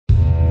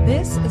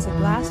This is a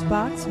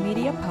Glassbox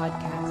Media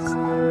podcast.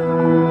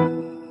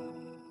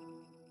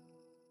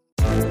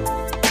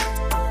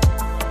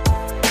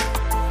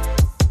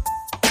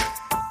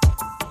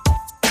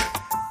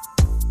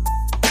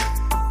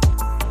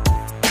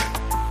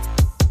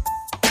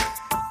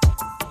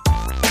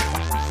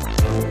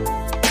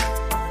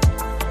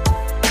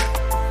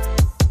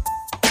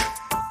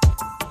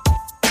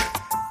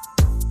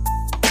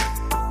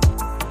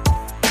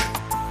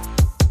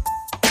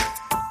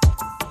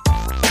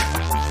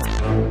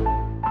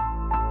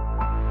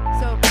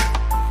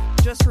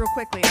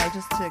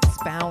 To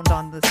expound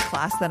on this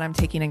class that I'm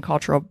taking in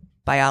cultural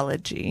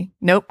biology.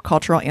 Nope,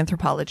 cultural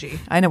anthropology.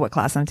 I know what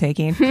class I'm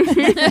taking.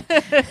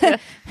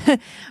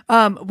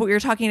 But we were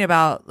talking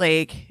about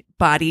like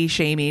body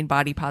shaming,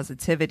 body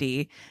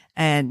positivity.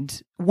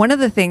 And one of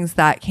the things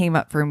that came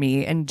up for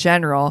me in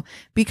general,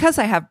 because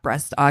I have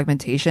breast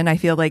augmentation, I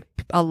feel like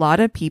a lot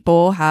of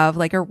people have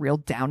like a real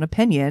down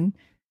opinion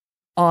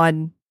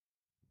on,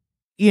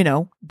 you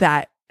know,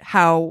 that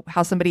how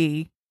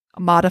somebody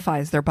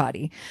modifies their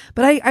body.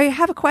 But I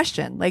have a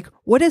question. Like,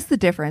 what is the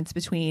difference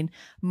between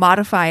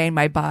modifying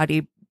my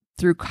body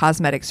through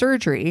cosmetic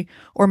surgery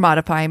or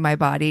modifying my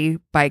body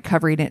by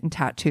covering it in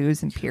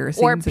tattoos and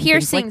piercings? Or and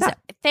piercings. things like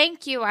that?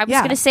 Thank you. I was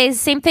going to say the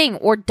same thing.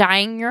 Or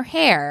dyeing your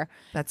hair.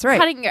 That's right.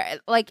 Cutting your,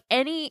 like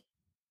any...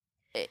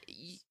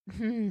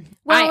 Well,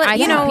 I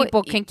you think know,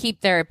 people can keep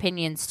their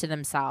opinions to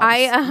themselves.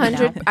 I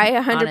 100%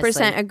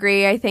 honestly.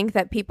 agree. I think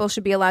that people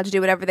should be allowed to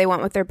do whatever they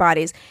want with their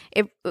bodies.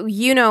 If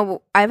you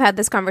know, I've had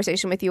this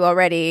conversation with you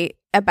already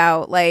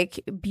about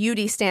like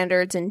beauty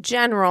standards in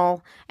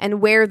general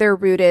and where they're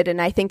rooted,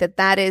 and I think that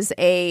that is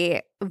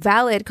a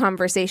valid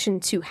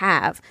conversation to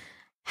have.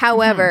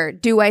 However,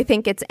 do I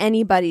think it's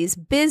anybody's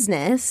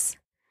business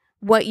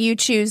what you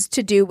choose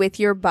to do with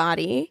your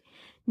body?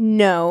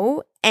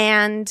 No.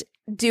 And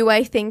do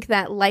I think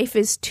that life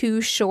is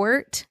too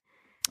short?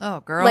 Oh,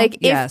 girl. Like,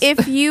 yes.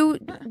 if you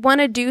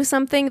want to do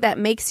something that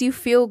makes you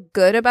feel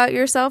good about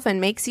yourself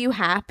and makes you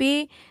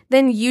happy,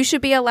 then you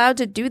should be allowed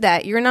to do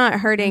that. You're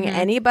not hurting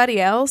anybody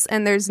else,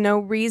 and there's no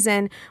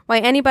reason why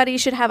anybody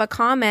should have a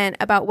comment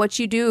about what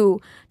you do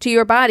to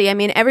your body. I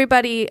mean,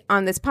 everybody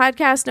on this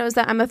podcast knows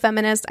that I'm a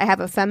feminist. I have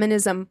a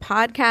feminism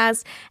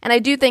podcast, and I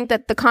do think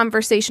that the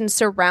conversation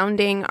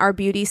surrounding our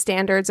beauty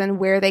standards and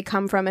where they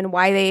come from and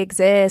why they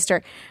exist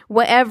or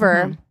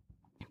whatever,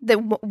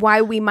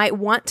 why we might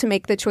want to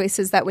make the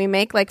choices that we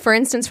make. Like, for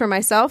instance, for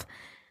myself,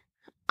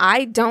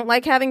 I don't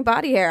like having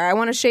body hair. I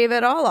want to shave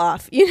it all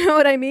off. You know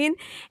what I mean?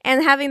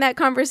 And having that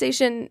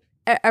conversation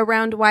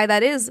around why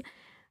that is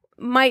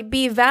might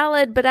be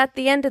valid, but at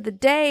the end of the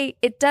day,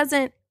 it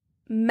doesn't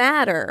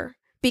matter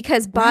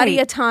because body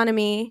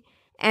autonomy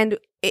and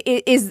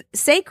it is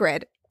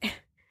sacred.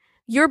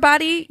 Your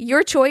body,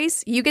 your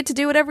choice, you get to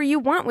do whatever you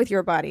want with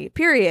your body,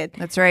 period.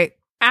 That's right.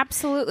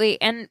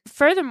 Absolutely. And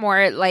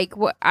furthermore, like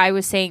what I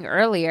was saying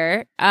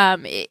earlier,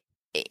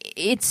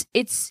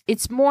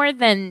 it's more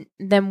than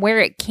where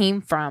it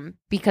came from,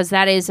 because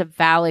that is a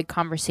valid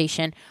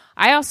conversation.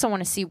 I also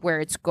want to see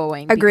where it's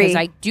going. Agree. Because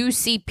I do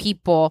see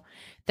people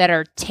that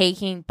are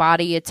taking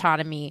body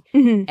autonomy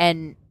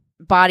and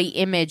body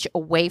image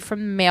away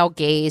from the male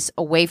gaze,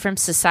 away from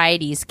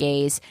society's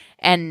gaze,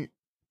 and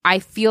I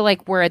feel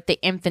like we're at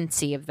the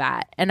infancy of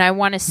that, and I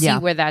want to see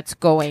where that's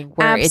going.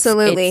 Where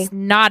Absolutely. it's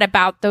not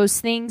about those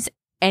things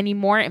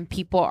anymore, and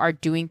people are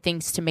doing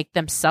things to make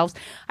themselves.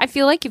 I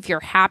feel like if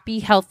you're happy,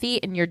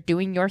 healthy, and you're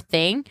doing your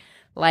thing,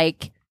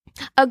 like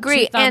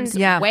agree, 2 thumbs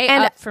way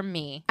and up from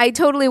me. I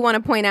totally want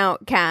to point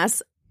out,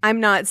 Cass,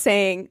 I'm not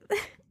saying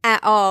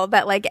at all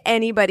that like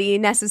anybody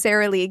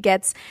necessarily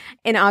gets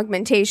an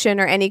augmentation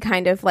or any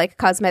kind of like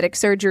cosmetic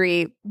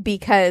surgery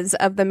because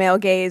of the male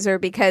gaze or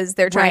because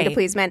they're trying to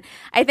please men.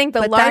 I think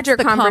the larger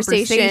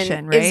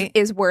conversation right?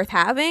 is worth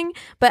having,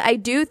 but I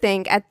do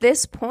think at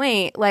this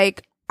point,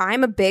 like,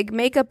 I'm a big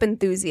makeup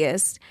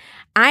enthusiast.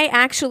 I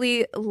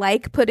actually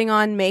like putting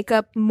on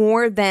makeup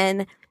more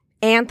than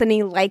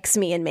Anthony likes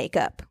me in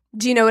makeup.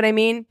 Do you know what I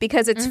mean?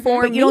 Because it's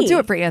for me. But you don't do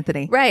it for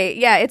Anthony. Right.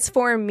 Yeah. It's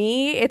for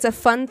me. It's a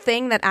fun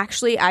thing that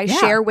actually I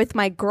share with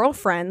my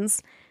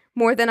girlfriends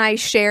more than I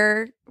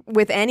share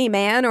with any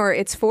man, or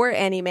it's for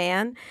any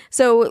man.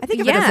 So I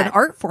think of it as an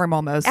art form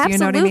almost. Absolutely. You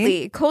know what I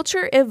mean?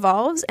 Culture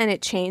evolves and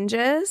it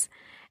changes.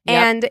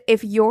 Yep. And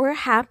if you're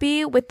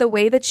happy with the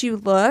way that you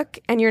look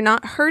and you're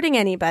not hurting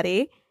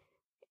anybody,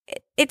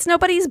 it's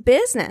nobody's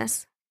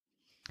business.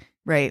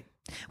 Right.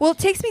 Well, it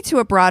takes me to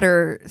a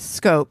broader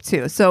scope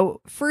too. So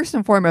first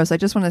and foremost, I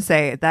just want to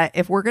say that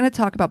if we're going to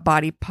talk about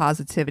body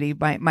positivity,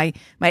 my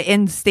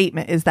end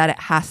statement is that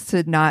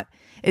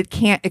it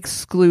can't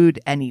exclude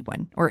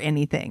anyone or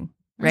anything,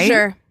 right?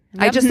 Sure.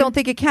 I just don't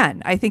think it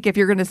can. I think if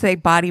you're going to say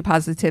body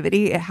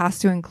positivity, it has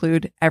to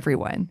include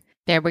everyone.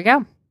 There we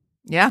go.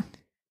 Yeah.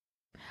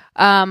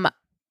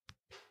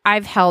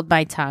 I've held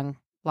my tongue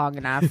long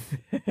enough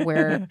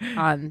where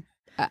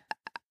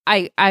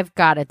I've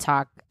got to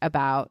talk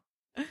about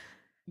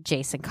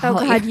Jason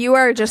Collier. Oh God, you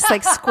are just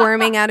like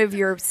squirming out of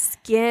your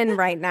skin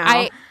right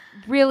now.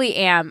 really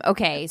am.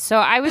 Okay, so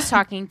I was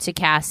talking to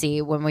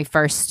Cassie when we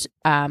first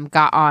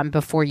got on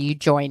before you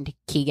joined,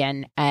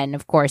 Keegan. And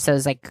of course, I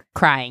was like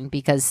crying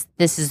because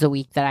this is the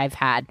week that I've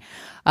had.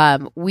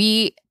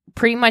 We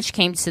pretty much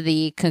came to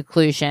the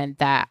conclusion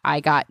that I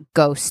got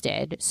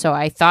ghosted. So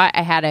I thought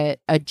I had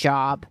a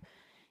job,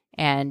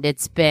 and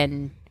it's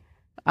been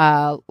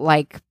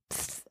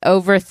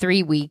over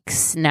 3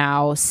 weeks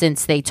now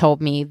since they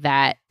told me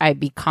that I'd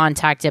be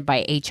contacted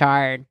by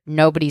HR.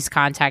 Nobody's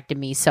contacted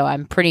me, so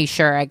I'm pretty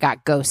sure I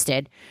got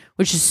ghosted,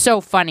 which is so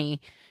funny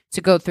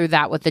to go through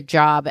that with a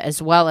job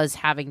as well as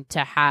having to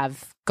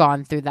have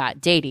gone through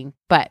that dating.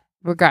 But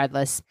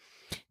regardless,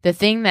 the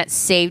thing that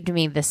saved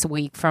me this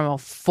week from a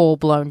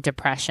full-blown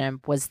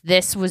depression was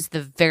this was the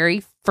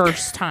very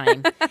first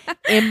time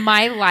in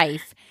my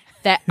life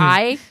that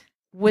I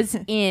was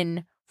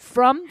in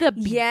from the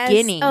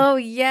beginning. Oh,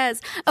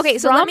 yes. Okay,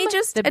 so let me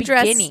just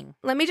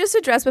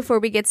address before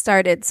we get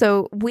started.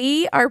 So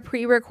we are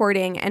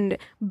pre-recording, and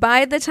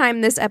by the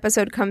time this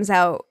episode comes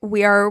out,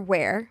 we are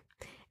aware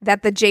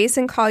that the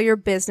Jason Collier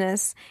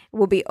business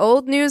will be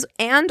old news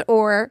and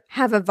or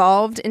have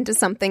evolved into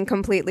something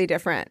completely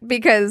different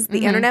because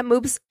the internet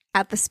moves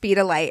at the speed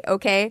of light,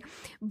 okay?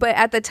 But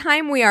at the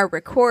time we are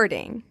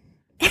recording...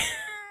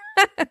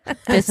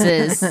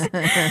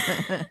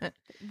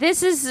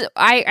 This is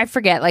I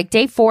forget, like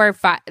day 4 or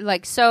 5.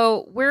 Like,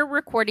 so we're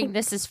recording.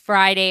 This is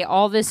Friday.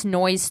 All this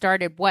noise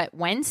started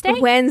Wednesday?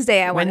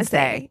 Wednesday, I want to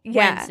say.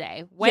 Yeah.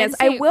 Wednesday. Yes,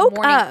 I woke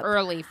morning up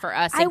early for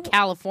us in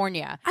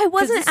California. I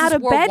wasn't out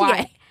of bed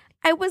yet.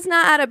 I was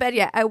not out of bed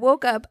yet. I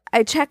woke up,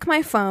 I checked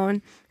my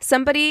phone.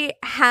 Somebody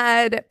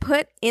had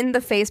put in the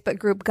Facebook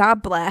group,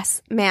 God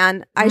bless,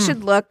 man, I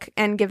should look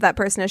and give that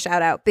person a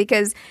shout out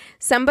because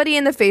somebody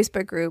in the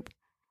Facebook group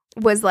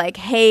was like,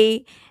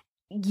 hey,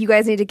 you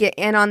guys need to get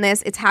in on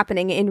this. It's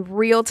happening in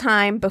real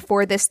time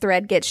before this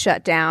thread gets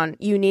shut down.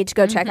 You need to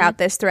go check out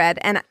this thread.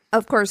 And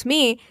of course,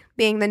 me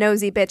being the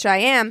nosy bitch I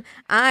am,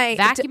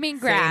 vacuuming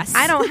grass.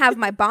 I don't have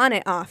my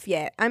bonnet off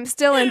yet. I'm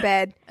still in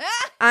bed.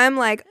 I'm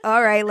like,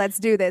 all right, let's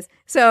do this.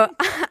 So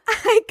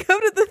I go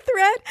to the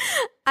thread.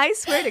 I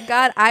swear to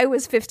God, I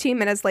was 15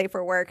 minutes late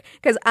for work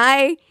because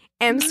I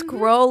am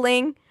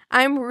scrolling.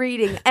 I'm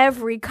reading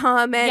every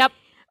comment. Yep.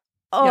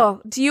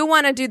 Oh, do you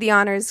want to do the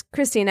honors,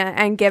 Christina,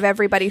 and give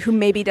everybody who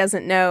maybe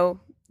doesn't know?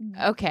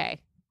 Okay.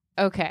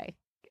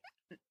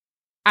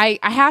 I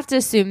have to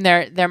assume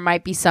there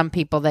might be some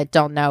people that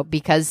don't know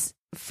because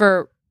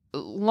for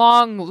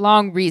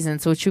long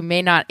reasons, which we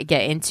may not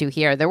get into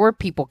here, there were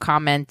people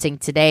commenting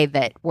today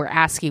that were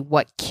asking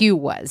what Q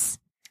was.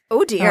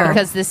 Oh, dear.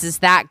 Because this is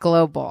that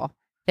global.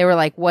 They were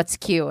like, what's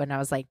Q? And I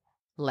was like,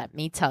 let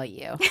me tell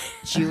you,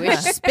 Jewish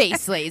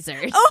space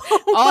lasers.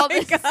 Oh, all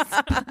my this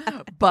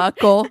God.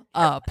 Buckle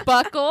up.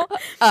 Buckle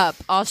up,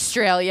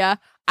 Australia.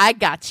 I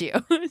got you.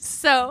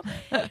 So,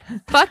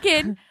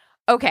 fucking,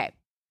 okay.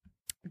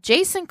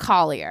 Jason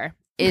Collier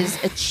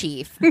is a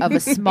chief of a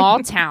small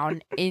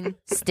town in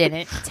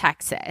Stinnett,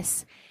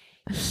 Texas.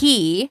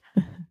 He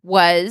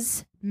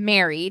was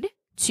married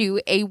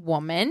to a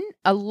woman,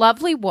 a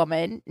lovely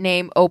woman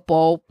named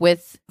Opal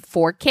with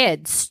 4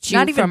 kids.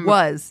 Not even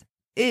was.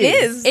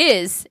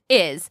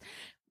 Is.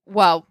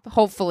 Well,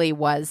 hopefully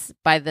was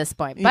by this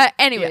point. But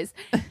anyways,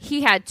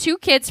 he had 2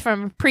 kids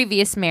from a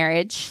previous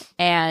marriage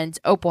and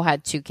Opal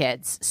had 2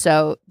 kids.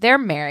 So they're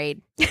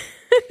married.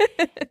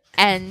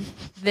 And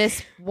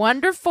this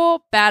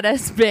wonderful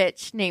badass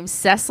bitch named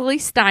Cecily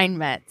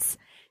Steinmetz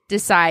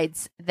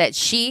decides that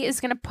she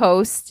is going to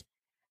post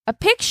a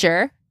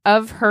picture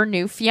of her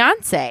new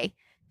fiance.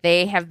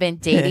 They have been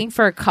dating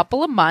for a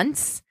couple of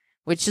months,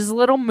 which is a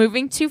little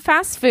moving too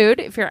fast food,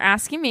 if you're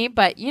asking me.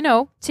 But, you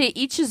know, to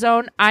each his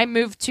own. I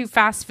move too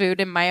fast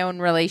food in my own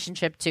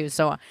relationship, too.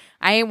 So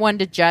I ain't one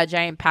to judge.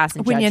 I ain't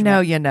passing judgment. When you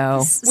know, you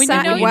know. When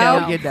you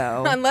know, you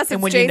know. Unless it's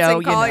and when Jason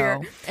you know, Collier.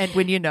 you know. And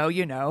when you know,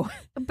 you know.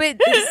 But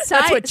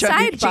That's what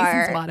Jason's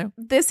sidebar, motto.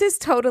 this is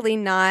totally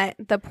not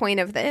the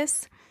point of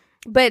this.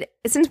 But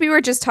since we were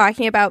just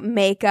talking about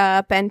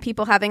makeup and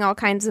people having all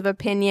kinds of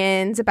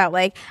opinions about,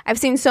 like, I've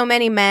seen so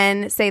many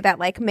men say that,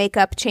 like,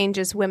 makeup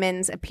changes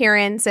women's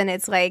appearance and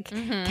it's like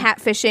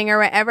catfishing or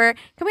whatever.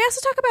 Can we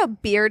also talk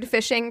about beard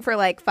fishing for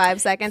like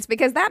 5 seconds?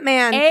 Because that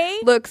man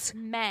looks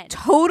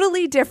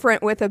totally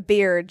different with a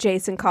beard,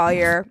 Jason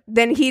Collier,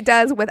 than he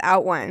does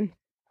without one.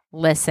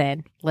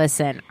 Listen,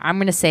 I'm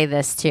going to say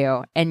this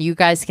too, and you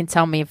guys can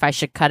tell me if I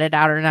should cut it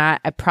out or not.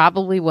 I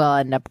probably will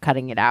end up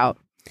cutting it out.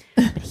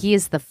 But he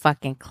is the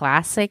fucking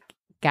classic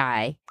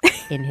guy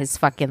in his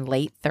fucking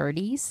late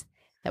 30s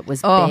that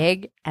was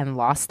big and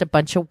lost a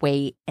bunch of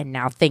weight and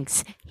now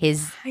thinks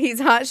he's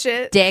hot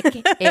shit.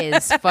 Dick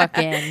is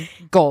fucking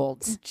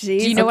gold. Jeez,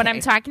 do you know what I'm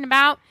talking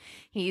about?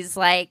 He's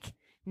like,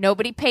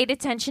 nobody paid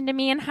attention to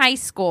me in high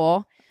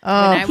school.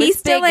 He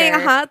still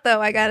ain't hot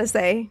though, I gotta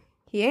say.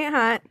 He ain't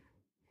hot.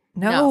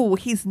 No,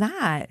 he's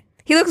not.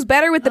 He looks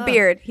better with the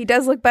beard. He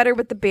does look better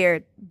with the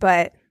beard,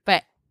 but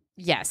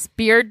yes,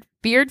 beard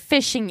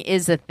fishing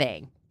is a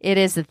thing. It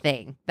is a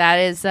thing. That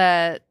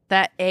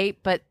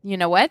but you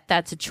know what?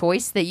 That's a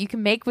choice that you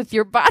can make with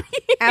your body.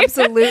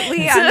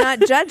 Absolutely. I'm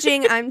not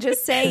judging. I'm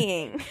just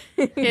saying.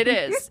 It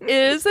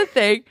is a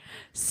thing.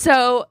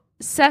 So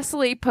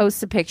Cecily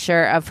posts a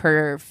picture of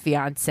her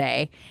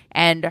fiance,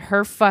 and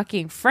her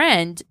fucking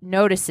friend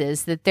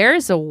notices that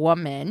there's a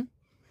woman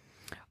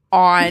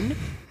on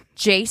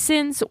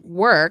Jason's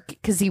work,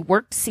 because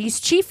he's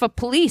chief of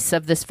police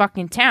of this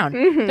fucking town.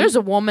 Mm-hmm. There's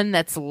a woman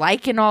that's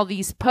liking all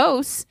these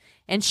posts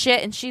and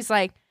shit, and she's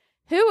like,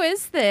 who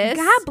is this?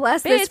 God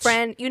bless this bitch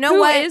friend. You know who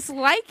what? is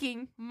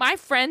liking my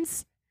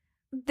friend's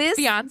This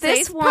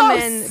fiance's woman,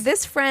 posts?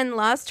 this friend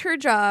lost her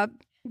job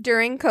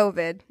during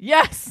COVID.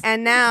 Yes.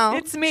 And now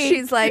It's me.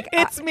 She's like,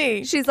 It's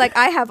me. She's like,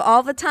 I have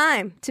all the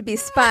time to be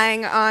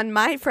spying on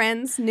my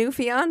friend's new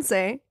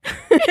fiance.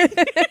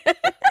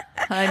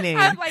 Honey.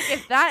 I'm like,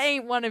 if that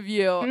ain't one of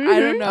you, I Mhm.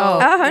 don't know.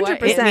 Oh, what 100%.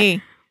 Hit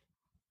me.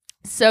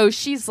 So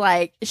she's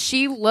like,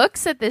 she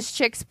looks at this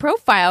chick's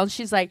profile and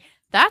she's like,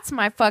 that's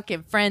my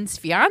fucking friend's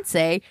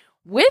fiance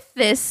with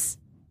this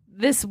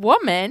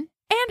woman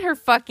and her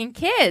fucking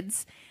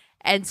kids.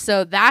 And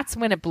so that's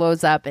when it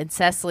blows up, and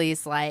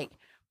Cecily's like,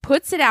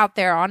 puts it out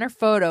there on her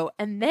photo,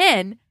 and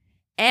then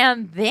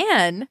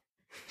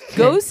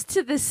goes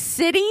to the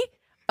city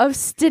of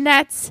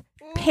Stinnett's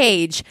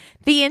page,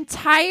 the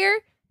entire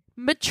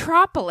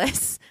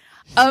metropolis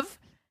of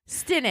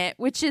Stinnett,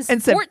 which is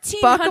And said,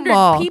 "Fuck 'em 1,400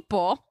 all."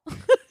 people,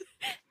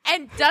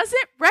 and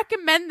doesn't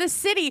recommend the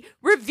city,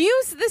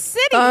 reviews the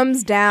city,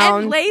 Thumbs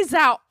down. and lays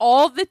out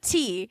all the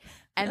tea.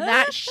 And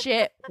that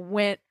shit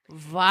went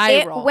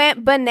viral. It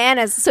went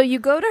bananas. So you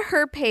go to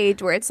her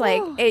page where it's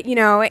like, it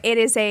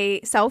is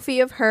a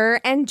selfie of her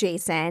and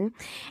Jason.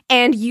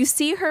 And you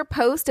see her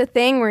post a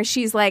thing where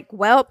she's like,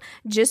 well,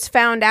 just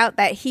found out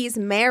that he's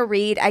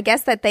married. I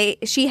guess that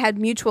she had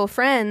mutual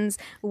friends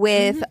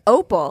with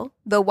Opal,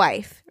 the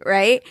wife,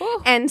 right?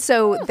 And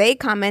so they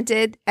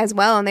commented as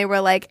well. And they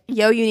were like,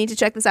 yo, you need to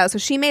check this out. So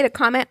she made a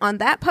comment on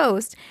that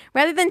post.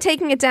 Rather than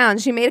taking it down,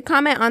 she made a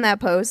comment on that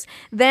post.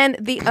 Then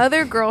the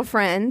other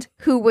girlfriend,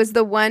 who was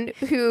the one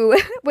who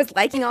was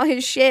liking all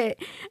his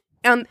shit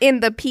in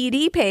the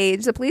PD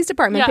page, the police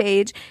department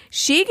page,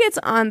 she gets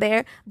on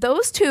there.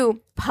 Those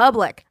two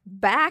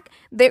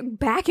they're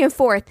back and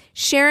forth,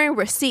 sharing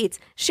receipts,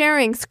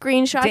 sharing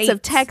screenshots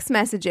of text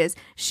messages,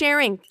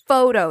 sharing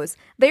photos.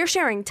 They're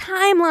sharing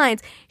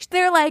timelines.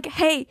 They're like,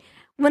 hey,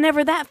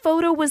 whenever that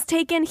photo was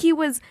taken, he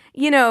was,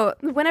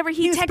 whenever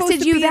he was texted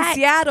supposed to you be in that,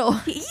 Seattle.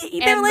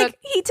 they're like,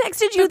 he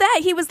texted you that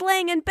he was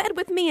laying in bed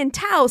with me in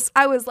Taos.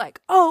 I was like,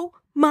 oh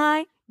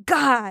my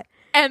God.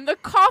 And the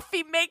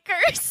coffee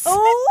makers.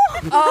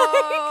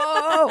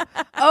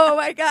 Oh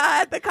my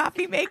God, the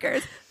coffee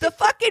makers, the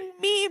fucking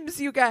memes,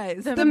 you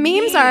guys. The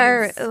memes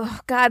are, oh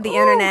God, the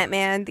internet,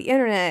 man. The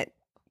internet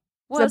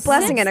is a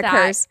blessing and a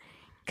curse.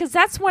 Because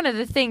that's one of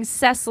the things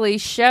Cecily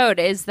showed,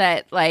 is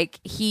that like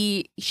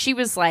she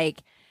was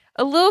like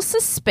a little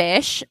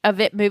suspicious of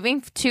it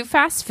moving to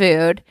fast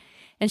food.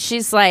 And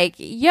she's like,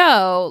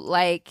 yo,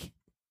 like,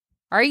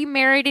 are you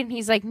married? And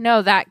he's like,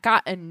 no, that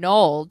got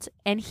annulled.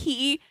 And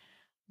he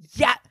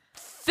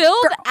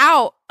filled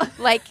out,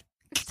 like,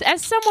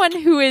 as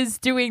someone who is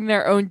doing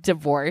their own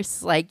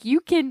divorce, like, you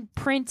can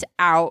print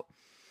out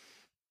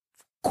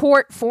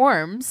court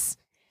forms,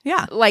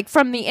 like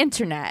from the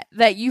internet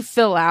that you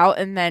fill out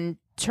and then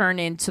turn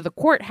into the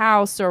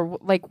courthouse or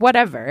like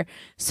whatever.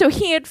 So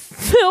he had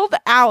filled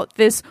out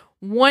this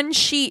one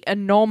sheet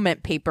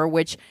annulment paper,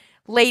 which,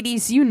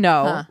 ladies,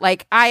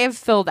 like, I have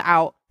filled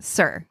out,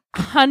 sir,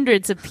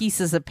 hundreds of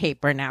pieces of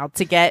paper now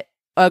to get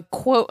a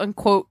quote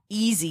unquote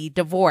easy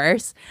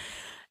divorce.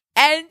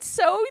 And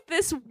so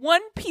this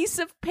one piece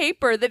of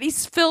paper that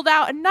he's filled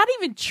out and not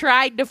even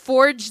tried to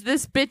forge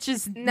this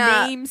bitch's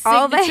name, signature,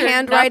 all the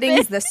handwriting's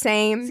nothing. the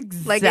same.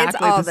 Exactly like,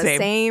 it's all the the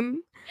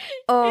same.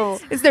 Oh,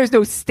 there's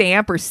no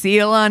stamp or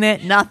seal on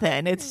it.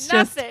 Nothing. It's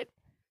just nothing.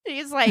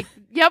 He's like,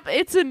 yep,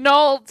 it's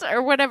annulled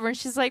or whatever. And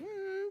she's like,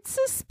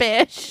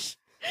 suspicious.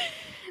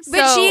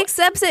 but she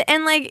accepts it.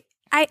 And like,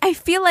 I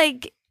feel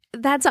like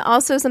that's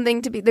also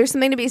something there's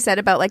something to be said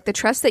about like the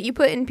trust that you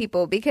put in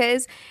people,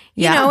 because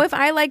you know, if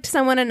I liked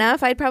someone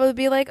enough, I'd probably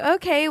be like,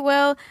 okay,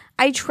 well,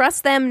 I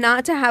trust them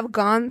not to have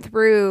gone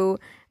through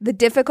the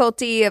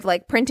difficulty of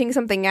like printing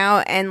something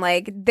out, and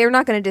like they're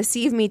not going to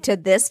deceive me to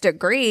this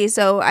degree.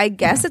 So I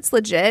guess it's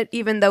legit,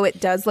 even though it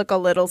does look a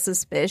little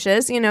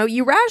suspicious.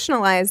 You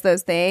rationalize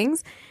those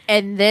things.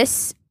 And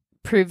this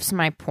proves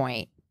my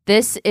point.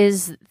 This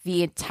is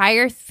the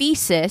entire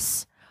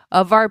thesis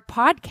of our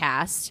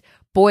podcast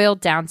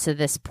boiled down to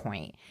this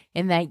point,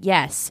 in that,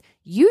 yes,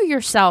 you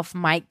yourself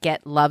might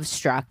get love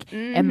struck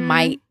and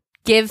might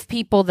give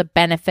people the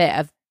benefit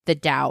of the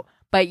doubt,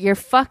 but your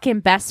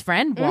fucking best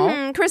friend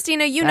won't.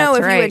 Christina, if That's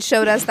you right. had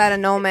showed us that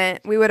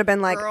annulment, we would have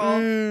been like,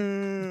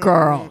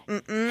 girl.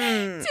 Dude,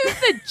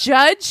 the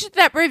judge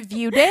that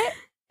reviewed it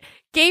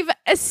gave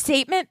a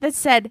statement that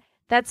said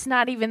that's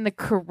not even the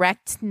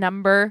correct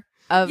number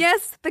of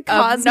yes, the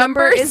cause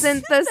number numbers.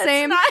 isn't the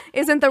same,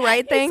 isn't the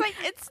right thing. It's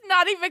like, it's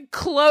not even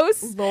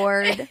close.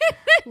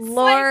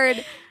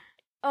 Lord.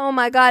 Oh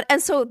my God.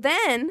 And so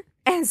then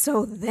And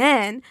so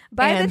then,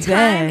 by the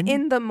time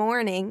in the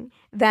morning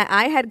that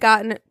I had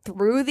gotten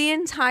through the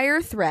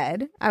entire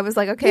thread, I was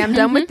like, okay, I'm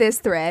done with this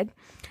thread.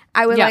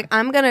 I was like,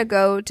 I'm going to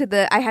go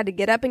to I had to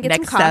get up and get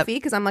some coffee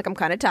because I'm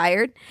kind of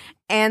tired.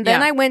 And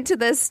then I went to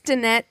the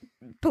Stinnett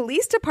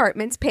Police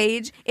Department's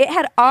page. It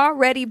had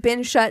already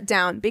been shut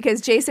down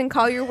because Jason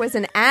Collier was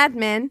an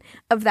admin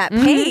of that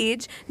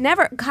page.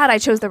 God, I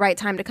chose the right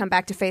time to come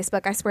back to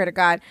Facebook. I swear to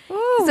God.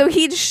 Ooh. So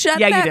he'd shut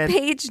that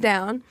page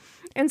down.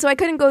 And so I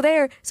couldn't go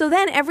there. So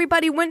then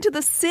everybody went to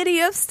the City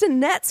of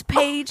Stinnett's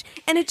page,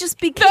 and it just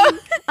became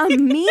a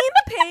meme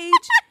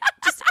page.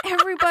 Just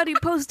everybody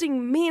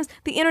posting memes.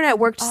 The internet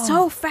worked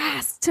so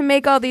fast to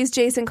make all these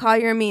Jason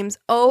Collier memes.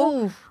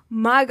 Oh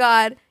my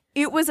God.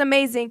 It was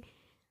amazing.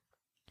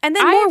 And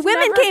then more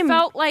women came. I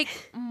felt like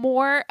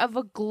more of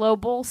a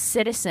global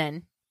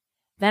citizen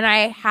than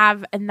I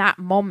have in that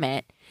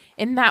moment.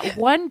 In that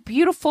one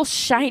beautiful,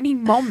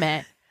 shining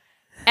moment,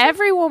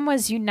 everyone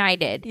was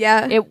united.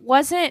 Yeah. It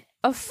wasn't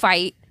a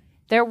fight.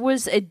 There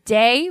was a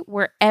day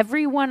where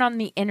everyone on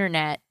the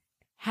internet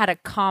had a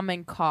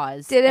common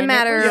cause. Didn't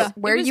matter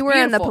where you were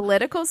on the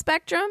political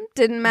spectrum.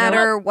 Didn't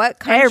matter what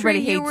country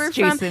you were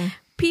from.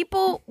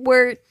 People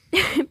were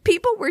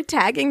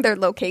tagging their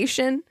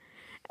location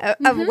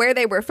of where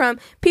they were from.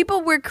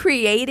 People were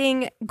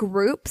creating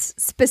groups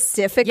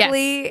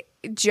specifically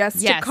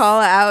just to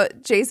call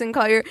out Jason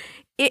Collier.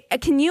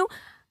 Can you?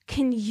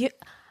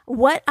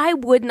 What I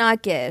would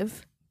not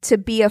give to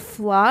be a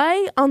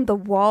fly on the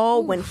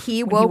wall when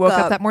he woke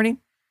up that morning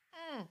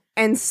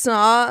and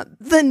saw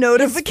the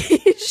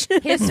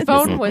notification. His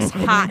phone was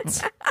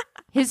hot.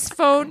 His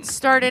phone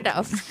started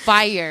a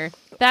fire.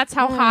 That's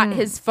how hot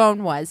his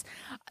phone was.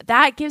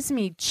 That gives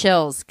me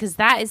chills because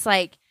that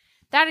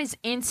is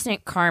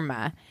instant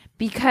karma,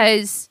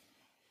 because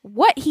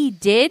what he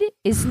did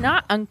is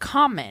not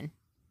uncommon.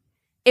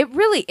 It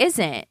really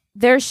isn't.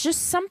 There's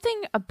just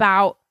something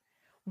about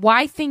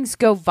why things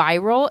go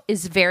viral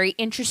is very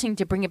interesting.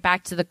 To bring it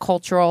back to the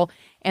cultural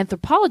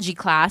anthropology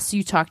class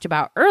you talked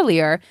about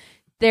earlier,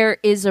 there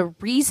is a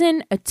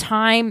reason, a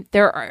time,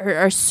 there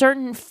are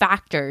certain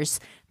factors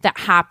that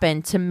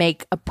happen to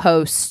make a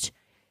post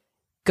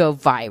go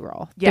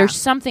viral. Yeah. There's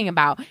something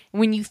about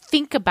when you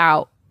think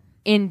about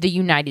in the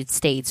United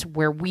States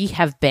where we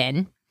have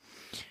been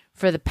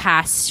for the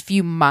past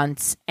few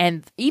months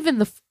and even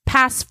the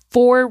past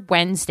 4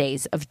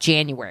 Wednesdays of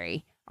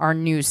January, our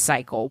news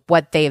cycle,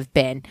 what they have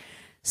been.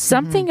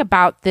 Something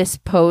about this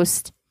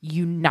post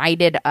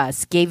united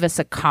us, gave us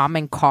a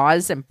common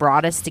cause, and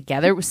brought us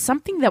together. It was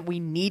something that we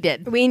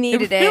needed. We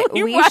needed it.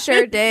 We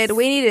sure did.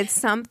 We needed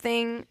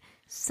something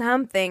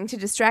to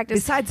distract us.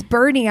 Besides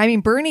Bernie. I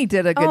mean, Bernie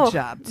did a good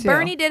job, too.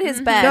 Bernie did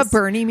his best. The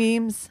Bernie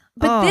memes.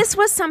 But this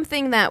was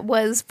something that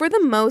was, for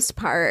the most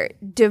part,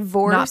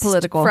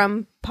 divorced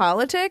from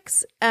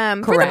politics.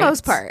 For the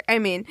most part, I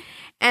mean.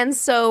 And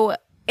so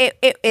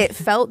it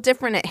felt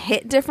different. It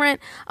hit different.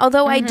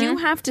 Although I do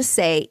have to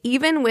say,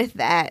 even with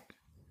that,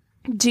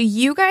 do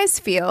you guys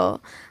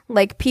feel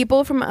like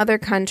people from other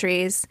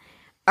countries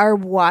are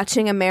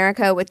watching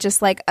America with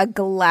just like a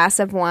glass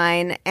of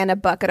wine and a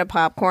bucket of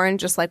popcorn,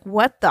 just like,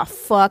 what the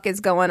fuck is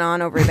going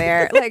on over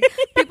there? Like,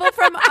 people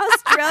from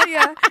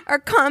Australia are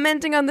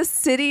commenting on the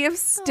City of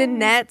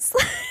Stinnett's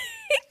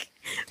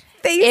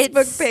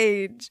Facebook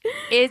page.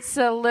 It's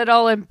a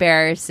little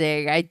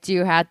embarrassing, I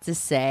do have to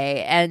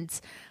say. And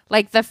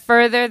like the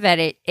further that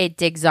it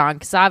digs on,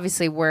 because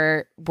obviously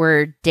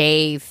we're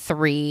day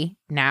 3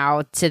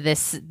 now to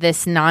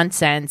this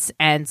nonsense,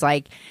 and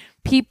like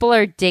people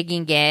are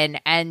digging in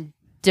and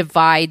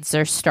divides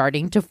are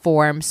starting to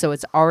form, so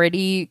it's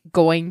already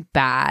going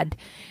bad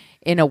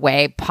in a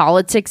way.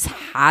 Politics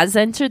has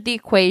entered the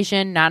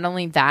equation. Not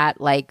only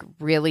that, like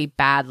really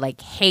bad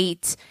like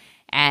hate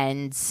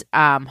and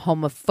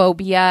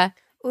homophobia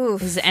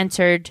has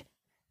entered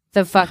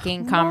the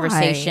fucking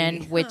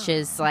conversation. Which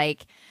is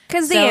like,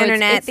 because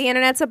the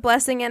internet's a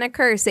blessing and a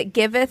curse. It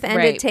giveth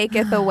and it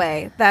taketh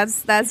away.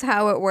 That's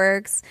how it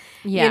works.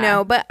 Yeah. You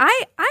know, but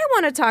I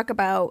want to talk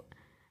about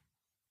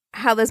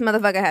how this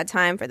motherfucker had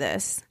time for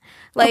this.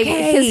 Like,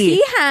 because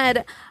he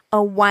had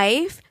a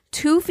wife,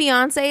 2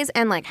 fiancés,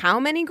 and like how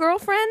many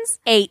girlfriends?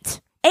 8.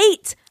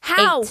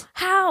 How?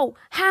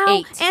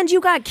 8. And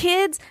you got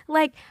kids?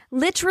 Like,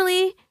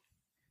 literally,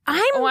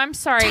 I'm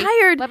sorry.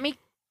 Tired. Let me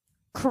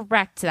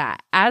correct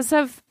that. As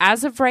of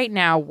right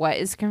now, what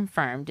is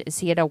confirmed is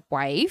he had a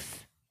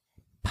wife.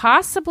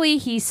 Possibly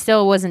he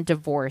still wasn't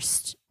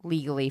divorced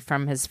legally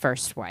from his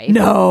first wife.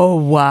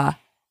 No.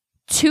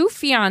 2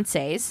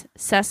 fiancés,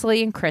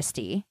 Cecily and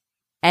Christy,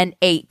 and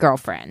 8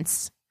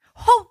 girlfriends.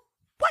 Oh,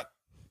 what?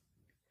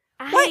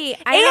 I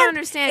don't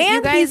understand. And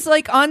you guys, he's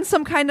like on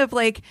some kind of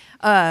like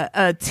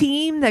a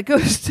team that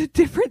goes to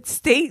different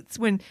states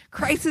when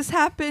crisis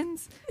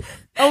happens.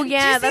 Oh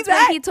yeah, that's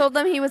why he told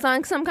them he was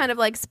on some kind of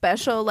like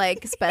special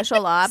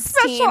ops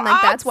team.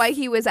 Like that's why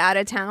he was out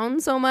of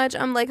town so much.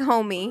 I'm like,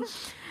 homie,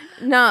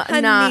 nah.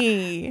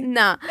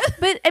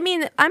 But I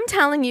mean, I'm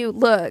telling you,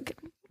 look.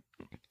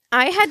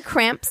 I had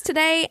cramps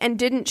today and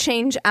didn't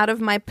change out of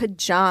my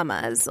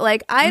pajamas.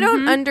 Like, I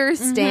don't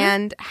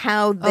understand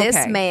how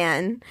this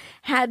man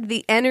had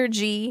the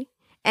energy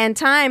and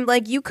time.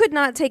 Like, you could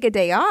not take a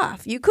day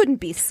off. You couldn't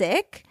be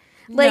sick.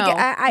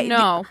 Like,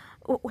 no.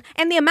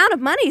 And the amount of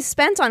money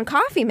spent on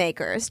coffee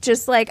makers,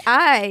 just like,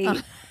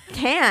 I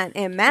can't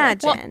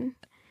imagine.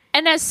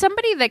 And as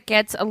somebody that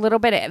gets a little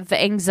bit of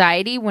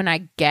anxiety when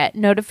I get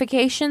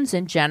notifications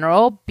in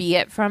general, be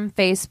it from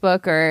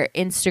Facebook or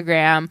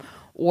Instagram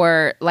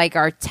or like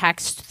our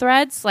text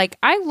threads, like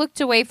I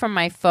looked away from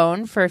my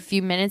phone for a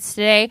few minutes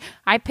today.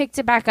 I picked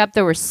it back up.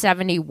 There were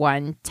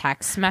 71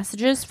 text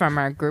messages from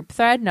our group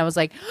thread. And I was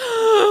like,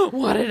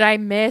 what did I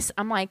miss?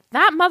 I'm like,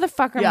 that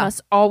motherfucker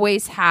must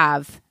always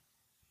have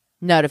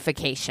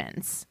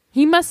notifications.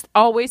 He must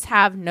always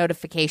have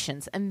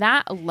notifications. And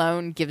that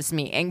alone gives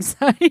me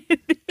anxiety.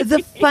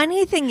 The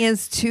funny thing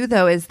is, too,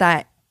 though, is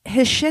that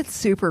his shit's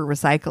super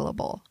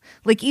recyclable.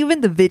 Like, even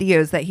the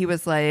videos that he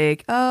was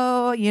like,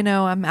 oh, you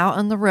know, I'm out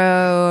on the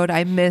road,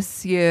 I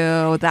miss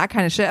you, that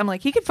kind of shit. I'm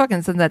like, he could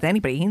fucking send that to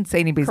anybody. He didn't say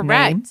anybody's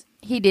name.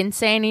 He didn't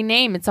say any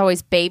name. It's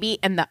always baby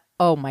and the,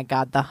 oh my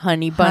God, the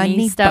honey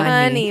bunny stuff.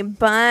 Honey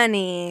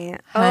bunny.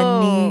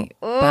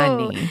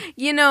 Bunny.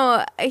 You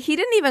know, he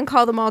didn't even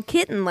call them all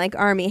kitten like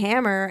Army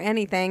Hammer or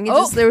anything.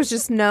 There was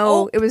just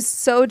no, it was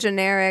so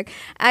generic.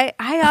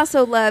 I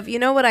also love, you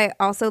know what I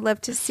also love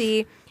to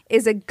see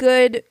is a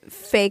good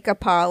fake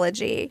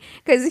apology,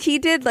 because he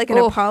did like an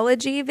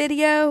apology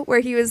video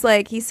where he was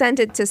like, he sent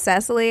it to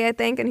Cecily, I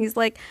think, and he's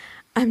like,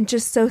 I'm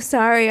just so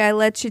sorry I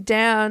let you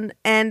down.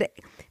 And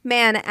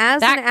man, as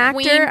that an actor,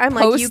 queen I'm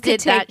like, you could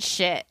take that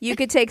shit. You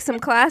could take some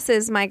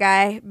classes, my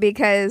guy,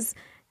 because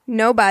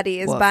nobody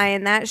is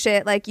buying that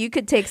shit. Like, you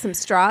could take some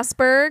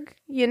Strasberg,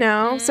 you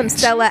know, some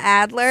Stella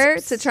Adler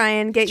to try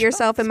and get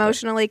yourself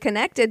emotionally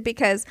connected,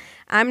 because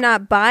I'm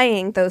not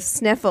buying those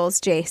sniffles,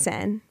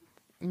 Jason.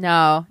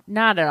 No,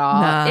 not at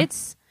all. Nah.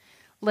 It's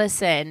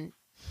listen,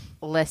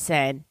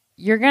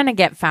 you're gonna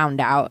get found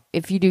out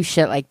if you do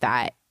shit like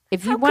that.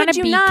 If you want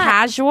to be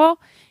casual,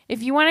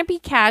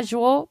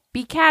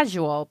 be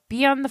casual.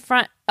 Be on the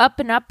front, up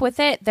and up with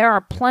it. There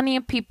are plenty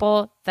of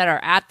people that are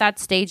at that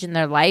stage in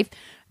their life.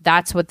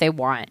 That's what they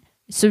want.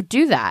 So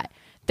do that.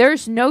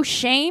 There's no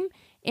shame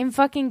in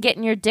fucking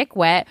getting your dick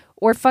wet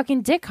or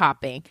fucking dick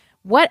hopping.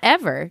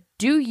 Whatever.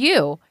 Do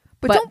you.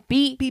 But don't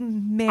be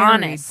married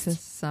honest to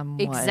someone.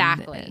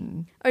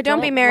 Exactly. Or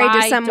don't be married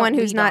to someone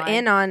who's not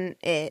in on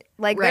it.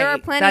 Like, there are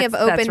plenty of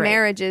open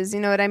marriages, you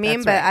know what I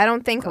mean? But I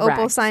don't think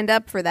Opal signed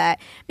up for that,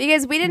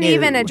 because we didn't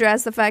even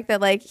address the fact that,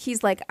 like,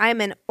 he's like,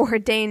 I'm an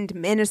ordained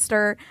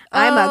minister.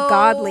 I'm a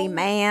godly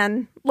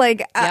man.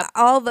 Like,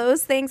 all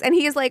those things. And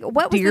he's like,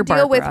 what was the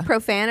deal with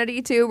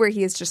profanity, too, where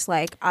he's just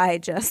like, I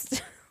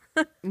just...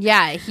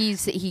 Yeah,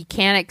 he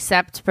can't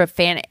accept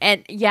profanity.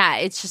 And yeah,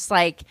 it's just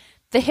like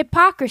the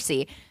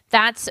hypocrisy.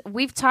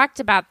 We've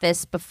talked about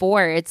this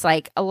before. It's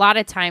like a lot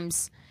of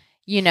times,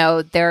 you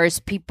know,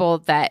 there's people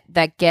that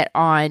get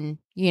on,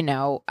 you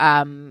know,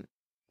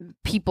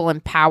 people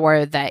in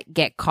power that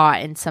get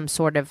caught in some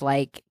sort of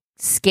like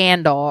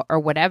scandal or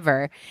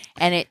whatever,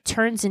 and it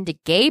turns into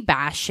gay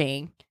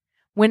bashing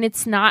when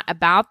it's not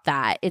about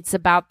that. It's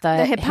about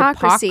the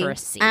hypocrisy.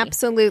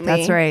 Absolutely.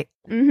 That's right.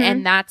 Mm-hmm.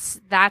 And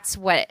that's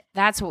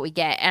what we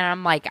get. And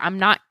I'm like, I'm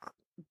not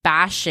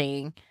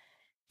bashing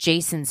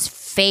Jason's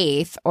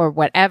faith or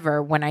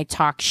whatever. When I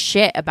talk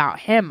shit about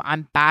him,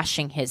 I'm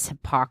bashing his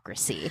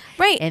hypocrisy.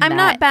 Right. I'm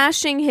not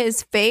bashing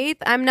his faith.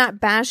 I'm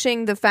not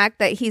bashing the fact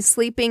that he's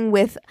sleeping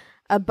with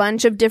a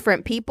bunch of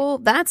different people.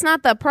 That's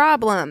not the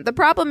problem. The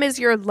problem is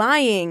you're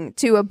lying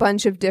to a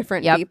bunch of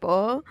different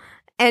people,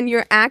 and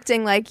you're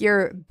acting like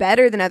you're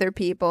better than other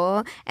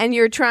people, and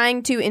you're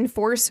trying to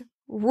enforce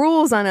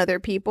rules on other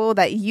people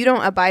that you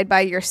don't abide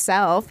by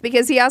yourself.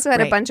 Because he also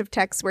had a bunch of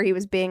texts where he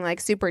was being like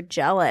super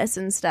jealous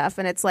and stuff,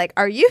 and it's like,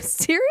 are you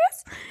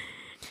serious?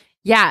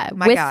 Yeah,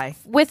 my guy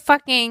with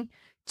fucking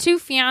 2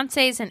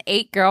 fiancés and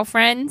 8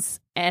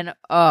 girlfriends, and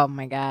oh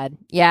my God,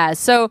 yeah.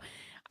 So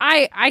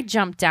I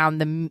jumped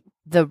down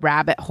the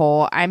rabbit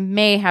hole. I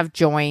may have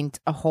joined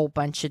a whole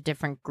bunch of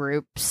different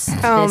groups.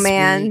 Oh this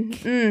man.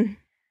 Week.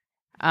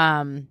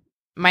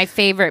 My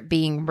favorite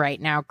being right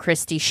now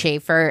Christy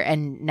Schaefer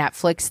and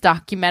Netflix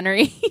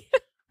documentary.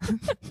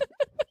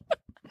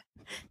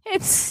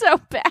 It's so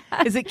bad.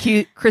 Is it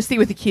cute? Christy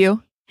with a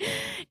Q?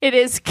 It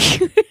is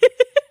cute.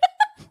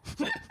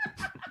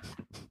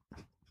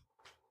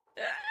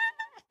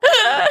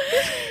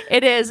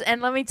 It is,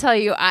 and let me tell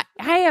you,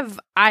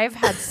 I've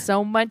had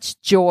so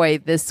much joy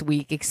this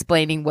week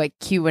explaining what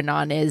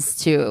QAnon is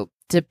to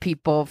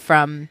people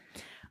from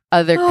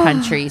other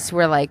countries.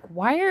 We're like,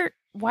 why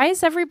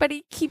is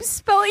everybody keep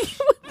spelling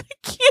it with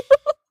a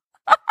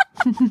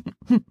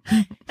Q?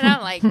 And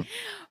I'm like,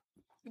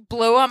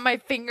 blow on my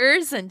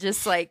fingers and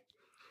just like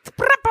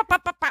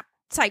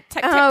type.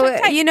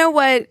 You know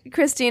what,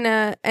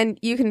 Christina, and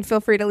you can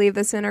feel free to leave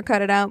this in or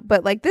cut it out,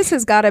 but like, this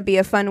has got to be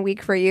a fun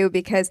week for you,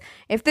 because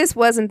if this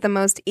wasn't the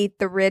most eat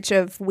the rich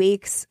of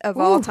weeks of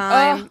all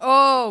time.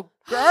 Oh,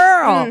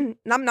 girl.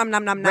 Nom nom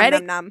nom nom nom Ready?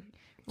 nom nom.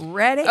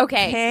 Ready?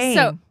 Okay,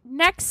 so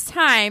next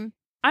time,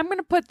 I'm going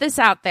to put this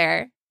out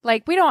there.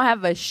 Like, we don't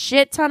have a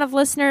shit ton of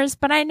listeners,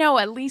 but I know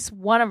at least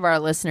one of our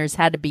listeners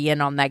had to be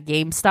in on that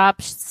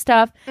GameStop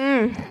stuff.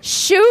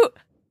 Shoot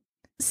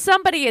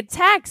somebody a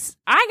text.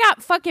 I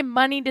got fucking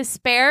money to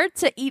spare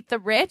to eat the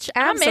rich.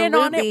 Absolutely. I'm in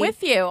on it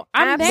with you.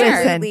 I'm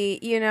Absolutely.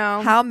 there. You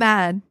know.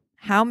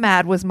 How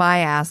mad was my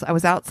ass? I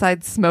was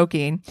outside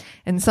smoking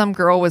and some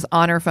girl was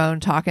on her phone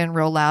talking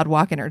real loud,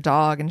 walking her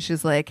dog. And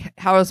she's like,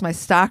 how is my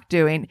stock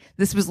doing?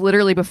 This was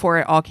literally before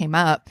it all came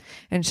up.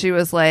 And she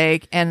was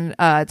like, and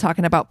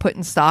talking about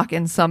putting stock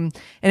in some,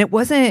 and it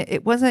wasn't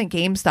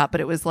GameStop,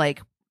 but it was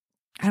like,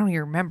 I don't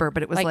even remember,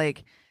 but it was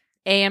like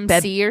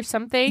AMC or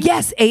something?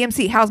 Yes,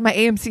 AMC. How's my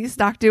AMC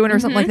stock doing or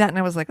something like that? And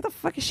I was like, what the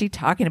fuck is she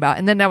talking about?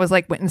 And then I was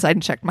like, went inside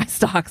and checked my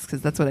stocks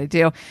because that's what I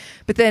do.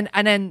 But then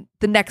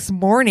the next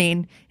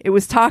morning, it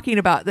was talking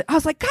about, I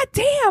was like, God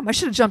damn, I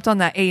should have jumped on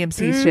that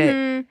AMC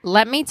shit.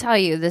 Let me tell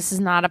you, this is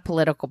not a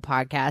political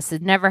podcast.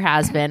 It never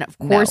has been. Of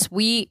course,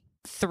 we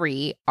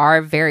three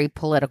are very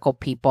political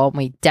people. And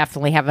we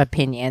definitely have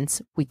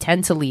opinions. We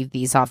tend to leave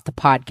these off the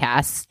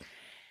podcast.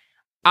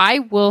 I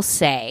will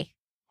say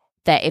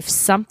that if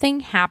something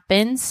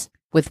happens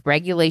with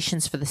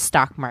regulations for the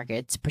stock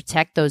market to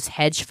protect those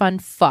hedge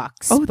fund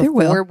fucks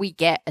before we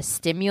get a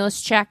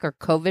stimulus check or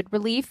COVID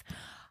relief,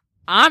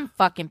 I'm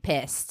fucking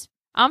pissed.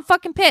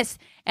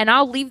 And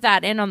I'll leave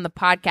that in on the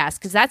podcast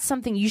because that's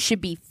something you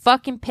should be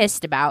fucking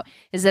pissed about,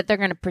 is that they're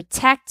going to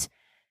protect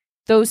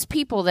those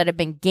people that have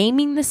been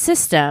gaming the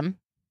system,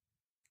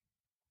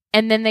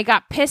 and then they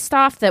got pissed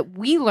off that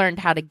we learned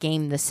how to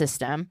game the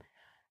system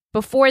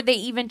before they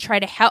even try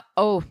to help.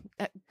 Oh,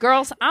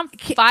 girls, I'm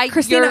fired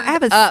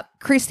up.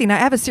 Christina, I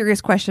have a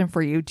serious question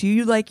for you. Do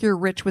you like your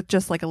rich with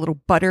just like a little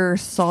butter,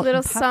 salt,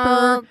 and pepper?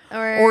 Salt,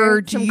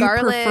 or do some you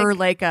garlic? prefer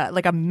like a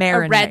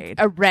marinade?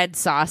 A red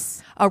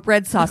sauce. A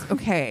red sauce.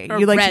 Okay.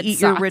 You like to eat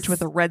your rich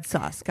with a red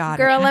sauce. Got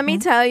it. Girl, let me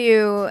tell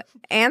you,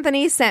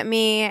 Anthony sent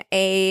me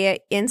a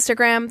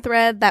Instagram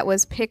thread that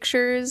was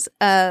pictures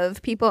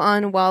of people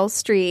on Wall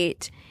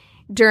Street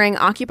during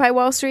Occupy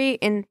Wall Street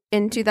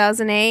in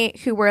 2008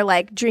 who were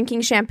like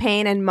drinking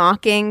champagne and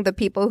mocking the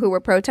people who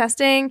were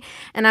protesting.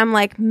 And I'm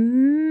like,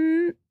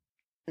 man,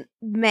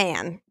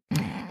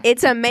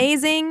 it's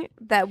amazing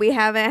that we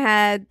haven't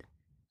had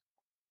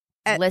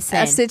a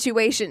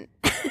situation.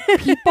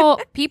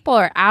 people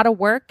are out of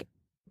work,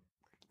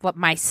 but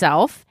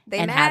myself, they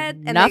and mad have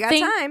and nothing they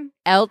got time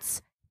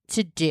else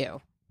to do.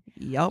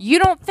 Yep. You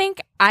don't think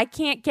I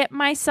can't get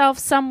myself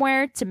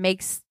somewhere to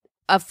make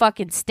a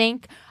fucking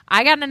stink?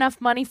 I got enough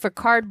money for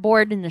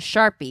cardboard and a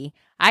Sharpie.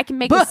 I can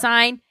make a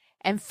sign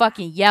and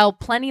fucking yell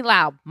plenty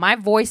loud. My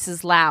voice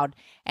is loud.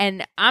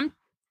 And I'm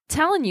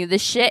telling you,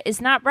 this shit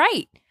is not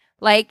right.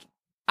 Like,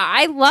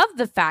 I love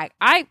the fact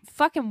I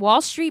fucking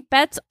Wall Street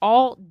bets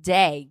all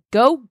day.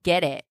 Go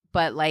get it.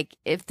 But like,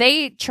 if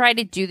they try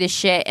to do this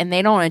shit and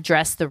they don't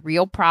address the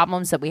real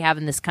problems that we have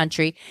in this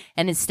country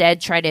and instead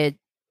try to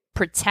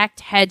protect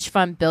hedge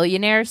fund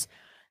billionaires,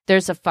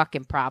 there's a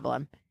fucking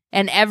problem.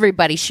 And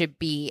everybody should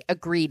be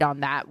agreed on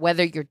that.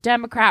 Whether you're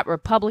Democrat,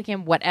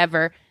 Republican,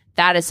 whatever,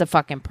 that is a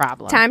fucking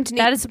problem.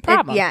 That is a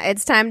problem.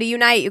 It's time to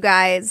unite, you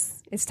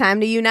guys. It's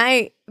time to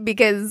unite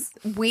because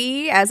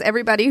we, as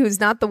everybody who's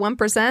not the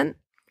 1%,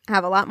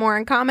 have a lot more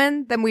in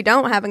common than we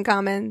don't have in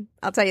common.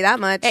 I'll tell you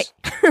that much. Hey,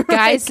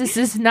 guys, this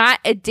is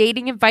not a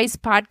dating advice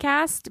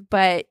podcast,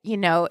 but, you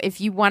know, if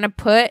you want to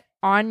put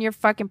on your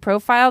fucking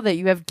profile that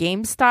you have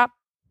GameStop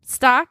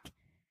stock,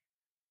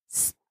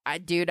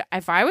 dude,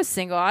 if I was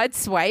single, I'd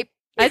swipe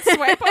on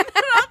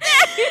that all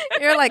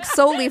day. You're like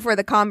solely for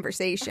the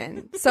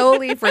conversation.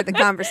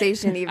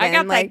 Even. I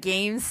got like that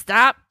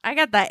GameStop. I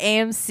got that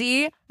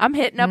AMC. I'm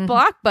hitting up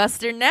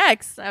Blockbuster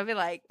next. I'll be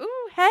like,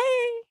 ooh,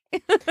 hey.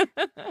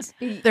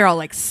 They're all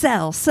like,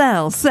 sell.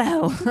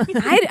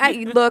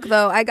 I look,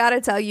 though, I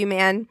gotta tell you,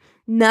 man,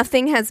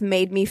 nothing has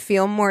made me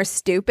feel more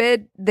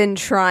stupid than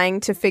trying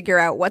to figure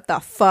out what the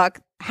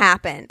fuck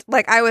happened.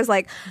 Like, I was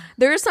like,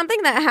 there's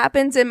something that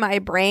happens in my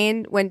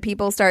brain when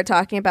people start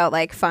talking about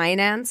like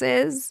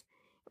finances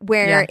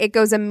where it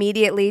goes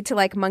immediately to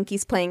like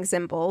monkeys playing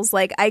cymbals.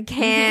 Like, I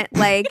can't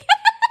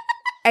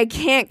I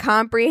can't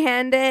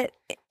comprehend it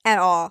at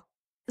all.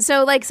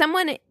 So like,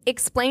 someone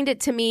explained it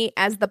to me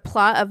as the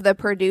plot of The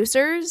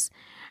Producers,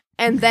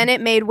 and then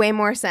it made way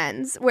more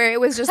sense, where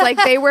it was just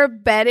like they were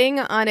betting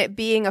on it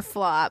being a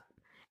flop,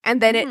 and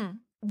then it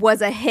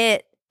was a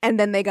hit, and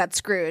then they got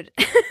screwed.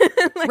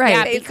 Right,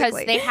 yeah, because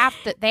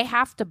they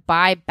have to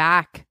buy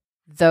back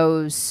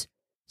those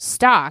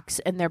stocks,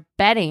 and they're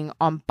betting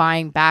on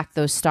buying back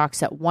those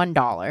stocks at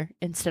 $1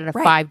 instead of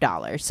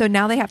 $5. So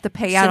now they have to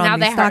pay out on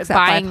these stocks at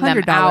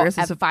 $500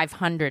 at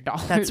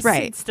 $500. That's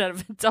right, instead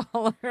of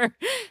 $1.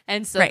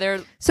 And so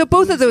they're so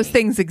both of those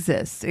things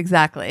exist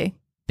exactly.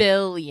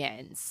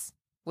 Billions,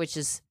 which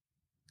is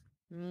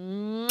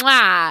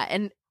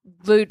and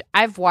dude,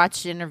 I've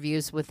watched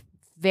interviews with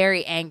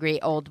very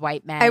angry old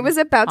white men. I was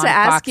about to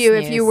ask Fox you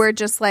News. if you were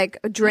just like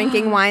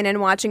drinking wine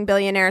and watching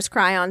billionaires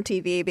cry on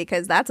TV,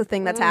 because that's a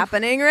thing that's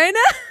happening right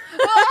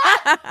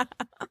now.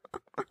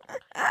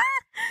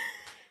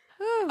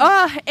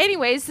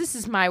 Anyways, this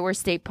is My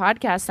Worst Date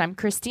podcast. I'm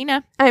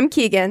Christina. I'm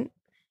Keegan.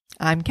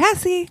 I'm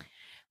Cassie.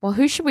 Well,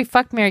 who should we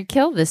fuck, marry,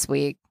 kill this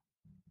week?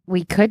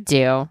 We could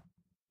do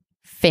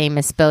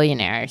famous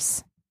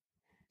billionaires.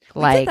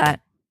 We did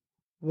that.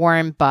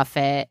 Warren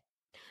Buffett,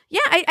 Yeah,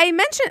 I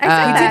mentioned, I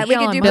said that. We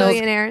could do Bill-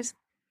 billionaires.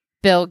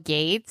 Bill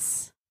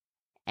Gates,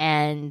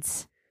 and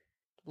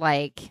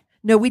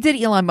No, we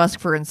did Elon Musk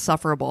for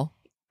insufferable.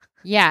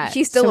 yeah.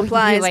 He still so we could do,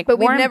 applies, but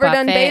we've Warren never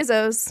done Buffett,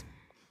 Bezos.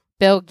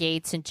 Bill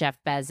Gates and Jeff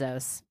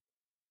Bezos.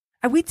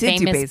 We did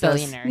do Famous Bezos.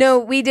 billionaires. No,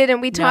 we didn't.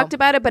 We No. talked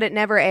about it, but it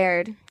never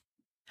aired.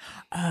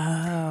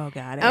 Oh,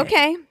 got it.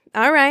 Okay.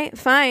 All right.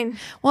 Fine.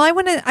 Well, I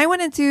want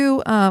to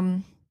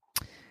do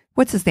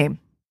what's his name?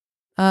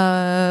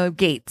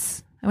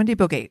 Gates. I want to do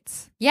Bill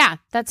Gates. Yeah,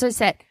 that's what I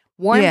said.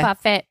 Warren Yeah.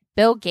 Buffett,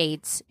 Bill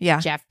Gates, Yeah.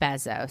 Jeff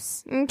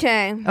Bezos.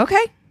 Okay.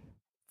 Okay.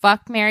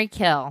 Fuck, marry,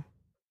 kill.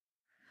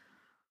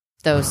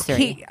 Those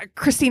three.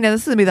 Christina,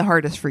 this is gonna be the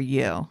hardest for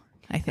you.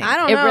 I think. I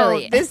don't It know.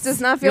 really This is.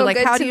 does not You're feel like,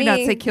 good how to do you me. not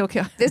say kill?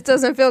 This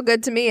doesn't feel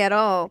good to me at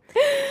all.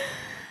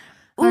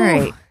 All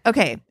right.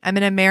 Okay. I'm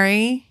gonna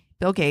marry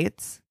Bill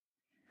Gates.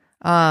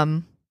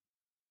 I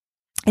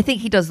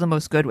think he does the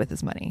most good with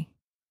his money.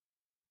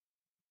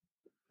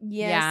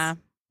 Yes.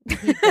 Yeah,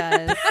 he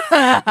does.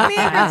 Me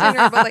and Christina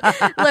are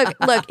both like,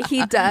 look,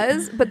 he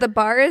does, but the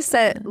bar is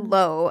set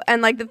low.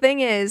 And like the thing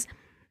is,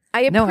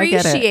 I No, I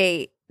get it.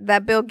 appreciate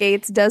that Bill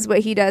Gates does what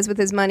he does with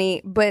his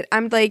money, but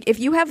I'm like, if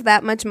you have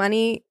that much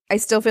money, I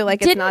still feel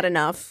like it's Didn't- not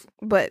enough.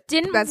 But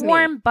Didn't that's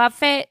Warren me.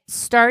 Buffett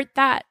start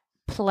that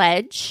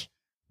pledge?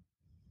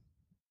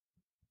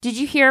 Did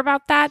you hear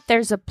about that?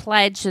 There's a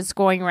pledge that's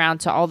going around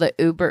to all the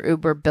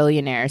uber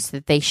billionaires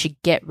that they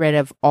should get rid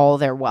of all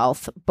their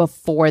wealth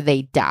before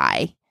they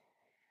die,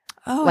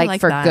 Oh, like, I like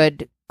for that.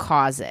 good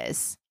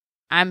causes.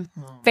 I'm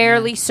Oh,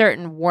 fairly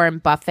certain Warren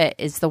Buffett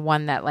is the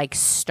one that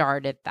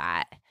started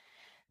that.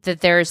 That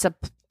there's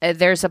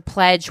a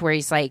pledge where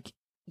he's like,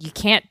 you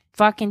can't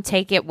fucking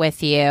take it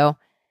with you.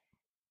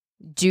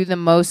 Do the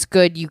most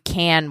good you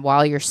can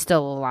while you're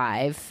still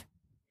alive.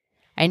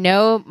 I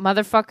know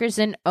motherfuckers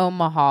in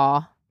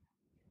Omaha.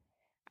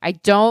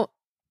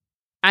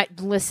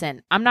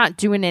 Listen, I'm not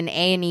doing an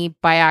A&E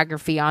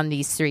biography on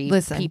these three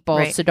people,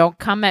 right. so don't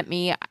come at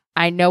me.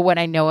 I know what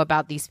I know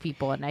about these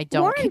people, and I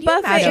don't. Warren Can you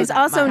Buffett imagine is that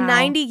also much?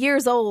 90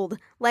 years old.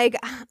 Like,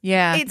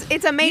 Yeah.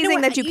 it's amazing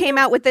what? that you came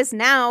out with this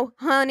now,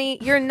 honey.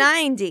 You're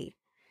 90.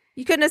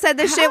 You couldn't have said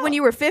this shit when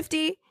you were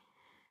 50.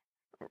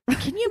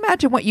 Can you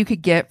imagine what you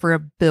could get for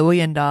 $1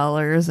 billion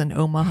in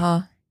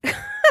Omaha?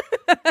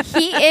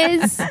 He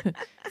is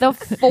the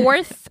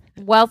fourth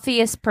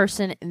wealthiest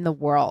person in the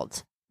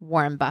world.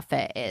 Warren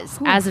Buffett is,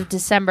 as of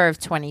December of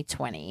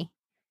 2020.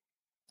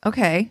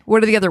 Okay.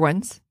 What are the other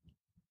ones?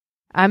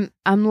 I'm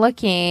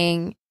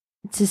looking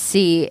to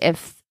see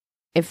if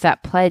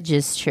that pledge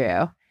is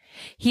true.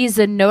 He's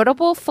a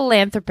notable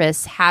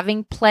philanthropist,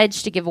 having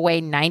pledged to give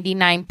away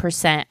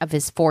 99% of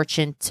his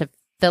fortune to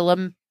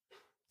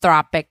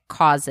philanthropic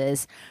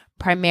causes,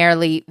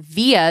 primarily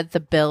via the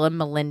Bill and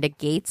Melinda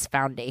Gates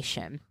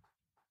Foundation.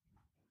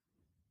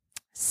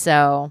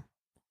 So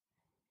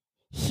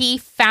he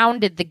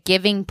founded the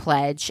Giving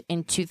Pledge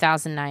in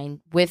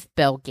 2009 with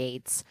Bill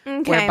Gates,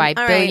 Okay, whereby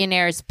all right.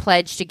 billionaires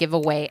pledge to give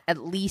away at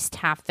least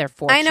half their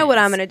fortune. I know what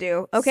I'm going to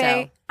do,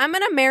 okay? So- I'm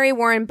going to marry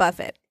Warren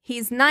Buffett.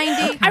 He's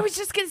 90. I was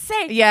just going to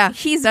say. Yeah.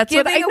 He's that's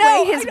what giving I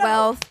know, away his I know.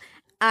 wealth.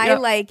 I Yep.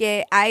 like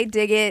it. I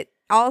dig it.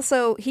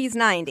 Also, he's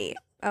 90,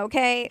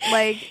 okay?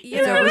 Like, you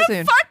It's know, over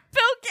soon. Fuck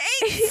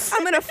Bill Gates. I'm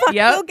going to fuck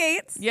Yep. Bill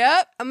Gates.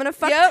 Yep. I'm going to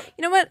fuck. Yep.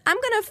 You know what? I'm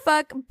going to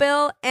fuck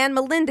Bill and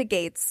Melinda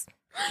Gates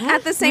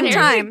at the same there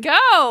time. you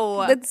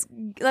go.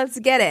 Let's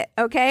get it,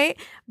 okay?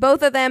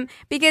 Both of them,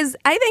 because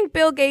I think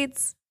Bill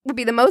Gates would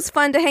be the most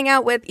fun to hang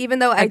out with, even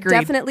though I Agreed.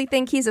 definitely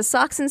think he's a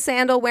socks and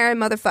sandal wearing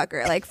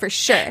motherfucker, like for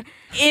sure.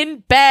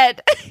 In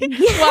bed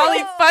while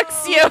he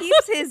fucks you. He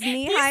keeps his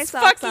knee-high He's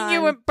socks fucking on.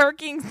 you in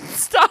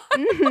Birkenstock.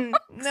 Mhm.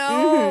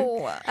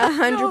 No.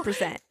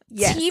 100%.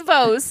 Yes.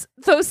 TiVos,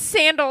 those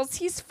sandals.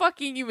 He's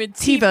fucking you in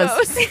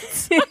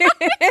TiVos.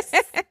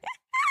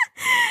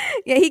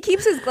 Yeah, he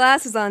keeps his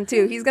glasses on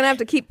too. He's gonna have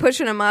to keep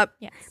pushing them up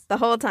Yes. the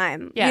whole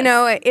time. Yes. You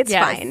know, it's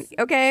Yes. fine.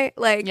 Okay,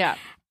 like Yeah.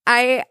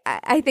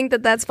 I think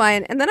that's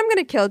fine. And then I'm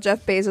gonna kill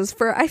Jeff Bezos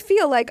for I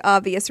feel like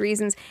obvious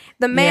reasons.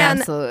 The man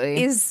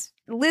absolutely. is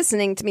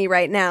listening to me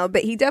right now,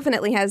 but he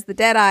definitely has the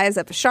dead eyes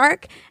of a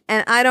shark,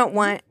 and I don't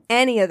want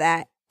any of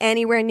that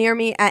anywhere near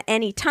me at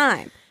any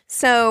time.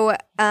 So,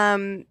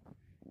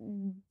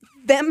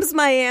 them's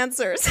my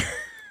answers.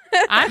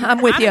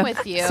 I'm with you.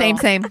 With you. Same.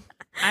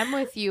 I'm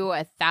with you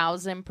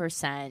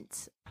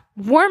 1,000%.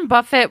 Warren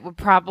Buffett would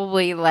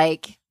probably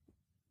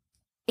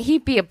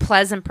he'd be a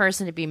pleasant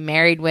person to be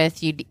married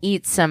with. You'd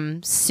eat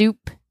some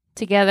soup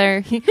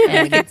together.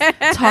 And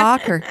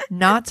Talk or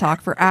not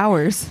talk for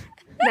hours.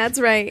 That's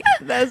right.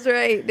 That's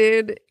right,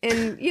 dude.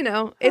 And you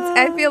know,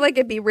 I feel like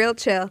it'd be real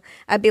chill.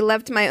 I'd be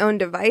left to my own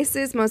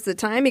devices most of the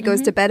time. He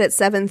goes to bed at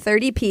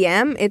 7:30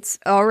 p.m. It's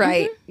all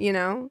right, you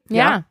know.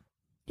 yeah.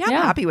 Yeah, I'm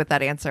Yeah. happy with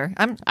that answer.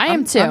 I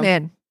am too.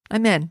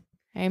 I'm in.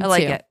 I am I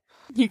like too. it.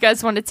 You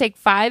guys want to take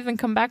 5 and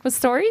come back with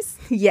stories?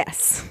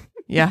 Yes.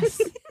 Yes.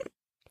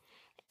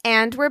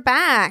 And we're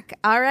back.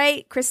 All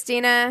right,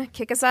 Christina,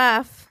 kick us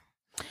off.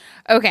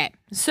 Okay,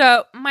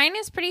 so mine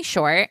is pretty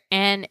short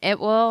and it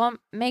will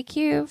make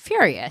you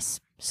furious.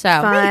 So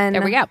Fun.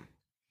 there we go.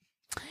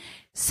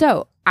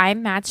 So I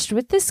matched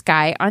with this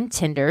guy on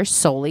Tinder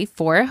solely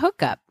for a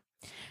hookup.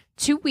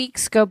 2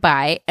 weeks go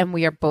by and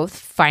we are both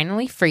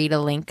finally free to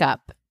link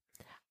up.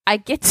 I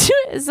get to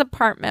his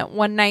apartment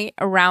one night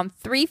around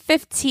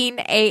 3:15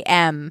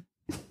 a.m.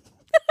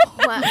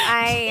 Well,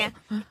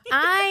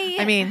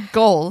 I mean,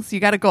 goals. You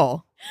got a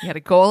goal. You got a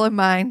goal in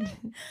mind.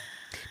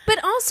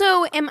 But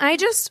also, am I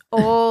just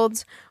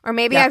old? Or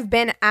maybe Yeah. I've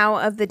been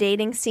out of the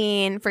dating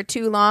scene for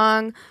too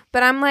long.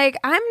 But I'm like,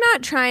 I'm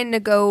not trying to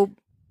go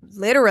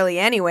literally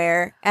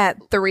anywhere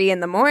at 3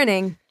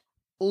 a.m.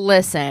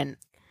 Listen,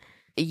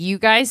 you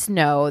guys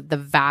know the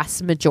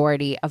vast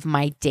majority of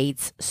my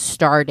dates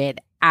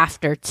started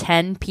after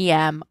 10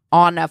 p.m.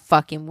 on a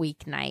fucking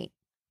weeknight.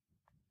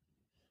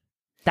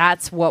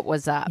 That's what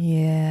was up.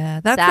 Yeah,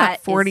 that's That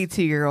not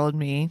 42-year-old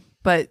me,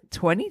 but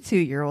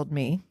 22-year-old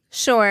me.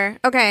 Sure.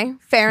 Okay.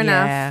 Fair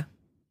enough. Yeah.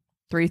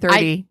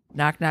 3:30.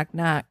 Knock, knock,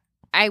 knock.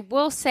 I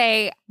will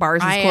say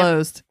Bars is I am-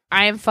 closed.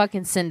 I am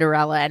fucking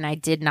Cinderella and I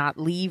did not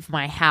leave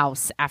my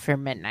house after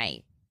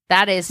midnight.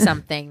 That is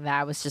something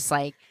that I was just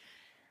like,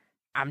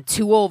 I'm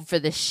too old for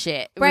this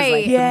shit. It was Right.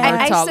 like the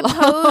Yeah.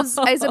 Murtaugh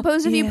I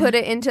suppose if you Yeah. put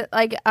it into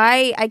like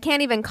I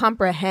can't even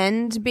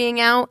comprehend being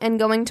out and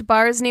going to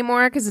bars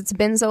anymore because it's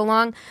been so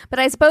long. But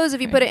I suppose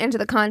if you put it into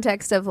the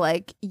context of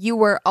like you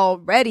were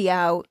already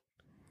out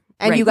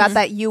and you Right. got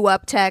that you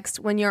up text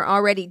when you're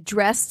already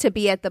dressed to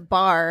be at the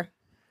bar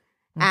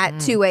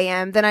at 2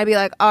 a.m., then I'd be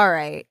like, all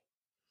right,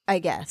 I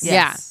guess.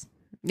 Yes.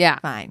 Yeah.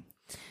 Fine.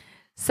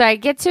 So I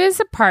get to his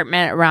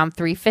apartment around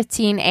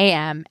 3:15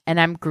 a.m. and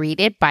I'm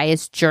greeted by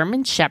his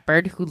German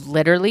Shepherd who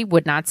literally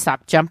would not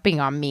stop jumping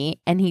on me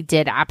and he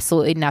did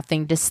absolutely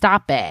nothing to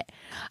stop it.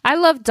 I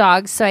love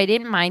dogs, so I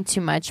didn't mind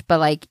too much, but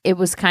like it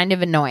was kind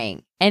of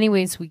annoying.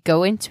 Anyways, we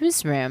go into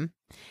his room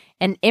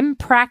and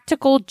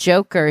Impractical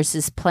Jokers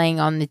is playing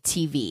on the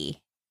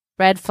TV.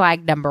 Red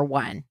flag number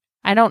 1.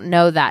 I don't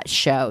know that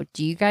show.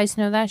 Do you guys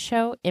know that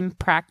show?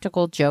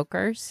 Impractical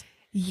Jokers?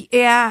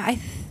 Yeah, I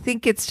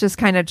think it's just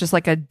kind of just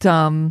like a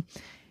dumb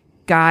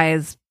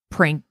guy's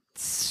prank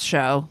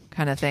show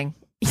kind of thing.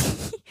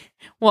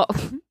 Well,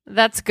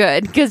 that's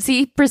good because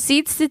he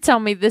proceeds to tell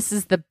me this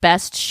is the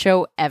best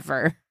show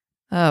ever.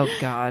 Oh,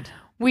 God.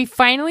 We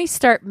finally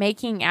start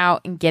making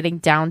out and getting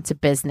down to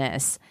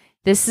business.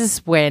 This is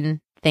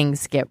when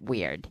things get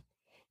weird.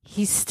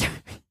 He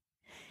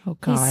Oh,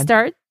 God.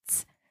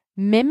 starts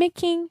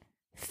mimicking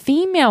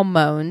female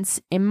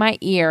moans in my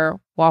ear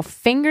while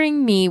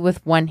fingering me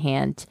with one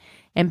hand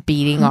and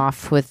beating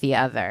off with the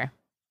other.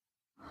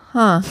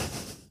 Huh.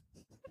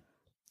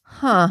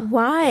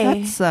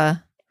 Why?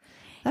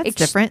 That's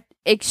different.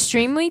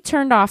 Extremely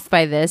turned off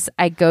by this,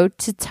 I go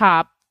to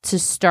top to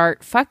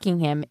start fucking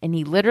him, and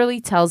he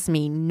literally tells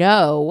me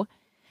no,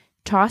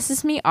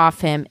 tosses me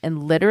off him,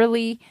 and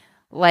literally,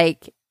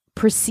 like,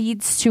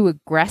 proceeds to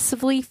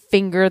aggressively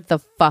finger the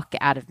fuck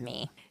out of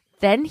me.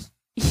 Then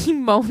he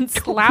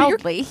moans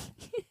loudly.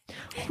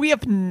 We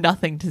have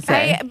nothing to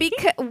say.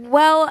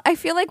 I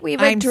feel like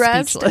we've I'm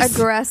addressed speechless.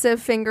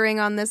 aggressive fingering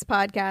on this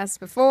podcast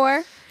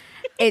before.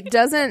 It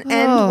doesn't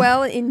end Oh.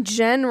 well in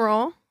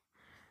general.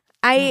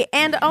 I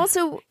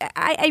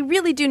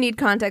really do need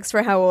context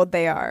for how old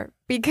they are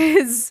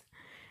because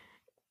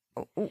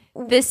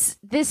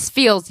This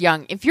feels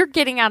young. If you're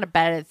getting out of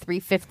bed at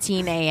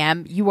 3:15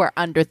 a.m., you are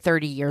under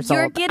 30 years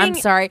You're old. getting- I'm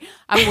sorry.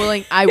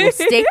 I will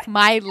stake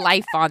my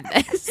life on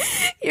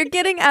this. you're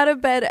getting out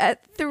of bed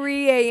at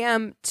 3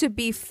 a.m. to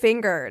be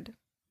fingered.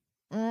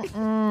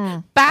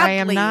 Mm-mm. Badly. I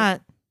am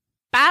not.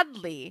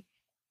 Badly.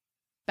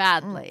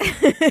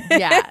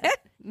 Yeah.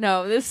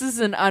 No, this is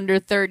an under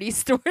 30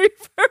 story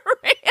for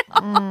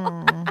real.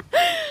 Mm.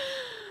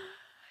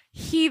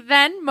 He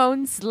then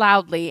moans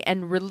loudly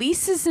and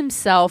releases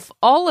himself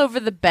all over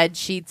the bed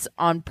sheets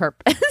on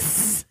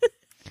purpose.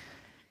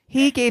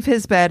 He gave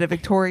his bed a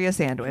Victoria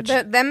sandwich.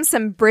 Them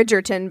some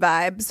Bridgerton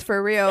vibes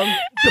for real.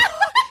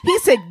 He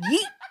said,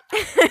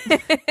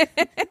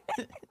 yeet.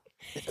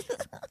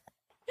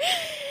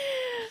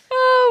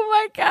 Oh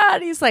my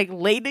God. He's like,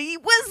 lady,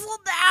 whistle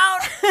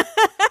down.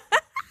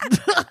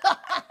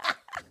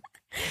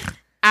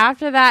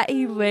 After that,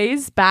 he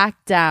lays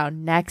back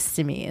down next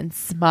to me and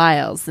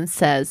smiles and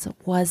says,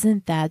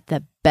 wasn't that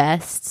the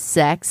best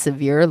sex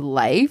of your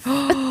life?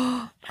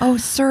 Oh,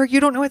 sir, you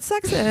don't know what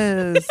sex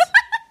is.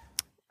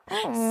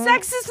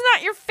 Sex is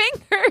not your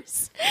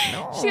fingers.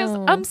 She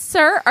goes,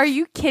 sir, are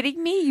you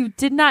kidding me? You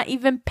did not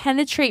even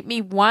penetrate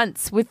me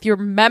once with your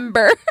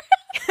member.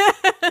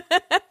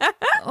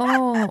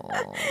 Oh.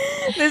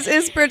 This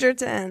is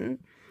Bridgerton.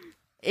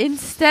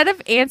 Instead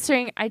of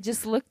answering, I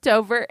just looked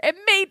over and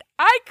made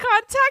eye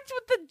contact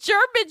with the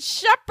German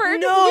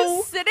Shepherd who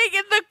was sitting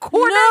in the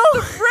corner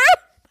of the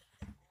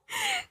room.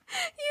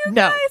 You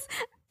No. guys,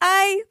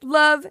 I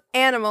love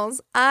animals.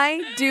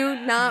 I do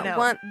not No.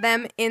 want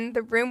them in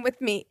the room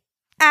with me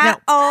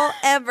at all,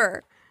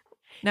 ever.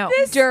 No.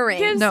 This During.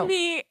 gives No.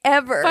 me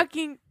Ever.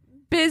 fucking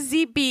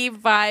Busy Bee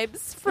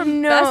vibes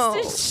from No.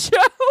 Best in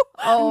Show.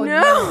 Oh,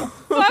 no.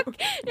 Fuck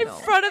in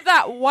front of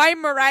that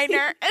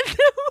Weimaraner.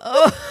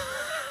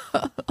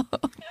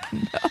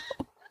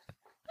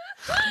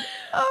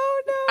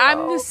 Oh no.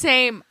 I'm the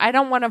same. I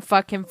don't want to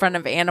fuck in front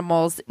of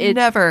animals.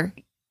 Never.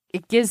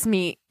 It gives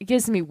me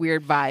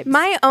weird vibes.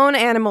 My own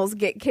animals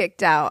get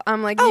kicked out.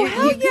 I'm like, Oh, you,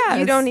 hell you, yes.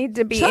 you don't need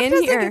to be Chuck in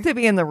doesn't here. get to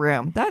be in the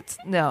room. That's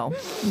no,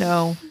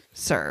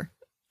 sir.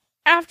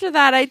 After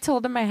that, I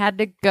told him I had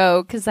to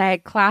go because I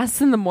had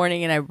class in the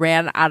morning and I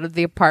ran out of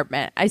the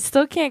apartment. I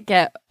still can't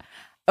get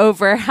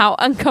over how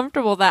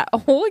uncomfortable that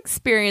whole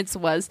experience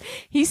was.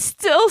 He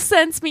still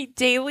sends me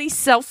daily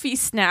selfie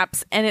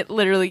snaps and it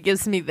literally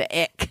gives me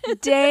the ick.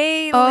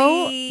 Daily.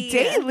 Oh,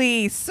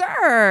 daily,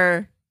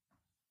 sir.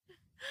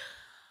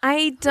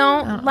 I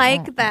don't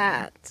like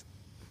that.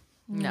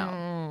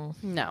 No.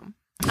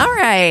 All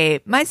right,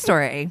 my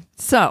story.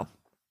 So,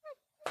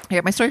 I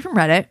got my story from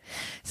Reddit. It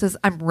says,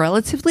 I'm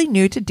relatively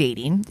new to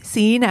dating,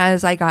 seeing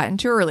as I got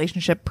into a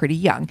relationship pretty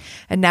young,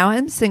 and now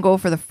I'm single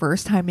for the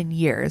first time in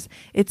years.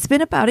 It's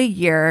been about a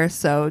year or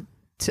so,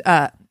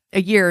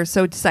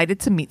 decided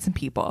to meet some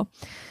people.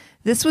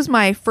 This was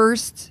my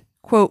first,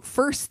 quote,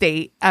 first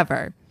date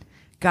ever.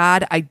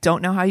 God, I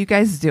don't know how you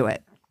guys do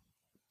it.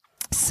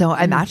 So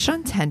I matched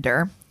on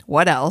Tinder.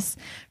 What else?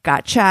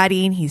 Got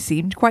chatting. He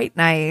seemed quite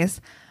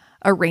nice.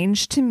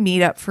 Arranged to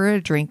meet up for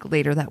a drink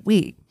later that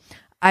week.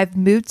 I've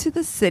moved to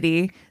the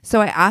city,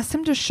 so I asked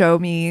him to show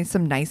me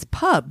some nice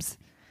pubs.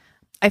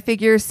 I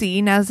figure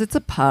seeing as it's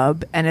a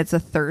pub and it's a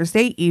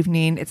Thursday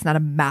evening, it's not a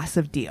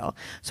massive deal.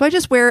 So I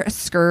just wear a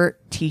skirt,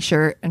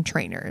 t-shirt, and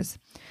trainers.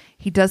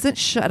 He doesn't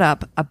shut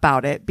up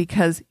about it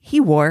because he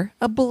wore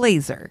a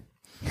blazer.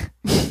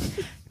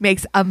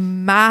 Makes a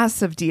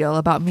massive deal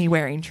about me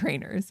wearing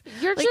trainers.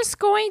 You're just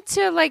going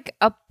to like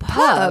a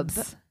pub.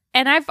 Pubs.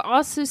 And I've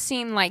also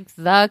seen like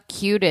the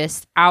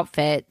cutest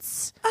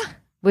outfits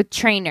with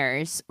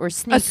trainers or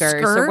sneakers or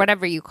skirt?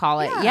 whatever you call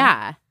it.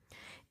 Yeah.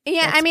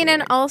 Yeah, That's I mean,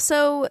 and weird.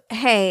 also,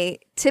 hey,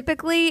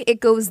 typically it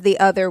goes the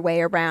other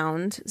way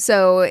around.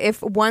 So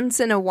if once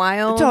in a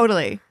while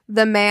Totally.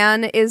 the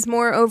man is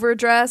more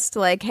overdressed,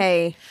 like,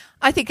 hey,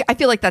 I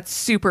feel like that's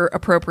super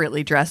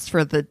appropriately dressed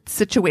for the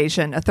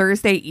situation. A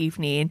Thursday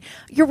evening,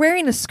 you're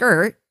wearing a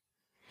skirt.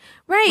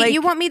 right, Like,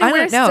 you want me to I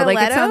wear don't know. stilettos?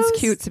 Like, it sounds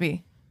cute to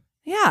me.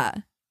 Yeah.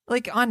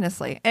 Like,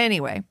 honestly.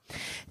 Anyway,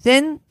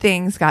 then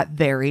things got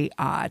very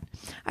odd.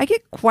 I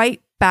get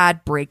quite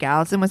bad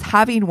breakouts and was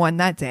having one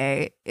that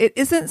day. It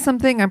isn't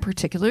something I'm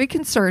particularly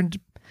concerned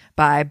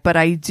by, but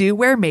I do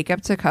wear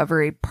makeup to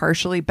cover a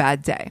partially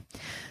bad day.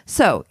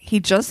 So he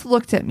just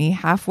looked at me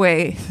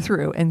halfway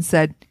through and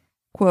said,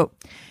 quote,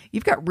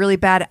 "You've got really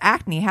bad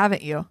acne,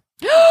 haven't you?"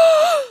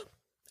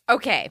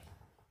 Okay.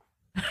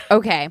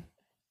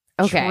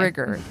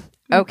 Triggered.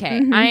 Okay.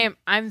 Mm-hmm.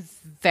 I'm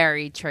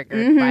very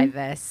triggered by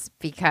this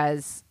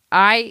because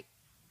I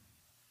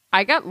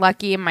got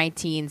lucky in my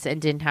teens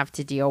and didn't have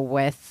to deal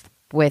with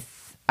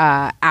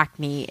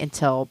acne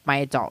until my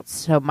adults.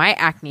 So my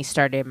acne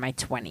started in my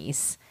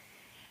 20s.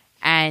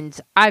 And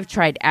I've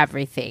tried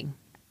everything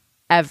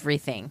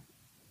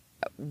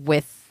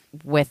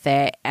with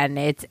it, and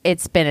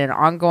it's been an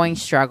ongoing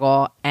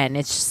struggle, and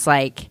it's just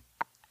like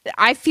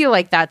I feel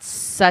like that's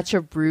such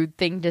a rude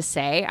thing to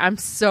say. I'm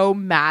so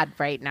mad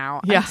right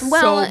now. Yeah. I'm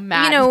Well, so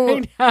mad you know,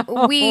 right now.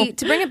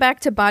 to bring it back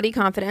to body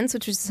confidence,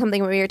 which is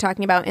something we were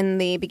talking about in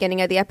the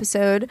beginning of the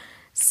episode,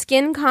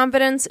 skin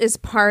confidence is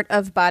part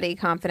of body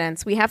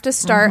confidence. We have to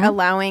start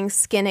allowing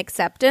skin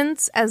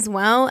acceptance as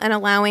well and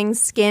allowing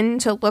skin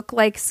to look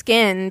like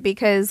skin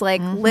because,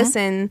 like,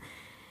 listen,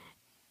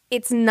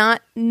 it's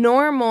not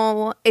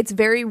normal. It's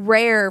very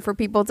rare for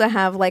people to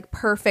have like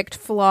perfect,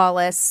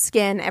 flawless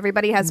skin.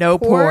 Everybody has No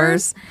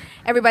pores.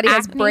 Everybody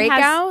has Acne has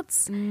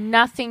breakouts.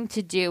 nothing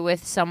to do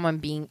with someone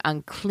being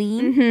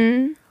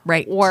unclean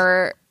Right.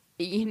 or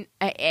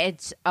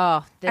it's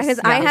Because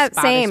I have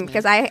same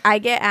because I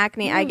get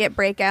acne, I get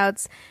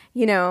breakouts.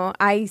 You know,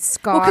 I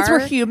scar. Well, because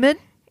we're human.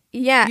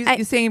 Yeah,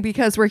 You're saying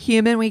because we're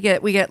human, we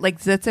get like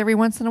zits every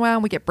once in a while,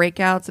 and we get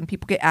breakouts, and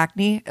people get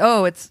acne.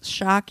 Oh, it's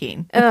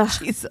shocking.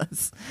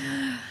 Jesus.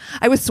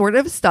 I was sort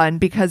of stunned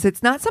because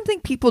it's not something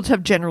people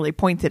have generally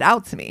pointed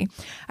out to me.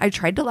 I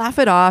tried to laugh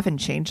it off and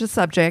change the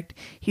subject.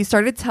 He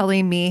started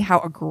telling me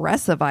how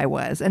aggressive I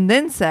was, and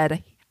then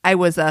said I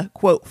was a,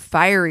 quote,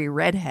 fiery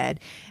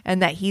redhead,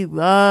 and that he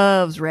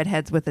loves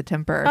redheads with a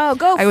temper. Oh,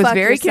 go I was fuck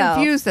very yourself.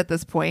 confused at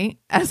this point,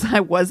 as I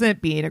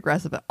wasn't being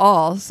aggressive at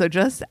all, so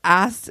just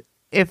asked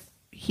if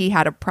he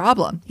had a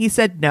problem. He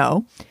said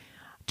no,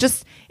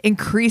 just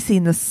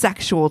increasing the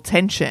sexual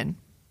tension.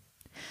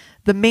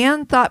 The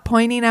man thought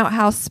pointing out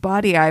how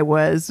spotty I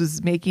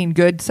was making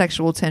good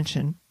sexual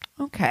tension.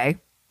 Okay,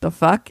 the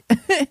fuck?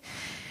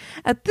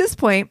 At this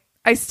point,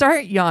 I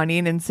start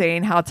yawning and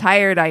saying how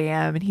tired I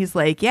am, and he's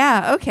like,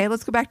 yeah, okay,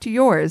 let's go back to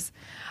yours.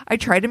 I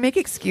try to make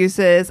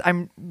excuses.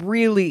 I'm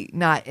really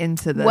not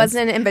into this.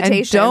 Wasn't an And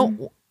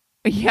invitation.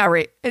 Yeah,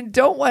 right. And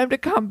don't want him to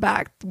come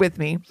back with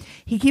me.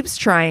 He keeps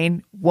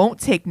trying, won't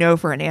take no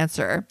for an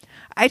answer.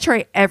 I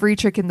try every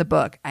trick in the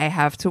book. I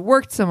have to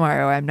work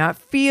tomorrow. I'm not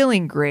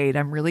feeling great.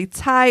 I'm really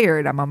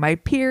tired. I'm on my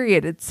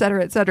period,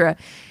 etc., etc.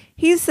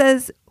 He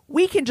says,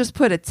 we can just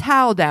put a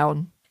towel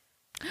down.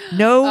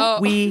 No,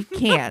 we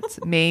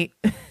can't, mate.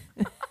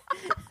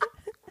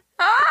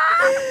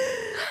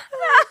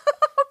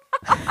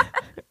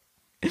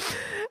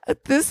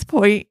 At this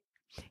point,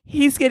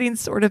 he's getting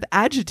sort of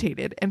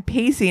agitated and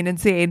pacing and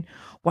saying,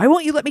 why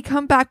won't you let me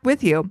come back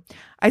with you?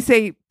 I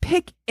say,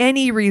 pick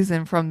any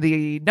reason from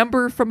the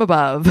number from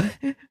above.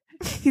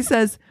 He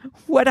says,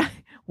 what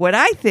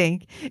I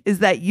think is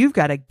that you've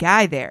got a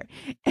guy there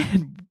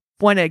and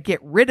want to get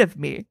rid of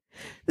me.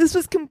 This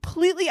was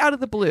completely out of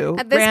the blue.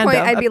 At this random.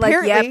 point, I'd be like,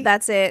 yep,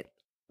 that's it.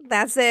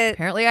 That's it.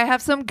 Apparently, I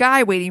have some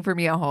guy waiting for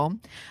me at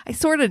home. I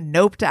sort of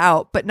noped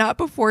out, but not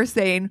before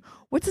saying,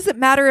 what does it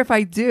matter if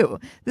I do?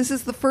 This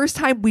is the first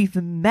time we've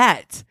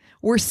met.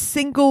 We're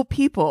single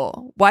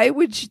people. Why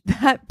would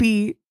that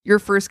be your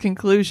first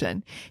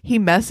conclusion? He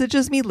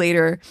messages me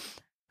later,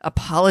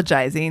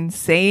 apologizing,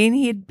 saying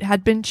he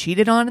had been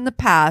cheated on in the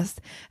past,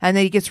 and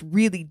that he gets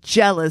really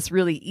jealous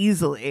really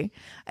easily.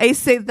 I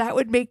say that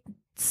would make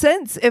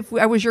sense if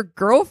I was your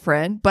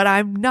girlfriend, but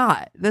I'm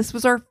not. This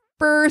was our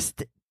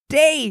first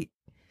date.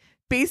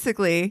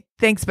 Basically,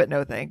 thanks, but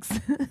no thanks.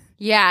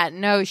 Yeah,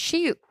 no,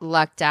 she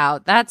lucked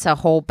out. That's a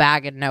whole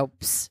bag of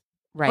nopes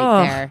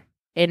there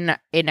in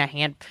a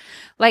hand.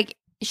 Like,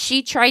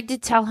 she tried to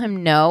tell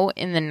him no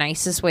in the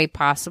nicest way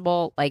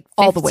possible, like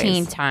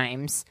 15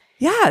 times.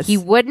 Yes. He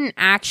wouldn't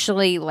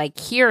actually like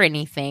hear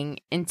anything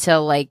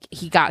until like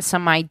he got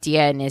some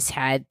idea in his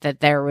head that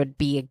there would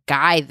be a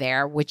guy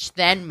there, which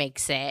then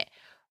makes it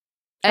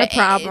a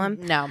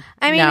problem. No.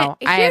 I mean, no,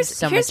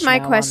 here's my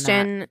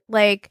question.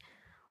 Like,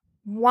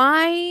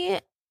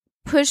 why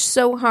push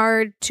so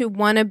hard to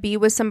want to be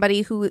with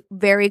somebody who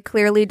very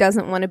clearly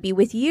doesn't want to be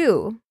with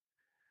you?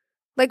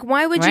 Like,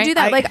 why would you do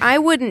that? Like, I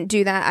wouldn't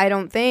do that, I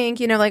don't think.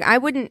 You know, like, I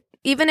wouldn't,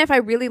 even if I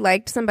really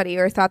liked somebody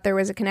or thought there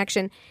was a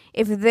connection,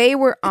 if they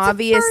were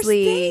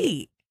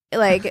obviously,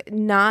 like,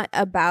 not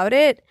about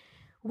it,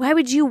 why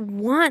would you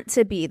want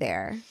to be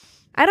there?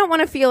 I don't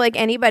want to feel like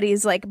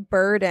anybody's, like,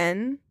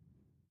 burden.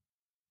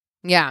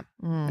 Yeah.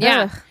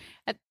 Yeah.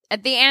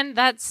 At the end,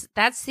 that's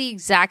the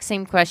exact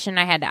same question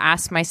I had to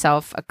ask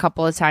myself a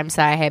couple of times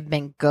that I had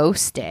been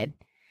ghosted.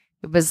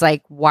 It was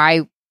like,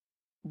 why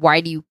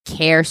do you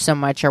care so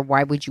much, or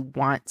why would you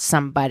want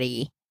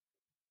somebody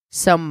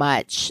so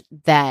much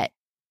that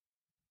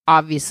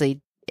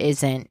obviously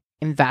isn't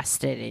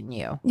invested in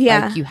you?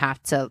 Yeah. Like, you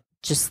have to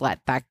just let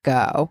that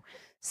go.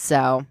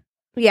 So,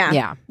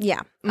 yeah.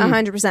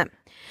 100%.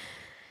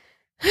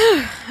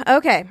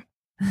 Okay.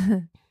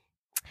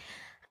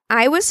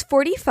 I was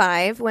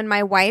 45 when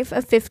my wife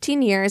of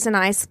 15 years and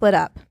I split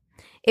up.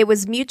 It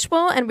was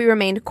mutual and we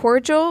remained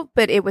cordial,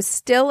 but it was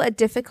still a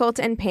difficult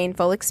and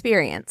painful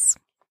experience.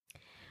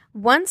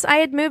 Once I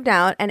had moved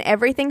out and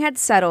everything had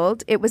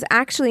settled, it was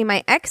actually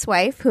my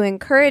ex-wife who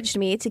encouraged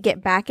me to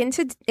get back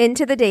into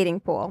the dating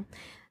pool.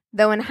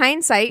 Though in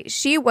hindsight,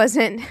 she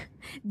wasn't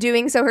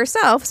doing so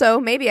herself, so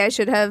maybe I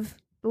should have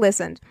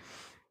listened.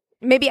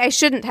 Maybe I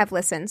shouldn't have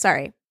listened,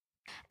 sorry.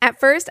 At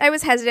first, I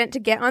was hesitant to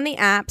get on the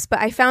apps, but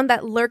I found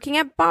that lurking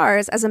at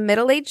bars as a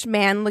middle-aged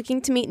man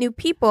looking to meet new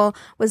people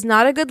was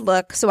not a good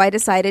look, so I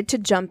decided to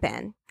jump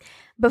in.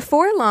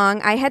 Before long,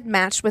 I had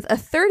matched with a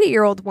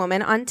 30-year-old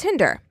woman on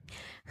Tinder.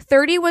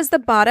 30 was the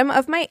bottom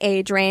of my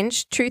age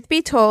range. Truth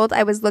be told,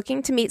 I was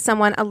looking to meet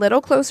someone a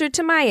little closer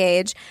to my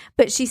age,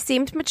 but she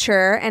seemed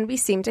mature and we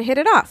seemed to hit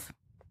it off.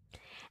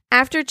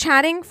 After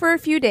chatting for a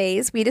few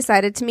days, we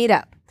decided to meet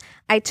up.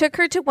 I took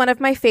her to one of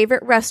my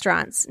favorite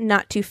restaurants,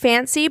 not too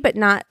fancy, but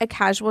not a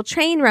casual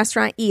chain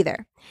restaurant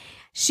either.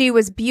 She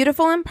was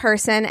beautiful in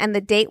person and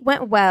the date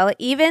went well,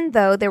 even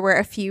though there were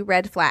a few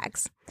red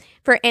flags.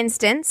 For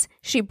instance,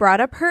 she brought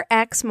up her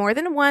ex more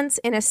than once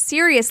in a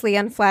seriously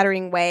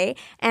unflattering way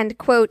and,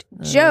 quote,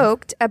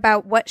 joked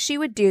about what she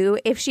would do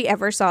if she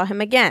ever saw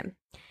him again.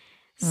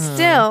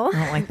 Still,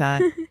 I don't like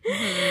that.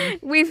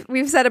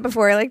 we've said it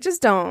before, like,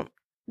 just don't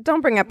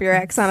bring up your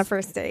ex on a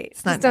first date.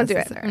 It's not just don't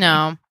necessary. do it.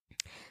 No.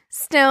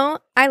 Still,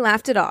 I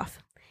laughed it off.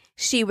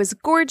 She was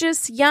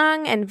gorgeous,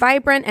 young, and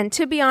vibrant, and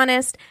to be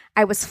honest,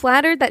 I was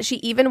flattered that she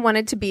even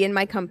wanted to be in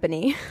my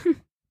company.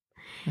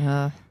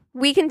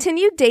 We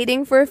continued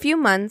dating for a few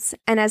months,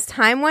 and as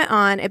time went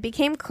on, it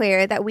became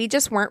clear that we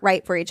just weren't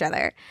right for each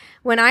other.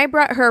 When I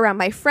brought her around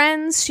my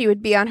friends, she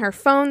would be on her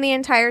phone the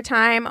entire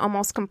time,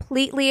 almost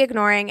completely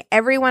ignoring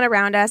everyone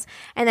around us,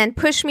 and then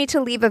push me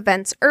to leave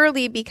events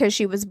early because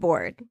she was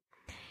bored.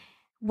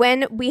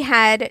 When she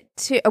had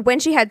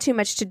too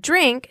much to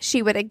drink,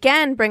 she would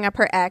again bring up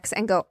her ex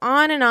and go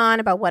on and on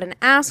about what an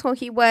asshole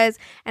he was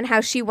and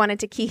how she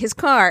wanted to key his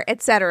car,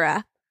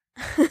 etc.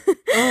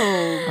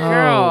 Oh,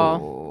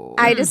 girl.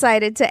 I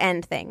decided to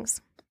end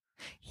things.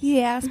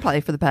 Yeah, it's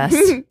probably for the best.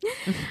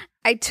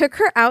 I took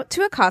her out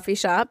to a coffee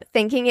shop,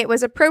 thinking it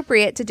was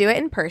appropriate to do it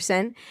in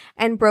person,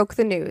 and broke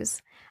the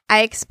news.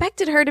 I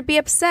expected her to be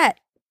upset,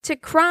 to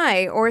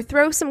cry or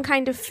throw some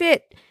kind of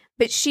fit,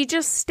 but she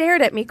just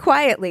stared at me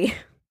quietly.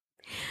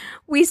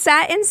 We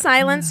sat in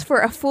silence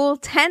for a full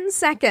 10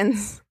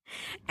 seconds.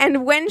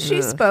 And when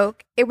she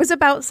spoke, it was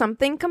about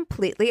something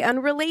completely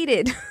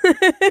unrelated.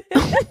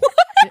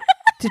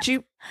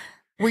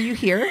 Were you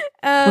here?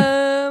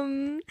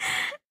 I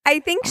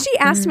think she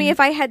asked me if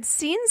I had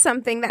seen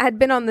something that had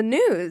been on the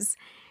news.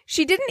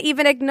 She didn't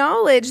even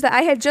acknowledge that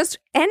I had just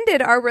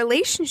ended our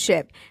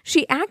relationship.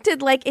 She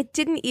acted like it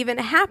didn't even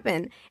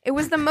happen. It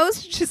was the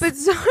most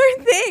bizarre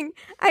thing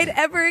I'd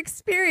ever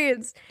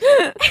experienced.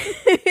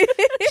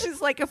 She's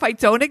like, if I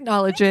don't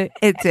acknowledge it,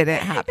 it didn't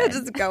happen.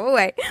 It'll just go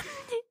away.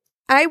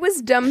 I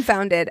was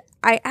dumbfounded.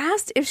 I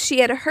asked if she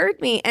had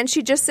heard me, and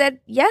she just said,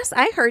 yes,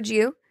 I heard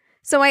you.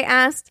 So I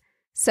asked,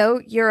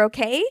 so you're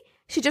okay?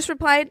 She just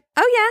replied,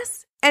 oh,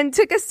 yes, and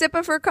took a sip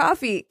of her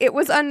coffee. It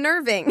was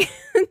unnerving.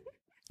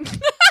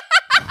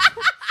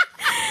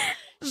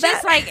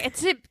 She's like,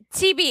 it's a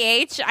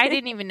TBH. I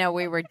didn't even know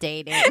we were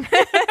dating.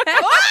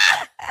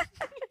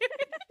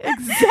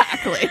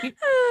 Exactly.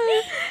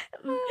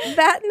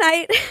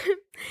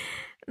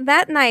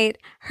 That night,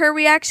 her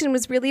reaction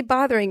was really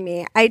bothering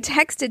me. I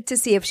texted to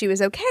see if she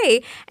was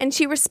okay, and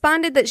she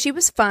responded that she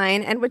was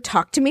fine and would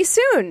talk to me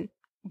soon.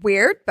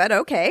 Weird, but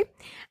okay.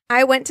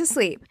 I went to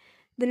sleep.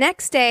 The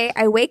next day,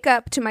 I wake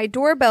up to my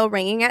doorbell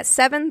ringing at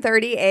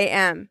 7:30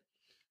 a.m.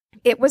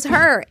 It was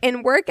her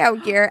in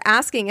workout gear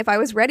asking if I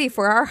was ready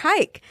for our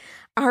hike.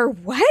 Our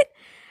what?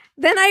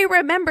 Then I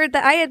remembered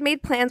that I had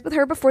made plans with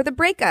her before the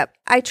breakup.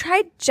 I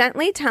tried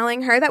gently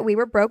telling her that we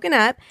were broken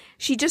up.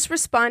 She just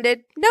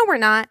responded, no, we're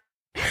not.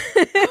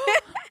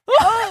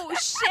 Oh,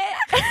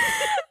 shit.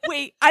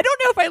 Wait, I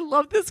don't know if I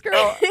love this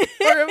girl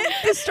or am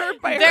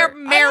disturbed by her. They're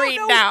married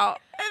now.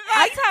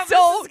 That's how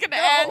this is going to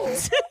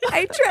end.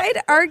 I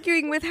tried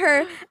arguing with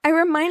her. I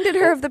reminded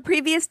her of the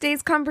previous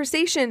day's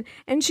conversation,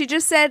 and she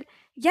just said,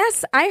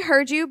 yes, I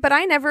heard you, but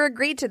I never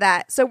agreed to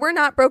that, so we're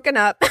not broken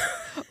up.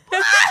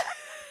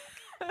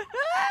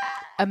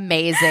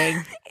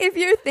 Amazing. If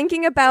you're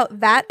thinking about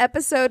that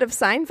episode of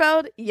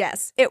Seinfeld,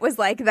 yes, it was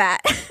like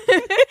that.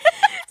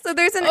 So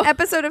there's an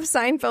episode of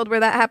Seinfeld where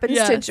that happens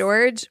to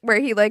George, where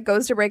he like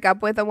goes to break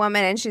up with a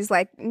woman and she's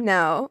like,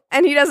 no.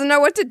 And he doesn't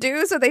know what to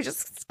do, so they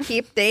just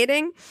keep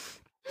dating.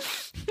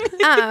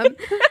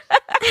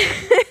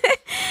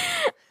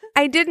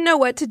 I didn't know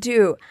what to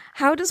do.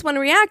 How does one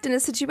react in a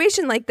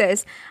situation like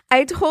this?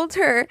 I told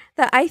her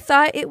that I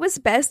thought it was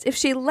best if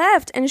she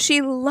left, and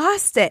she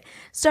lost it.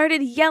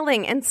 Started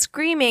yelling and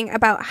screaming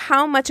about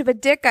how much of a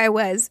dick I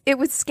was. It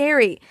was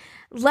scary.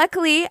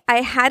 Luckily,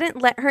 I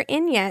hadn't let her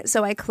in yet,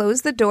 so I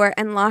closed the door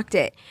and locked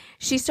it.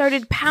 She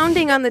started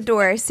pounding on the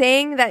door,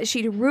 saying that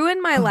she'd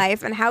ruined my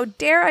life and how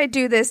dare I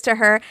do this to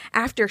her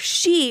after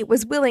she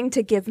was willing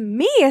to give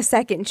me a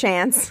second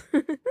chance.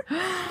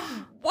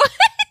 What?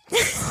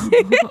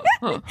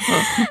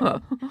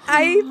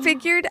 I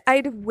figured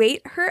I'd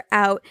wait her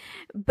out,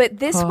 but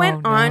this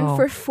went on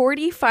for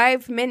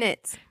 45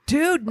 minutes.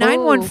 Dude,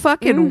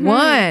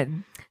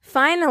 911.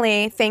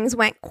 Finally, things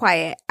went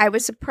quiet. I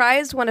was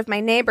surprised one of my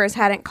neighbors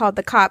hadn't called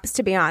the cops,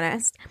 to be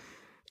honest.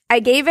 I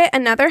gave it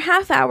another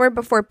half hour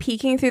before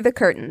peeking through the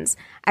curtains.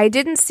 I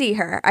didn't see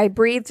her. I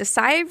breathed a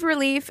sigh of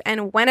relief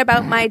and went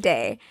about my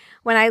day.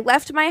 When I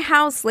left my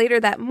house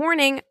later that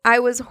morning, I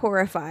was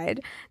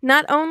horrified.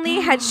 Not only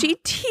had she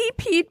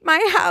TP'd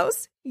my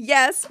house,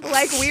 yes,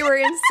 like we were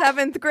in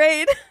 7th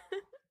grade,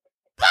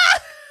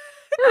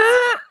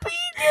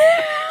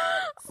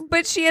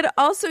 but she had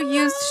also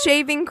used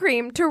shaving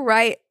cream to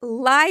write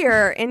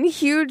liar in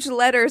huge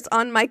letters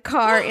on my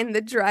car in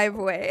the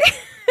driveway.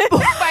 Oh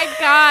my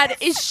God.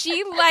 Is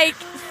she like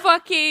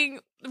fucking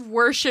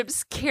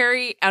worships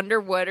Carrie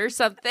Underwood or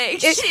something?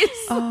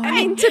 I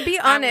mean, to be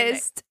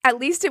honest, at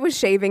least it was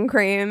shaving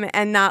cream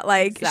and not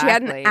like she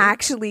hadn't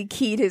actually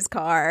keyed his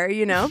car,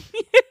 you know?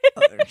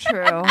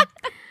 True.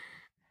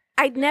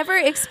 I'd never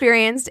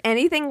experienced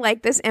anything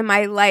like this in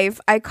my life.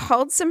 I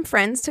called some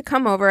friends to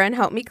come over and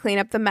help me clean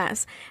up the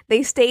mess.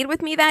 They stayed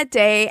with me that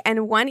day,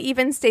 and one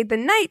even stayed the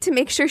night to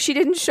make sure she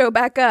didn't show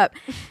back up.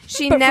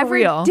 She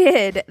never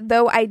did,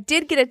 though I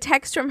did get a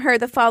text from her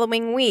the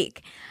following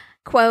week.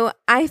 Quote,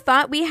 I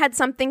thought we had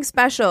something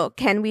special.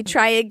 Can we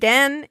try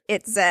again?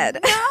 It said.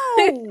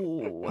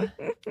 No.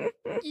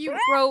 You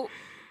wrote,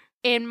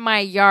 in my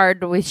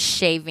yard with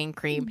shaving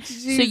cream.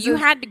 Jesus. So you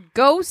had to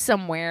go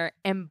somewhere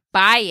and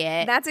buy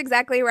it. That's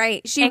exactly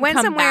right. She went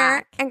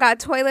somewhere and got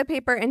toilet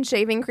paper and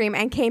shaving cream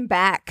and came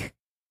back.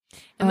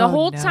 And the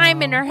whole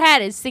time in her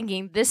head is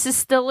thinking, this is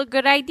still a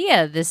good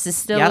idea. This is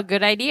still a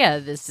good idea.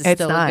 This is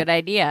still a good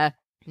idea.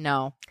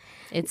 No,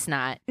 it's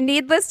not.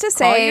 Needless to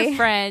say. Call your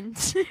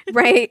friend.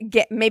 Right.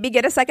 Maybe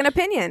get a second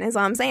opinion is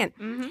all I'm saying.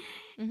 Mm-hmm.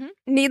 Mm-hmm.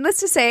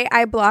 Needless to say,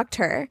 I blocked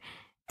her.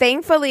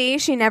 Thankfully,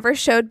 she never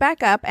showed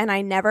back up, and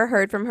I never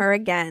heard from her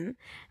again.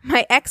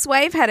 My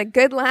ex-wife had a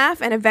good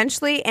laugh and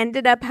eventually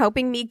ended up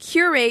helping me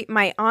curate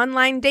my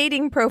online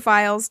dating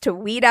profiles to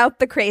weed out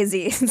the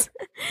crazies.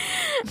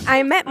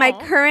 I met my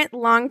current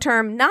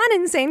long-term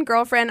non-insane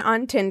girlfriend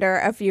on Tinder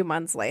a few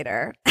months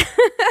later.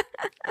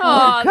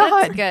 Oh,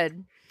 that's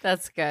good.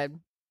 That's good.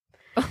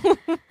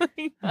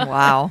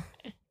 Wow.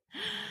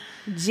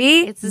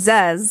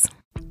 Jesus.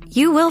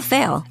 You will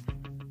fail.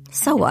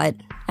 So what?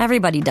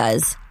 Everybody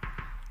does.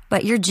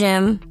 But your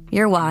gym,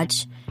 your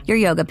watch, your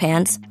yoga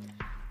pants,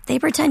 they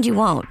pretend you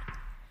won't.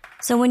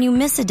 So when you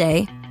miss a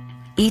day,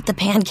 eat the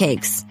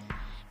pancakes.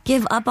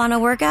 Give up on a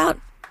workout?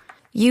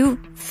 You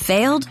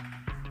failed?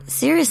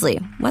 Seriously,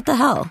 what the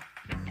hell?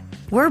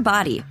 We're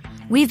Body.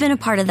 We've been a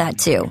part of that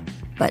too,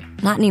 but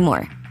not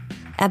anymore.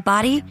 At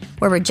Body,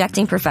 we're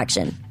rejecting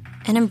perfection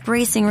and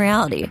embracing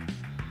reality.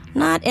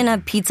 Not in a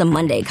Pizza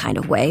Monday kind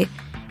of way,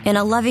 in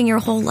a loving your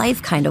whole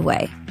life kind of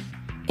way.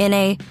 In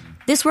a,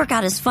 this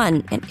workout is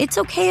fun and it's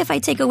okay if I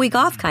take a week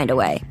off kind of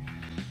way.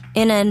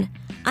 In an,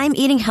 I'm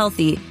eating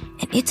healthy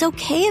and it's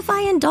okay if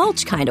I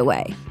indulge kind of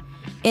way.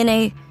 In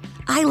a,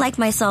 I like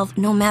myself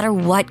no matter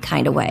what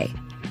kind of way.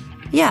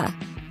 Yeah,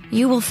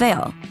 you will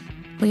fail.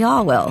 We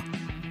all will.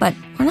 But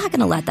we're not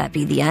going to let that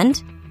be the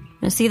end.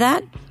 You see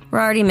that? We're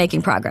already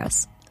making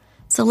progress.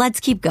 So let's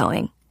keep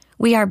going.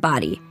 We are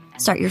Body.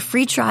 Start your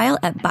free trial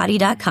at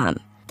body.com.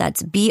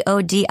 That's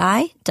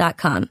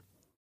BODI.com.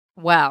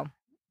 Well,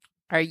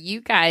 are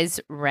you guys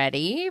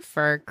ready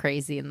for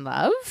Crazy in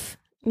Love?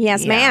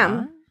 Yes,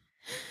 ma'am.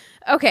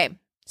 Okay,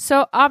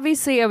 so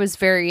obviously I was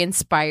very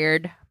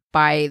inspired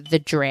by the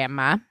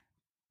drama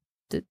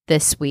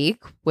this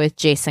week with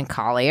Jason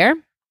Collier.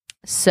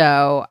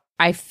 So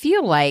I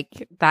feel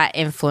like that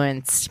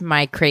influenced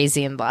my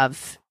Crazy in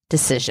Love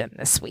decision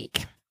this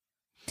week.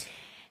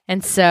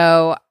 And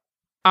so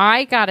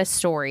I got a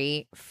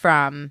story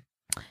from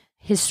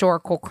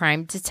Historical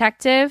Crime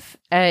Detective.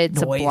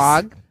 It's a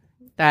blog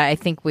that I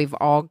think we've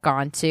all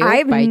gone to.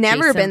 I've by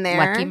never Jason been there.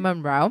 Lucky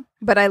Monroe.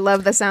 But I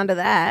love the sound of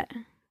that.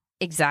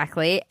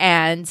 Exactly.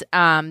 And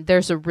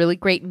there's a really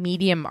great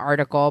Medium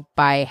article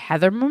by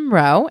Heather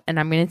Monroe. And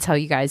I'm going to tell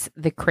you guys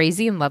the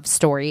Crazy in Love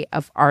story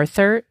of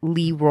Arthur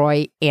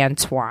Leroy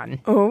Antoine.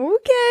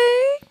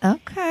 Okay.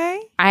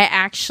 I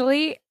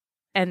actually,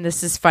 and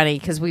this is funny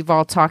because we've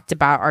all talked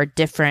about our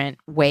different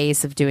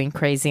ways of doing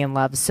Crazy in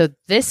Love. So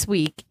this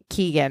week,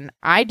 Keegan,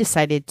 I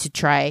decided to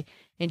try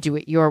and do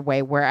it your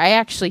way, where I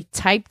actually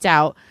typed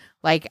out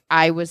like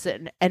I was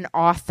an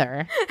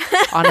author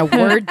on a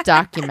Word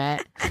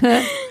document,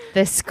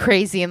 this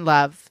Crazy in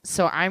Love.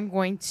 So I'm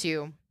going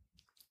to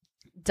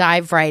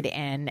dive right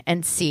in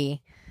and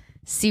see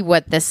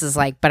what this is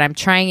like. But I'm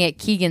trying it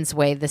Keegan's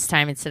way this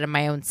time instead of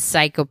my own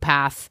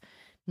psychopath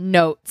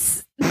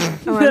notes. Oh,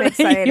 I'm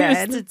excited.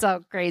 I used to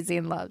tell Crazy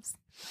in Loves.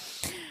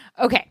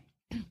 Okay,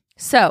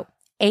 so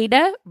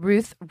Ada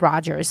Ruth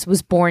Rogers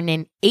was born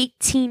in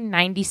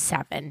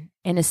 1897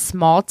 in a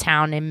small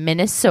town in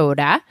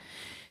Minnesota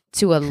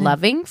to a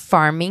loving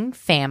farming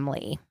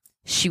family.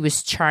 She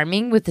was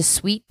charming with a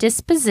sweet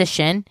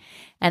disposition,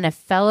 and a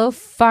fellow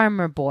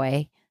farmer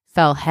boy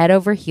fell head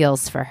over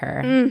heels for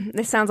her.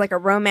 This sounds like a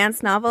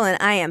romance novel,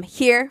 and I am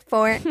here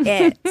for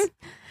it.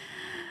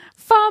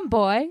 Farm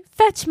boy,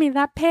 fetch me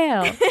that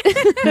pail.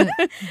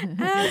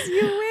 As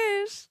you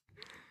wish.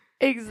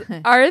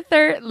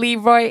 Arthur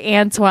Leroy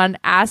Antoine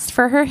asked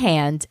for her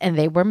hand, and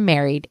they were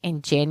married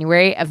in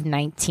January of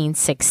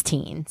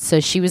 1916. So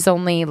she was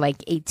only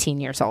like 18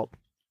 years old.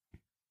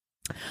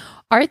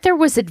 Arthur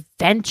was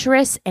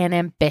adventurous and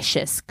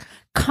ambitious,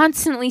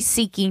 constantly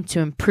seeking to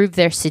improve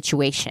their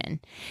situation.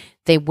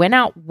 They went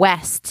out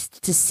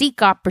west to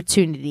seek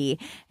opportunity,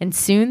 and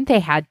soon they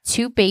had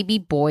 2 baby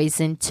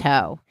boys in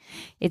tow.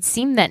 It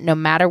seemed that no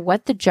matter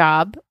what the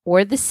job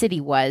or the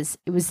city was,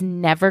 it was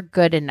never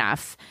good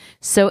enough.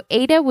 So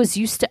Ada was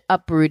used to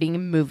uprooting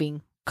and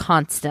moving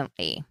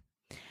constantly.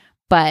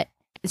 But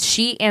as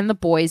she and the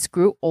boys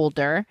grew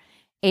older,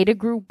 Ada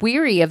grew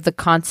weary of the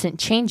constant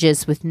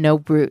changes with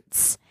no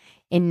roots.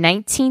 In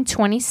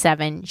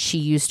 1927, she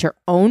used her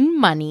own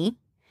money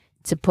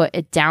to put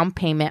a down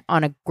payment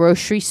on a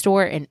grocery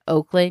store in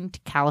Oakland,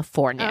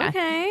 California.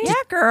 Okay. Yeah,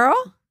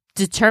 girl.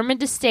 Determined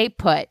to stay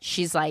put.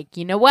 She's like,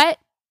 you know what?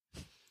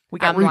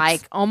 I'm roots.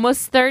 like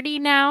almost 30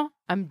 now.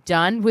 I'm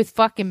done with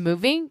fucking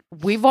moving.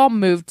 We've all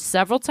moved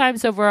several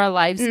times over our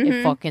lives.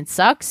 It fucking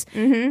sucks.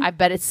 I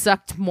bet it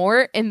sucked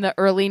more in the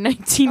early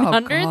 1900s.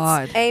 Oh,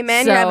 God.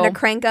 Amen. So- You're having to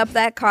crank up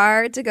that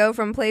car to go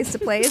from place to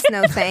place.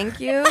 No, thank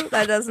you.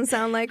 That doesn't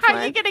sound like How fun.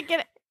 are you going to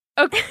get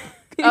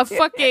a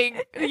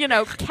fucking,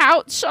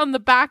 couch on the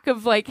back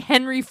of like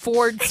Henry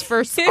Ford's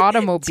first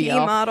automobile?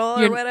 T-model or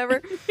You're-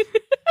 whatever.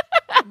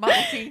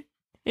 Model T.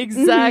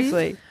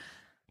 Exactly.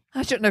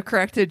 I shouldn't have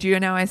corrected you.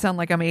 Now I sound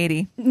like I'm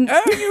 80. Oh,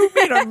 you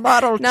mean a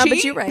Model No, T?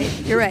 but you're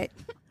right. You're right.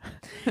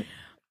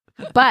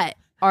 But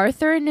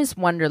Arthur in his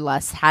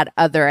wanderlust had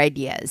other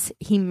ideas.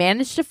 He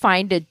managed to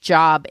find a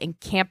job in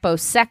Campo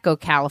Seco,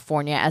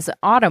 California as an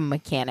auto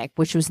mechanic,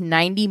 which was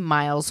 90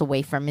 miles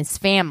away from his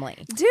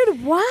family.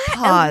 Dude, what?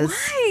 Pause.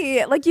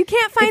 Why? Like, you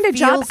can't find It a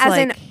job feels as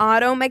an like-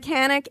 auto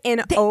mechanic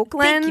in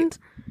Oakland?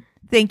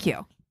 Thank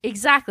you.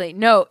 Exactly.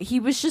 No, he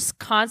was just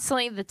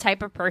constantly the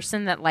type of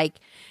person that like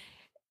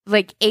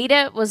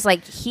Ada was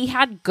like, he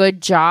had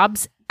good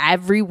jobs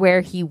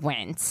everywhere he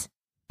went.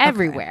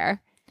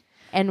 Everywhere.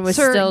 and was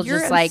Sir, still you're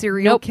just a like,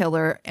 serial nope.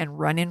 killer and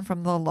running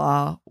from the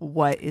law.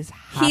 What is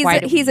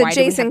happening? He's why a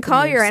do we Jason have to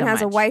Collier move and so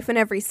has a much? wife in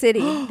every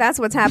city. That's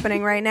what's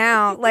happening right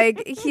now.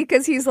 Like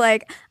because he's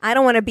like, I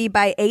don't want to be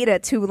by Ada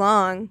too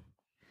long.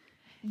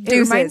 It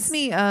reminds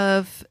me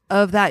of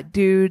that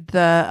dude,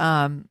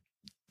 the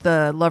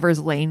Lover's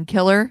Lane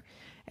killer.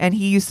 And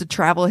he used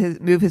to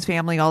move his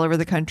family all over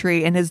the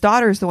country. And his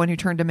daughter's the one who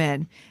turned him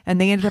in.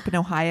 And they ended up in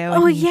Ohio.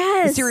 Oh, and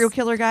yes. The serial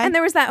killer guy. And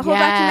there was that whole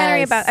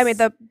documentary Yes.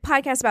 the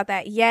podcast about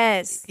that.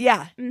 Yes.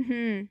 yeah.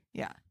 Mm-hmm.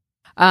 Yeah.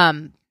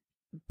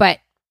 But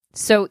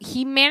so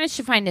he managed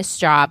to find this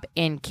job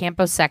in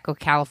Campo Seco,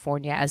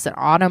 California as an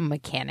auto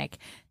mechanic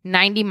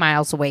 90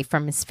 miles away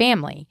from his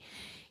family.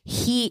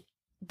 He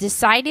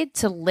decided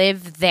to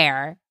live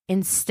there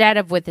instead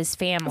of with his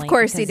family. Of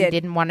course he because did. He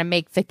didn't want to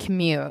make the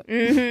commute.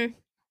 Mm-hmm.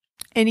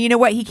 And you know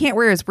what? He can't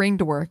wear his ring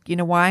to work. You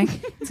know why?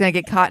 He's going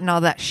to get caught in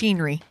all that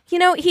sheenery. You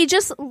know, he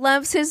just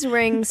loves his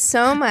ring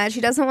so much. He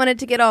doesn't want it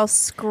to get all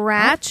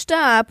scratched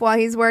up while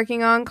he's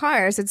working on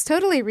cars. It's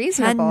totally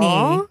reasonable.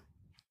 Honey,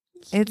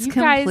 it's You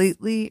guys-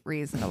 completely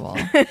reasonable.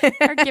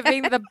 Are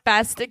giving the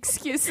best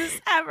excuses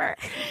ever.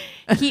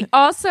 He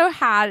also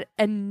had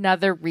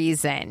another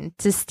reason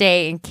to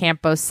stay in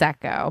Campo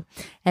Seco,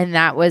 and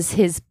that was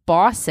his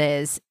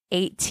boss's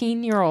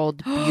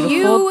 18-year-old beautiful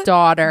You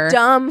daughter,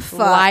 Dumb fuck.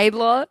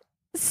 Lila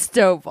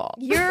Stovall.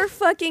 You're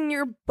fucking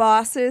your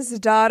boss's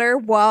daughter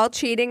while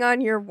cheating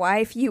on your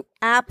wife, you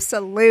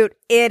absolute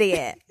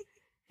idiot.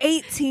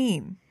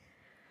 18.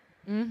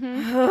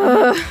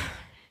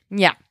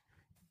 Yeah.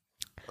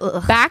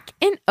 Back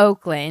in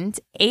Oakland,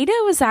 Ada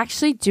was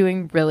actually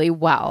doing really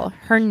well.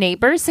 Her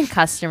neighbors and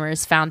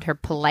customers found her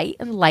polite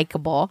and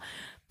likable,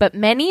 but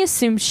many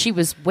assumed she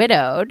was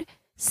widowed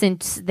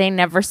since they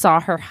never saw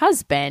her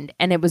husband,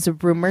 and it was a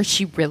rumor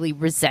she really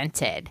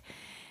resented.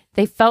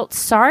 They felt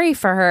sorry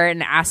for her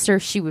and asked her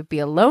if she would be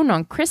alone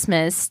on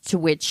Christmas, to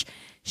which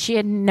she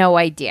had no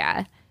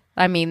idea.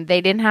 I mean,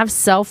 they didn't have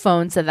cell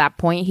phones at that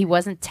point. He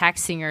wasn't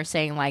texting her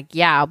saying like,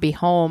 yeah, I'll be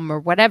home or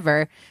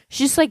whatever.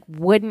 She just like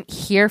wouldn't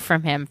hear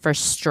from him for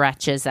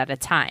stretches at a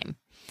time.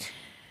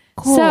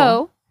 Cool.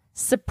 So,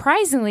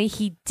 surprisingly,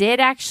 he did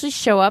actually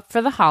show up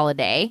for the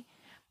holiday,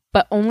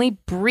 but only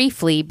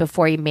briefly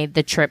before he made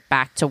the trip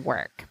back to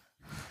work.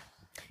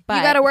 But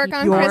You got to work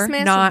on You're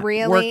Christmas? not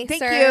Really,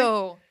 Thank sir?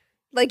 you.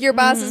 Like your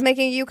boss is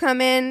making you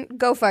come in?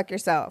 Go fuck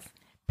yourself.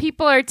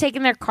 people are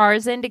taking their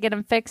cars in to get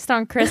them fixed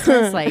on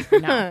Christmas. Like,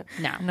 no.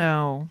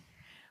 No.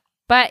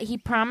 But he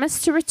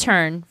promised to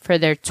return for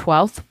their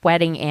 12th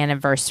wedding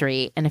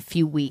anniversary in a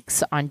few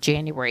weeks on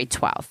January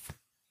 12th.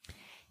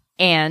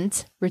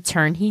 And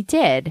return he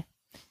did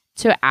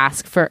to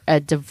ask for a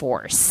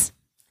divorce.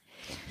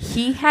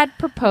 He had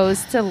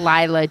proposed to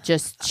Lila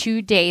just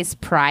 2 days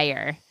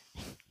prior.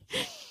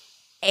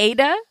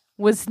 Ada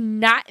was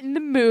not in the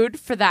mood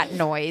for that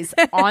noise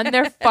on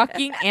their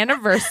fucking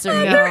anniversary.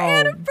 On their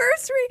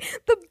anniversary.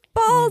 The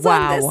balls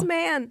on this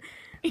man.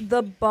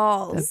 The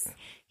balls.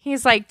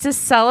 He's like, to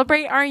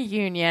celebrate our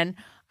union,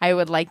 I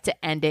would like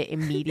to end it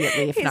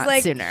immediately, if He's not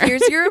like, sooner.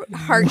 here's your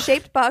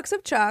heart-shaped box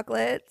of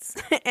chocolates,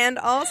 and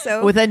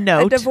also With a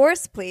note.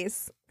 divorce,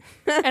 please.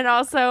 And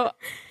also,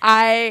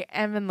 I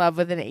am in love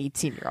with an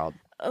 18-year-old.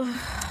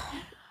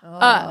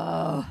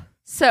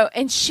 So,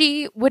 and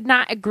she would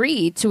not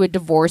agree to a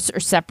divorce or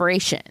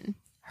separation.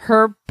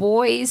 Her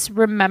boys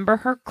remember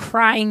her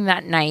crying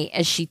that night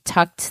as she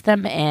tucked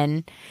them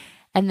in.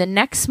 And the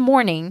next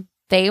morning,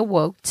 they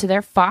awoke to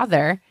their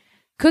father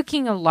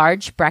cooking a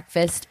large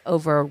breakfast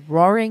over a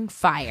roaring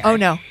fire. Oh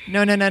no.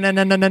 No.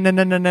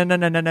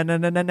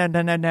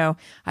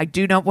 I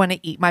do not want to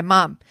eat my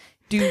mom.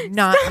 Do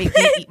not make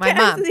me eat my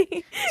mom.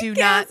 Cassie. Do Cassie,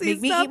 not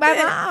make me stop eat my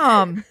it.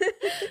 mom.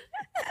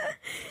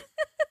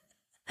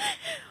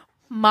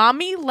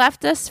 Mommy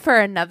left us for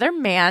another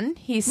man,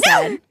 he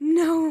said.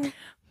 No.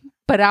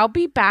 But I'll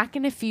be back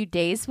in a few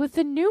days with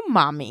a new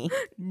mommy.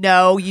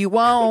 No, you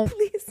won't.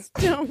 Please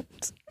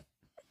don't.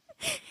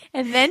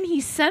 And then he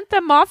sent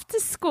them off to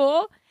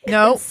school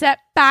No. and set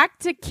back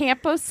to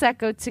Campo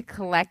Seco to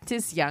collect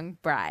his young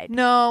bride.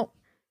 No.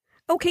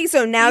 Okay,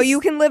 so now you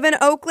can live in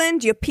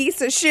Oakland, you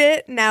piece of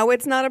shit. Now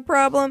it's not a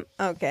problem.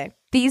 Okay.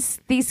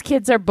 These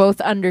kids are both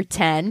under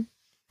 10,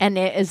 and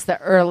it is the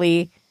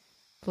early,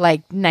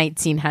 like,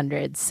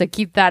 1900s. So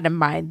keep that in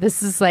mind.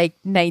 This is like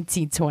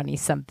 1920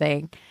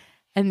 something.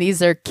 And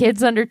these are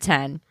kids under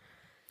 10.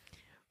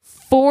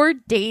 4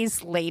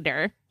 days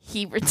later,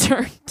 he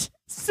returned.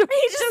 So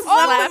He just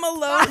left them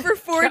alone for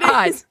 4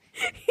 God. days.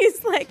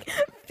 He's like,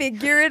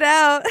 figure it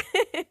out.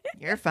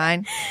 You're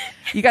fine.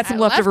 You got some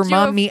I leftover left you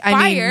mom a meat.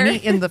 fire.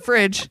 Meat in the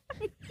fridge.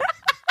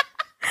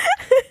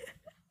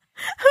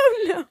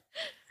 Oh no.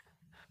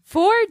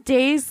 4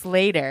 days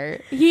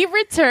later, he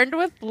returned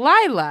with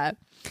Lila.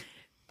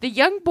 The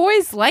young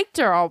boys liked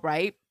her all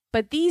right,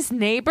 but these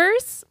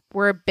neighbors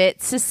were a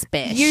bit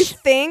suspicious. You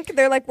think?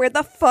 They're like, where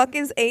the fuck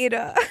is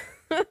Ada?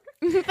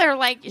 They're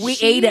like, We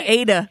she-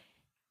 Ada.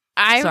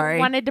 I Sorry.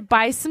 wanted to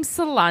buy some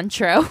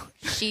cilantro.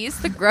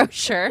 She's the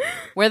grocer.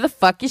 Where the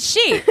fuck is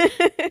she?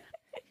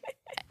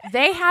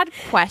 they had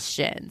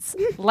questions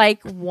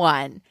like,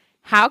 one,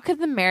 how could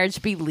the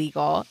marriage be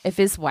legal if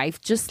his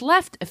wife just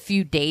left a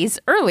few days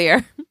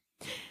earlier?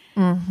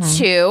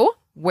 Two,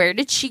 where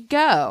did she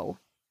go?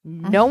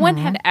 No one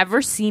had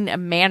ever seen a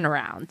man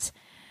around.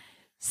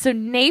 So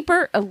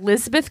neighbor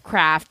Elizabeth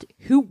Kraft,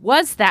 who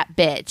was that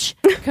bitch,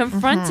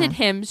 confronted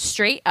him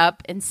straight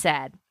up and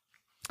said,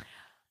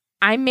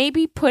 I may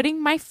be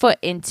putting my foot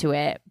into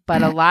it,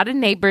 but a lot of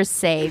neighbors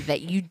say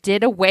that you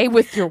did away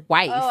with your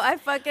wife. Oh, I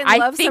fucking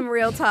love some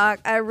real talk.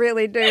 I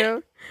really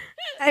do.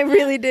 I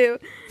really do.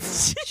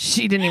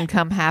 She didn't even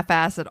come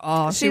half-ass at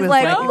all. She She's was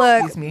like,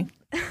 look, excuse me.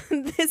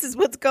 This is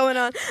what's going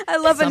on. I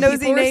love Some a nosy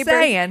people are neighbor.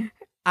 saying,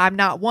 I'm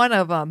not one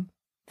of them,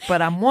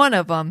 but I'm one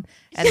of them.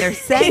 And they're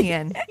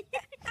saying...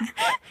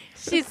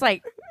 She's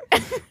like,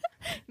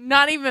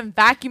 not even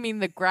vacuuming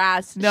the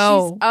grass.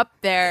 No. She's up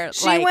there.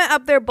 She like, went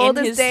up there bold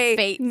in as his day,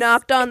 face.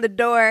 knocked on the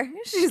door.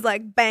 She's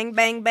like, bang,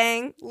 bang,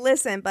 bang.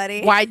 Listen,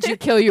 buddy. Why'd you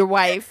kill your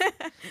wife?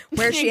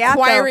 Where's she at,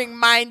 though? Inquiring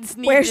minds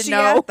need Where's to she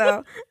know. at,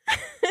 though?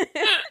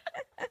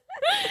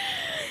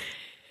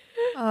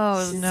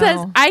 Oh, no.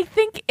 Says, I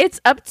think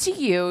it's up to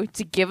you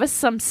to give us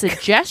some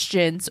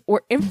suggestions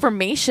or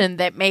information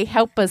that may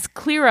help us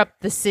clear up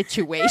the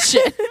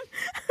situation.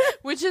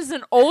 Which is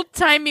an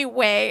old-timey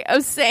way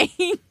of saying,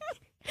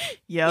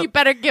 Yep. you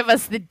better give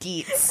us the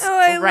deets Oh,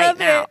 I right love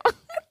now. it.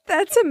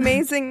 That's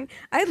amazing.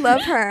 I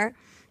love her.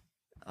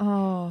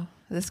 Oh,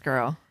 this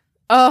girl.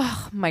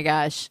 Oh, my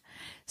gosh.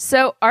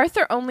 So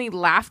Arthur only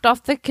laughed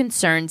off the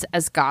concerns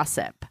as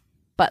gossip.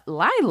 But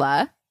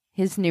Lila,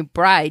 his new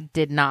bride,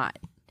 did not.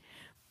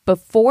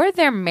 Before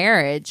their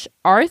marriage,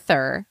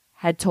 Arthur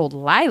had told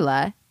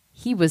Lila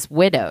he was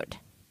widowed.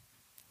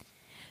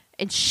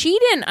 And she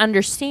didn't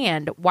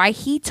understand why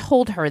he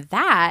told her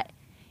that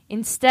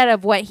instead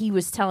of what he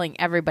was telling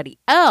everybody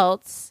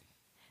else,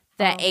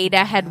 that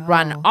Ada had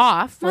run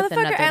off with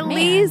another Motherfucker, at man.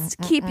 least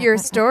keep your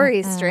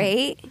story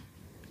straight.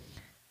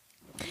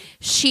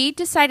 She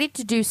decided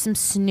to do some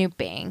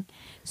snooping.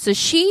 So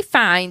she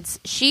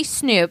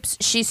snoops,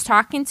 she's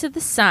talking to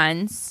the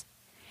sons,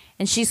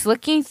 and she's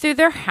looking through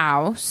their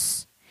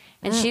house,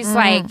 and she's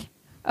like,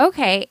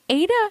 okay,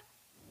 Ada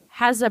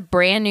has a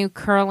brand new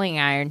curling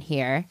iron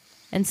here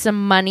and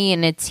some money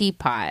in a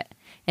teapot.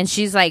 And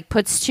she's like,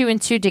 puts two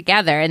and two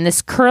together, and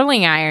this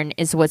curling iron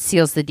is what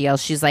seals the deal.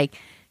 She's like,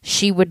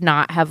 she would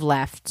not have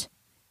left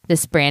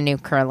this brand new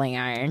curling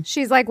iron.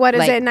 She's like, what is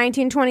Like- it,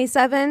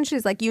 1927?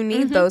 She's like, you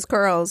need those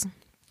curls.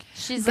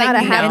 She's Gotta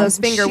like, have no. those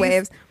finger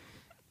waves.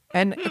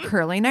 And a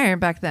curling iron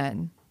back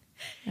then.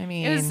 I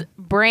mean, It was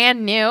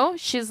brand new.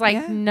 She's like,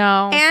 Yeah.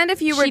 no. And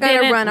if you were She going to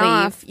didn't run leave.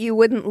 off, you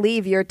wouldn't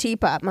leave your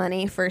teapot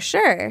money for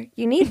sure.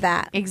 You need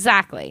that.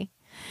 Exactly.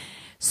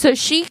 So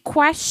she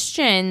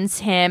questions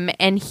him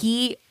and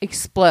he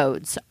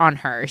explodes on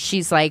her.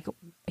 He's like,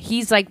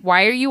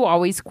 why are you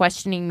always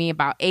questioning me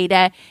about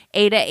Ada?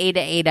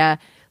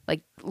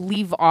 Like,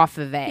 leave off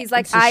of it. He's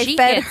like, And so I she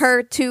fed gets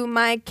her to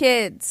my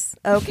kids,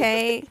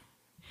 okay?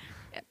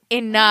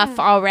 enough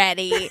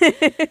already.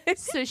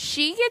 So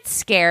she gets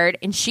scared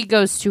and she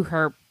goes to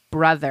her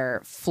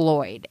brother,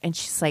 Floyd. And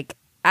she's like,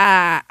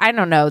 I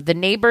don't know. The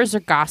neighbors are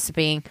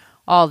gossiping,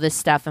 all this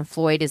stuff. And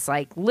Floyd is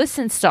like,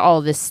 listens to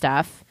all this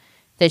stuff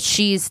that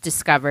she's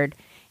discovered.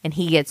 And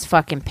he gets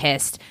fucking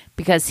pissed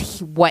because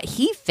what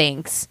he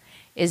thinks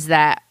is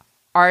that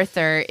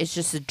Arthur is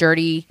just a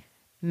dirty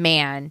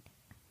man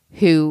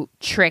who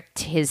tricked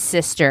his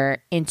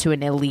sister into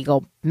an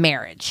illegal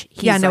marriage.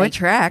 yeah, He's no, like, it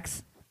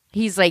tracks.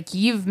 he's like,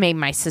 you've made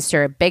my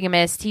sister a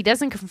bigamist. He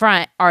doesn't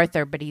confront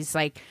Arthur, but he's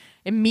like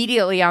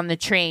immediately on the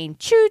train,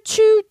 choo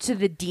choo to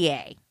the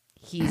DA.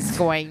 He's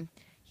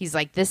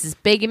like, this is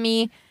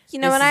bigamy. You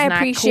know, This and I is not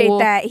appreciate cool.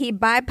 that. He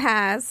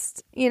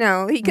bypassed,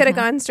 he could have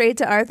gone straight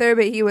to Arthur,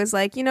 but he was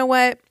like, you know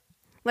what?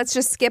 Let's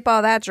just skip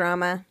all that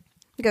drama.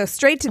 Go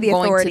straight to the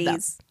going to the-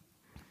 authorities.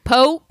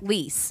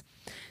 Police.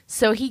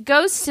 So he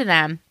goes to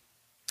them,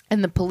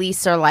 and the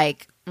police are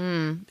like,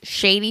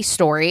 shady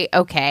story.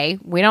 Okay,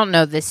 we don't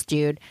know this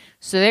dude.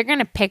 So they're going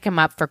to pick him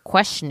up for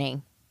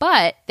questioning.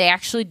 But they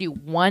actually do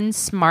one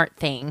smart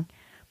thing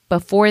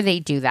before they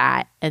do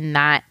that, and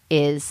that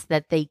is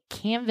that they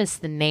canvass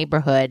the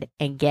neighborhood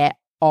and get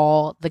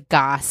all the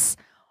goss,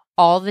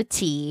 all the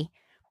tea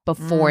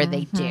before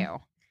they do.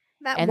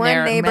 That And one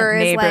their neighbor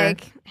is neighbor.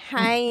 like,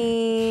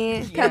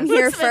 hi, come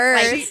here Elizabeth's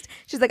like- first.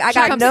 She's like, I She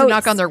got comes notes. to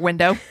knock on their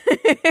window.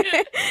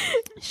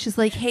 She's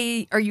like,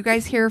 hey, are you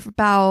guys here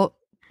about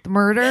the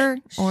murder?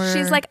 Or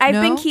She's like, I've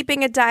been no?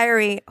 keeping a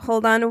diary.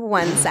 Hold on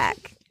one sec.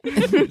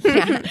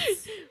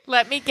 Yes.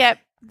 Let me get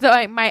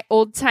my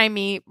old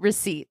timey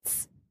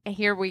receipts.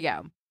 Here we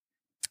go.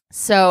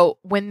 So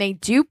when they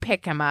do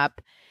pick him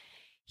up,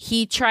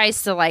 he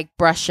tries to like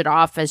brush it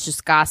off as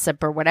just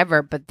gossip or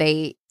whatever, but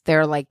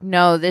they're like,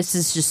 no, this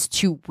is just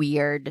too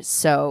weird.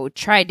 So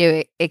try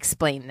to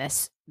explain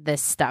this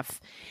stuff.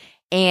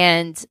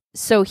 And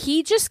so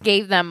he just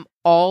gave them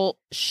all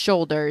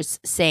shoulders,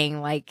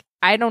 saying like,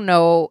 I don't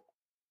know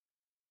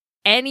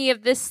any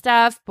of this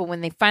stuff. But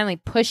when they finally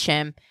push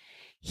him,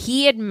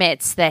 he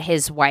admits that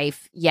his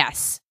wife,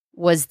 yes,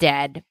 was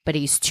dead, but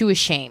he's too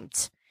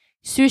ashamed.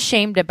 He's too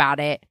ashamed about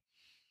it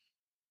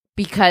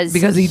because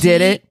he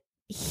did it.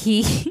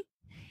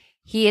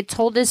 He had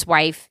told his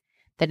wife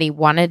that he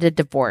wanted a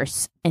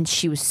divorce, and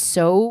she was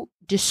so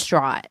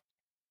distraught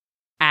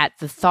at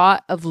the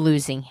thought of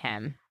losing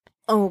him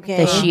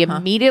that she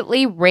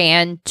immediately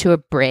ran to a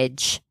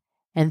bridge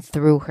and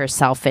threw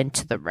herself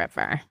into the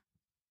river.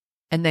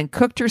 And then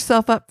cooked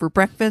herself up for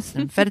breakfast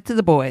and fed it to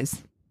the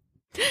boys.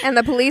 And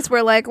the police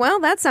were like, well,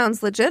 that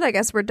sounds legit. I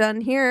guess we're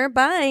done here.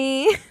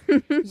 Bye.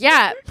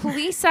 Yeah,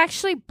 police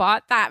actually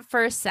bought that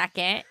for a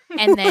second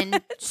and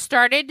then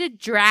started to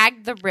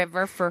drag the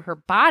river for her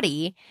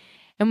body.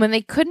 And when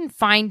they couldn't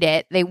find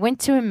it, they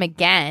went to him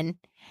again.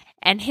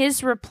 And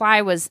his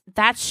reply was,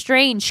 "That's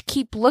strange.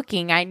 Keep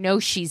looking. I know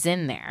she's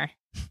in there."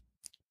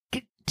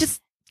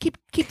 Just keep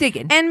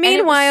digging. And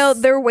meanwhile,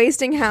 they're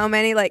wasting how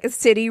many like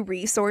city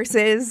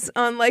resources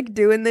on like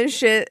doing this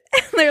shit.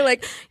 They're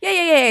like,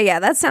 yeah,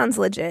 that sounds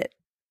legit.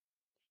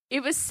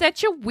 It was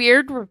such a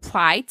weird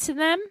reply to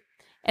them,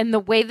 and the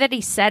way that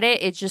he said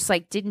it, it just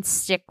like didn't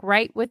stick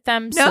right with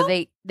them. No, so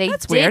they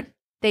that's did, weird.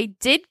 They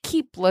did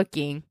keep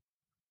looking,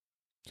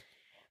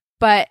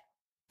 but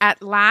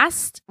at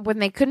last, when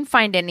they couldn't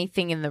find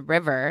anything in the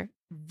river,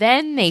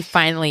 then they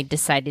finally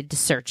decided to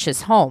search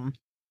his home.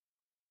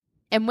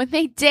 And when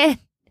they did,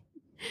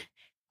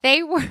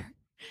 they were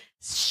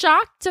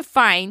shocked to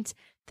find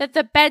that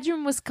the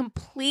bedroom was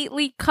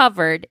completely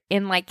covered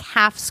in like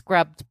half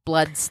scrubbed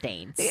blood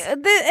stains.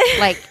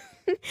 Like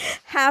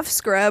half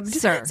scrubbed.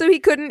 Sir. So he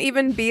couldn't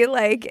even be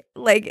like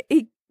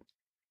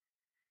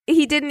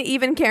he didn't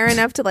even care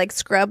enough to like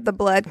scrub the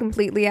blood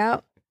completely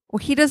out. Well,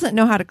 he doesn't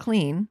know how to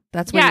clean.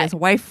 That's what he has a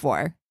wife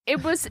for.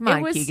 It was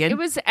Keegan. it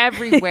was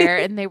everywhere,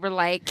 and they were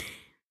like,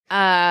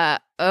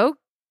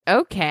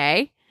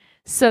 okay.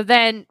 So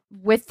then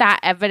with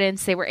that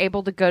evidence, they were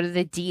able to go to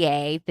the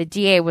DA. The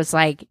DA was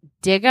like,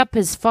 dig up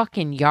his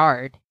fucking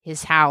yard,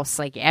 his house,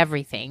 like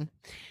everything.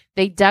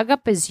 They dug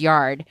up his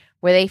yard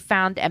where they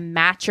found a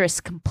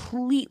mattress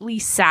completely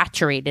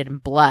saturated in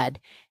blood.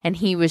 And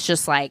he was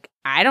just like,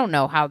 I don't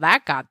know how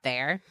that got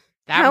there.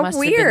 That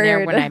must have been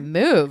there when I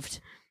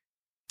moved.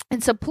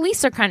 And so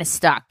police are kind of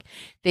stuck.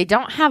 They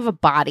don't have a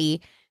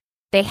body.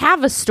 They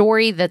have a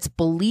story that's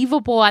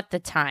believable at the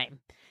time,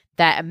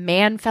 that a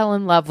man fell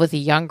in love with a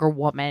younger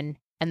woman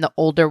and the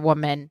older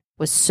woman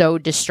was so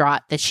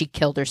distraught that she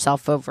killed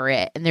herself over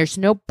it. And there's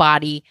no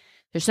body,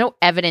 there's no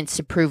evidence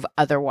to prove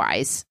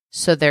otherwise.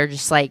 So they're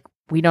just like,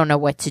 we don't know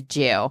what to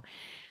do.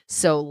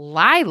 So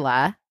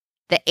Lila,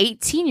 the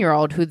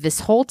 18-year-old who this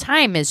whole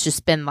time has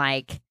just been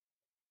like,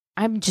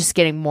 I'm just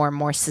getting more and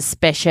more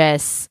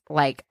suspicious.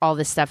 Like all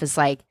this stuff is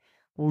like,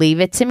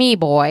 leave it to me,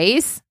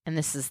 boys. And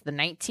this is the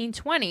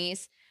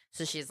 1920s.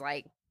 So she's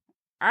like,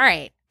 all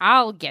right,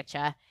 I'll get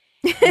ya.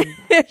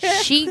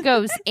 She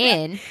goes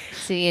in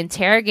to the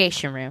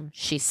interrogation room.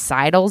 She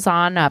sidles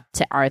on up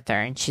to Arthur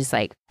and she's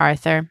like,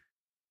 Arthur,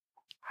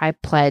 I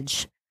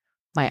pledge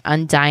my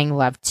undying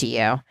love to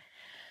you.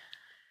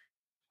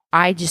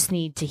 I just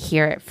need to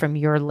hear it from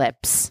your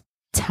lips.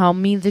 Tell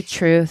me the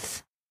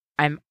truth.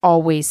 I'm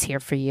always here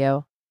for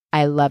you.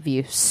 I love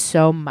you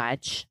so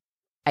much.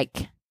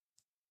 Like,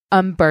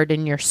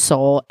 unburden your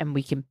soul and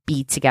we can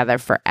be together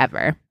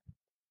forever.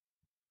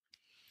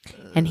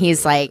 And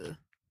he's like,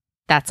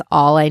 that's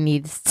all I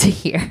need to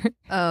hear.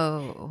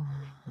 Oh.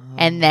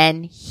 And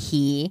then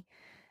he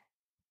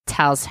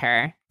tells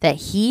her that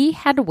he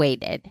had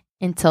waited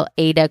until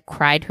Ada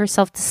cried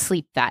herself to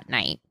sleep that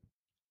night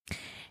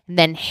and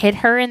then hit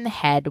her in the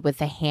head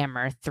with a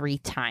hammer 3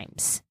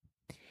 times.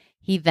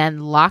 He then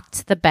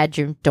locked the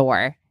bedroom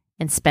door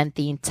and spent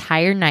the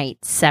entire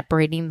night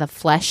separating the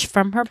flesh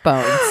from her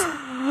bones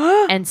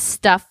and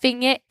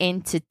stuffing it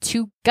into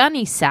 2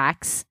 gunny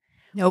sacks,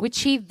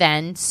 which he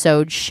then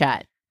sewed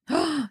shut.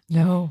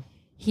 No.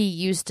 He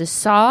used a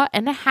saw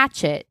and a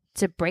hatchet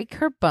to break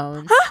her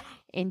bones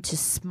into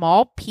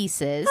small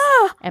pieces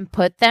and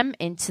put them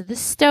into the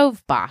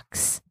stove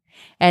box.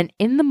 And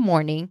in the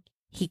morning,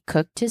 he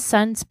cooked his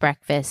son's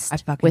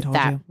breakfast with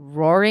that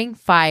roaring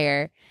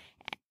fire,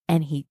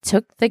 and he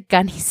took the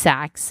gunny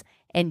sacks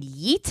and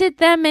yeeted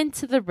them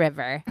into the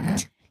river.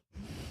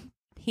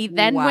 He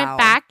then went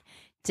back,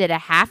 did a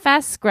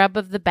half-ass scrub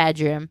of the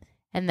bedroom,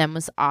 and then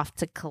was off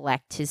to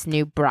collect his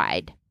new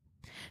bride.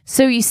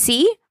 So you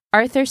see,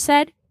 Arthur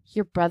said,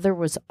 your brother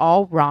was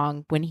all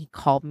wrong when he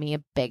called me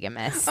a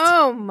bigamist.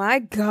 Oh my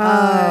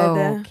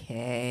God.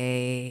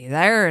 Okay.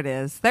 There it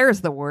is.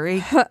 There's the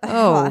worry.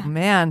 Oh,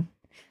 man.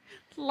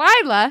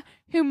 Lila,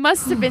 who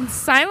must have been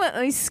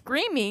silently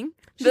screaming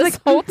this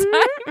whole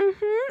time,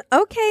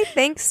 okay,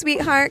 thanks,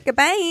 sweetheart.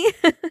 Goodbye.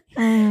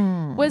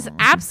 was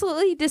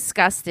absolutely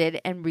disgusted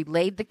and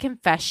relayed the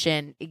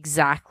confession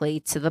exactly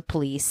to the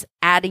police,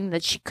 adding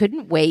that she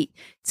couldn't wait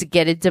to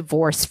get a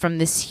divorce from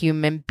this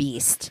human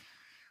beast.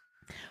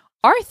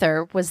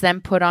 Arthur was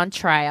then put on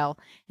trial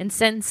and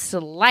sentenced to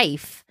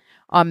life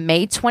on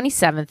May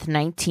 27th,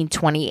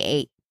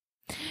 1928.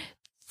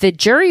 The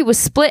jury was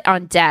split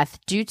on death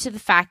due to the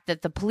fact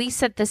that the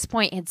police at this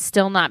point had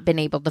still not been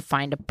able to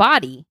find a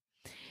body.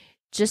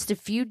 Just a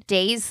few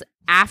days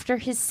after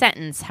his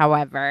sentence,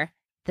 however,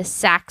 the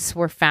sacks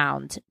were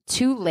found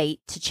too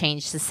late to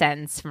change the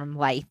sentence from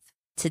life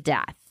to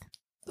death.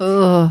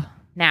 Ugh.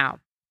 Now,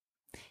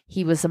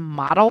 he was a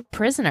model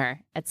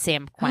prisoner at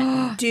San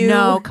Quentin. Do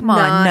No, come on,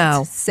 not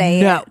no.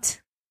 say No.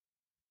 it.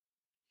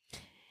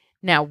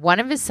 Now, one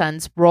of his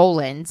sons,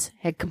 Roland,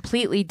 had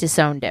completely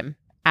disowned him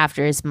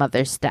after his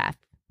mother's death.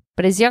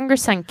 But his younger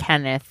son,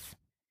 Kenneth,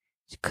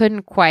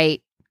 couldn't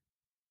quite,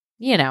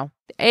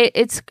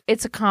 it's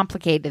a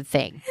complicated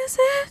thing. Is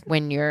it?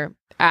 When you're,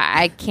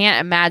 I can't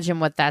imagine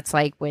what that's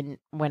like when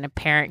a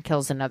parent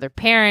kills another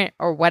parent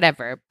or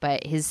whatever.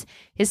 But his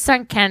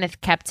son, Kenneth,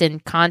 kept in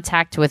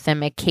contact with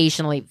him,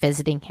 occasionally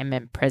visiting him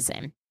in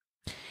prison.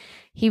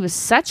 He was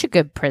such a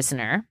good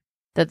prisoner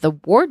that the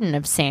warden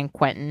of San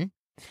Quentin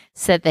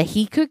said that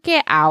he could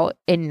get out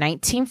in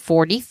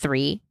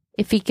 1943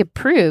 if he could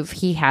prove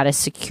he had a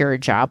secure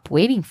job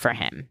waiting for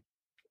him.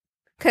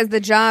 Because the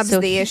job's So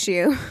the he-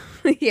 issue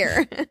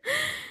here.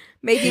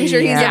 Making sure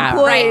Yeah, he's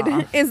employed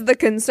right. is the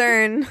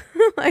concern.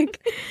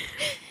 Like,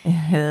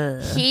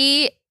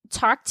 He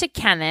talked to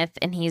Kenneth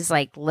and he's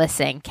like,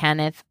 listen,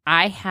 Kenneth,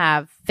 I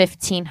have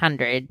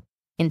 $1,500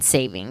 in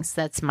savings.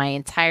 That's my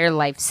entire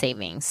life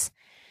savings.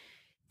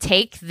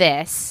 Take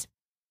this,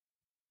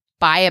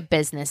 buy a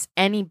business,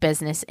 any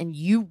business, and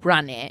you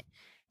run it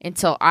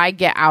until I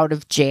get out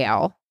of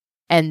jail,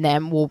 and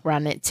then we'll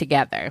run it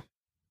together.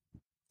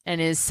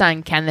 And his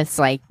son, Kenneth's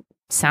like,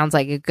 sounds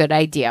like a good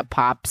idea,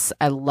 Pops.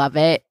 I love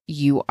it.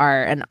 You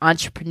are an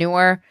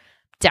entrepreneur.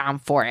 Down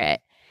for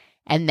it.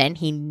 And then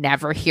he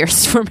never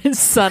hears from his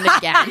son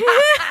again.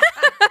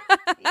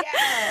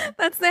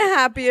 that's the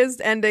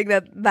happiest ending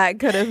that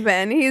could have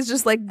been. He's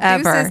just like,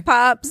 Ever. deuces,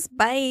 Pops,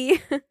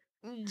 bye.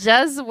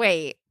 Just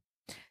wait.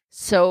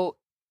 So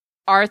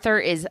Arthur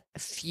is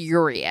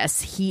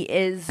furious. He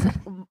is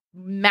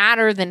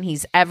madder than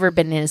he's ever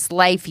been in his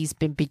life. He's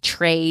been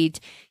betrayed.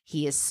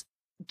 He is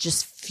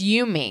just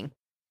fuming.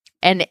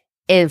 And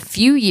a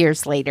few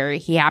years later,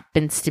 he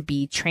happens to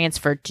be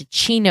transferred to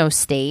Chino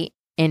State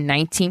in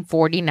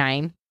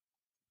 1949.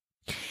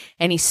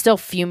 And he's still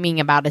fuming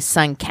about his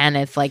son,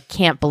 Kenneth, like,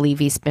 can't believe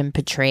he's been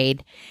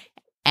betrayed.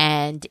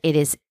 And it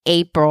is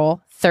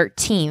April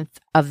 13th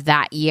of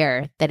that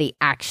year that he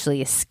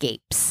actually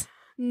escapes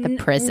the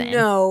prison.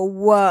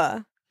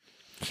 No.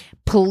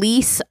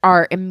 Police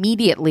are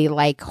immediately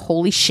like,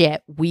 holy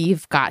shit,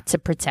 we've got to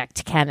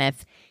protect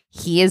Kenneth.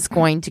 He is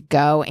going to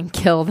go and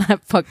kill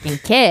that fucking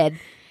kid.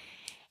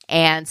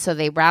 And so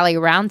they rally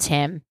around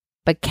him,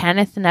 but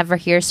Kenneth never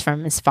hears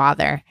from his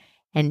father,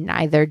 and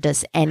neither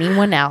does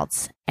anyone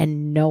else,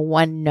 and no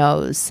one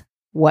knows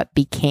what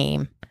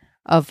became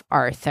of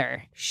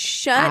Arthur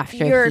Shut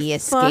after your he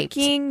escaped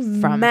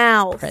fucking from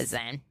mouth.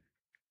 prison.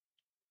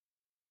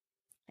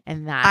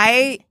 And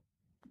that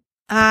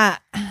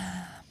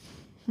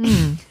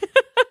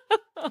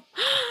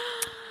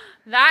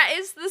that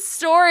is the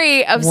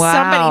story of Wow.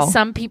 somebody.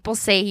 Some people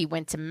say he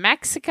went to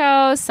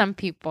Mexico. Some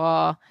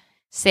people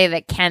say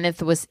that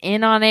Kenneth was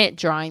in on it,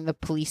 drawing the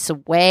police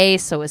away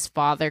so his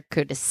father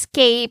could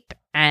escape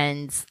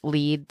and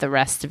lead the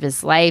rest of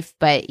his life.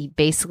 But he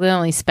basically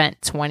only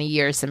spent 20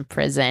 years in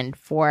prison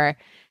for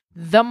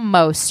the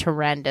most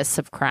horrendous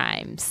of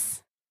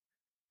crimes.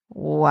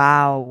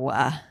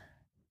 Wow.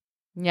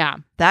 Yeah.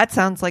 That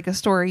sounds like a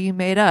story you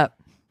made up.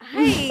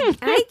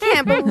 I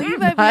can't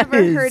believe I've That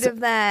never is heard of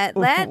that.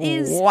 That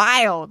is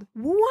wild.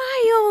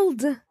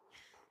 wild.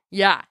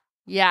 Yeah.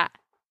 Yeah.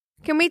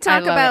 Can we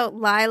talk love about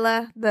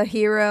Lila, the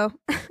hero?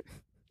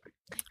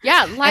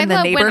 Yeah, And the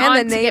Lila neighbor? went on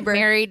And the to get neighbor.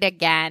 married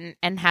again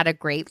and had a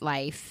great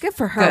life. Good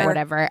for Or her.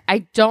 whatever. I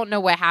don't know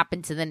what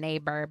happened to the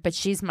neighbor, but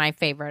she's my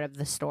favorite of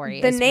the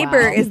story. The as neighbor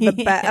well. is the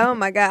best. Oh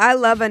my God. I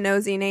love a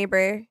nosy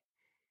neighbor.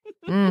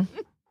 Mm.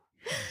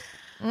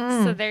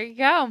 So there you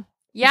go.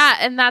 Yeah,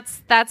 and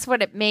that's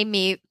what it made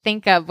me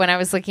think of when I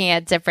was looking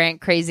at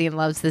different Crazy in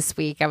Loves this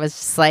week. I was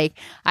just like,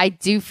 I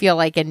do feel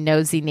like a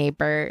nosy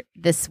neighbor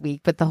this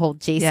week with the whole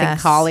Jason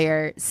Yes.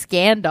 Collier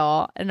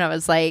scandal. And I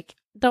was like,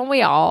 don't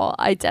we all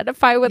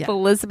identify with Yeah.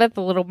 Elizabeth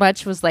a little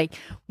much? Was like,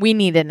 we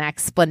need an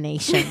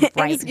explanation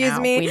right Excuse now.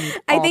 me. We need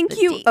I all think the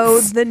you dates.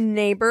 owed the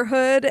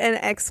neighborhood an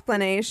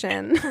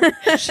explanation.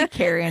 She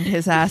carrying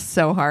his ass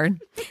so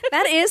hard.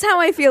 That is how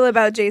I feel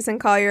about Jason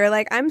Collier.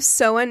 Like, I'm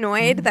so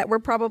annoyed that we're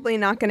probably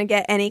not going to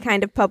get any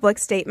kind of public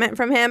statement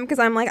from him because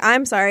I'm like,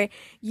 I'm sorry.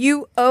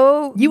 You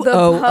owe You the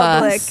owe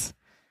public us.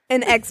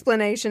 an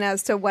explanation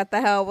as to what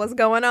the hell was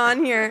going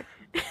on here.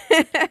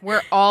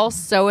 We're all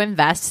so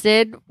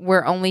invested.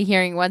 We're only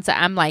hearing one side.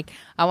 I'm like,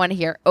 I want to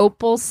hear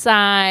Opal's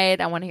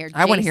side. I want to hear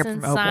I wanna hear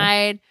Jason's from Opal.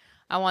 side.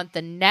 I want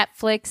the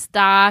Netflix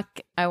doc.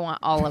 I want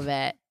all of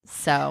it.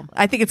 So,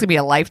 I think it's gonna be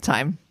a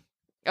lifetime,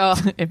 oh,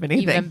 if anything.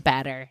 even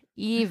better.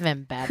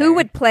 Even better. Who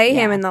would play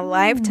him Yeah. in the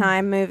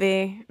Lifetime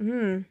movie?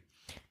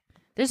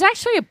 There's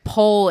actually a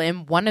poll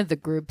in one of the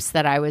groups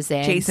that I was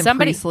in. Jason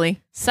somebody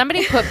Priestley.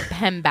 put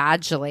Penn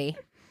Badgley.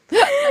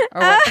 Or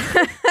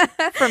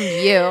what- from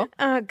you.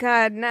 Oh,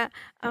 God. No.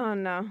 Oh,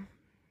 no.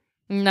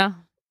 No.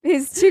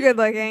 He's too good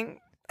looking.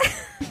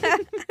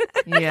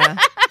 Yeah.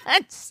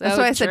 So That's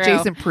why I said true.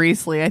 Jason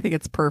Priestley. I think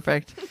it's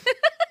perfect.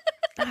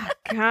 I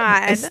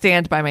God.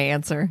 stand by my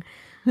answer.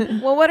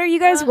 Well, what are you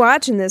guys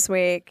watching this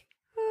week?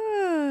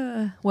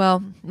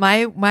 Well,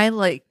 my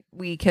like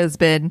week has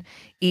been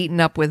eaten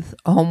up with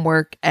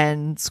homework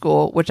and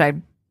school, which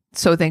I'm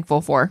so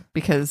thankful for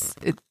because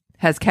it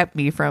has kept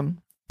me from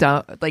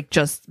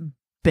just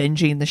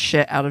binging the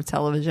shit out of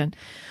television.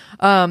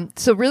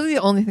 So really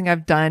the only thing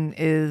I've done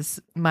is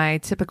my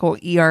typical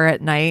ER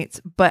at night,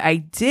 but I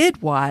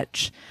did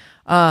watch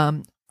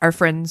our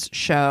friend's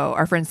show,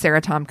 our friend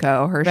Sarah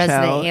Tomko, her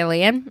Resident show.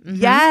 Alien.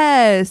 Mhm.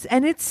 Yes,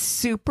 and it's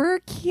super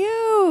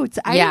cute.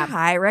 I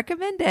high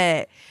recommend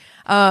it.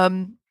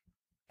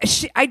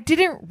 I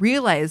didn't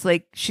realize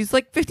she's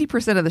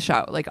 50% of the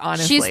show.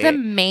 Honestly, She's the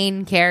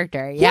main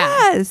character. Yeah.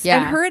 Yes, Yeah.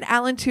 and her and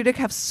Alan Tudyk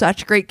have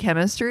such great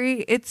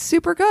chemistry. It's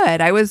super good.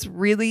 I was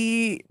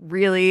really,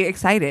 really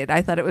excited.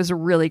 I thought it was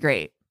really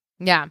great.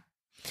 Yeah.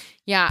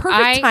 Yeah.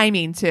 Perfect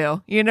timing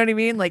too. You know what I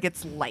mean?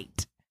 It's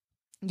light.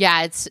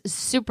 Yeah, it's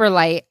super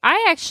light.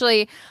 I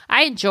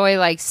enjoy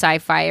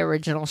sci-fi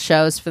original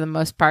shows for the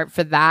most part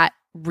for that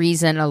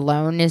reason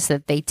alone, is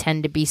that they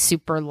tend to be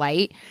super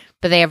light,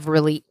 but they have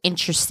really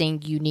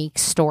interesting, unique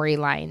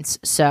storylines.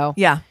 So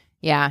Yeah.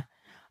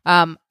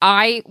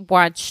 I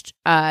watched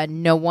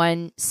No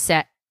One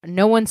Saw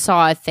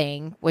a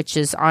Thing, which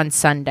is on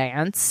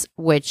Sundance,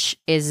 which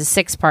is a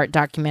 6-part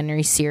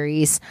documentary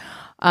series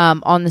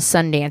on the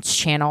Sundance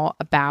Channel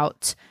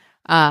about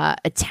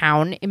a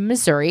town in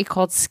Missouri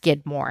called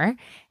Skidmore,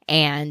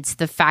 and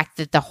the fact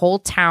that the whole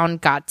town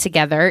got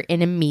together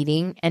in a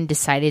meeting and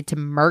decided to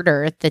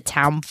murder the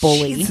town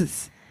bully.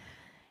 Jesus.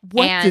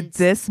 What And did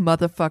this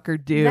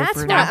motherfucker do? That's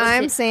for what an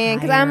I'm saying.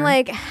 Because I'm entire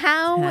like,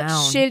 how town?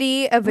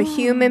 shitty of a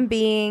human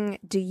being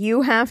do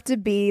you have to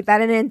be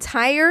that an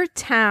entire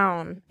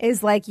town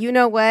is like, you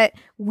know what?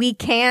 We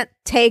can't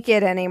take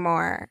it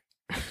anymore.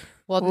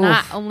 Well, Oof.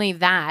 not only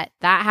that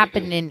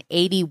happened in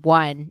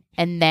 81.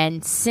 And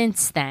then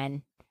since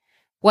then,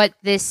 what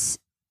this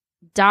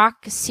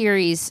doc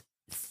series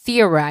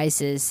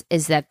theorizes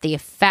is that the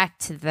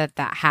effect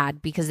that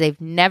had, because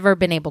they've never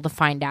been able to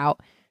find out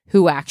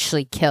who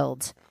actually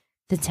killed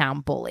the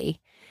town bully.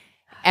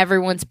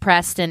 Everyone's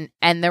pressed, and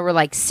there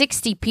were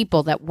 60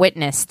 people that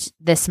witnessed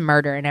this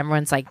murder, and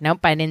everyone's like, nope,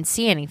 I didn't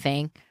see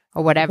anything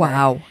or whatever.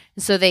 Wow.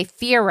 So they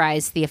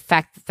theorize the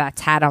effect that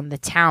that's had on the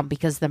town,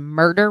 because the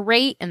murder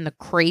rate and the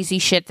crazy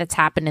shit that's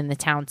happened in the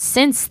town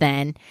since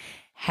then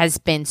has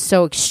been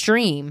so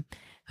extreme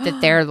that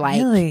they're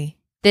like, Really?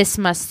 this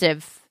must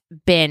have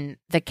been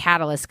the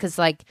catalyst. Because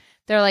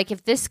they're like,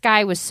 if this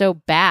guy was so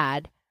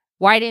bad,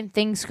 why didn't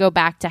things go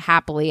back to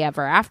happily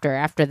ever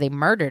after they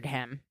murdered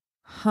him?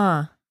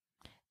 Huh.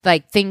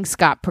 Things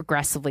got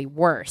progressively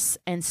worse.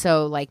 And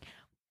so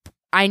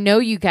I know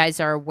you guys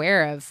are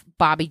aware of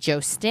Bobby Joe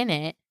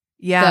Stinnett,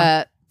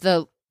 Yeah.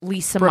 the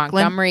Lisa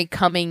Brooklyn. Montgomery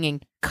coming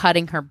and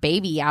cutting her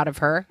baby out of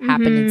her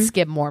happened in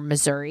Skidmore,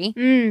 Missouri.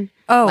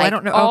 Oh, I like,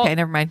 don't know. all- Okay,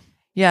 never mind.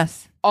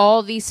 Yes.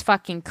 All these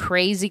fucking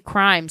crazy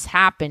crimes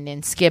happened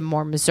in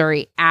Skidmore,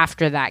 Missouri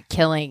after that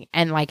killing.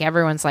 And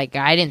everyone's like,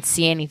 I didn't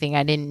see anything.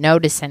 I didn't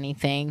notice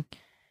anything.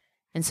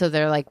 And so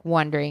they're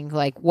wondering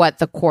what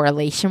the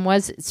correlation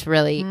was. It's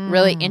really,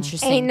 really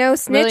interesting. Ain't no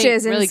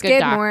snitches really in good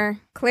doc. Skidmore,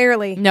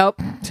 clearly. Nope.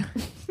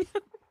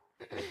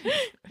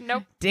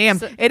 Nope. Damn.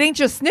 So- It ain't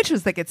just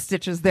snitches that get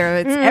stitches there.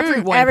 It's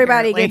everyone.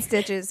 Everybody apparently. gets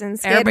stitches in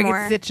Everybody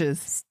Skidmore. gets stitches.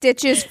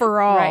 Stitches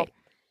for all. Right.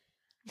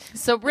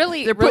 So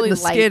really, They're putting really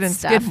the light skid in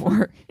stuff.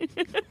 Skidmore.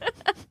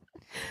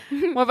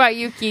 What about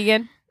you,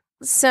 Keegan?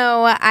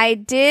 So I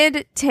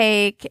did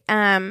take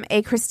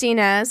a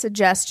Christina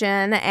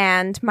suggestion,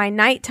 and my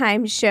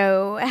nighttime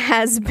show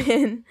has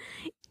been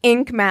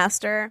Ink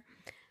Master.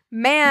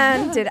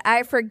 Man, did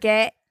I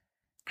forget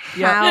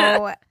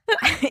how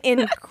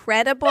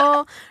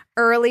incredible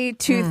early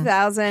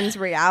 2000s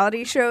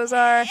reality shows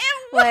are.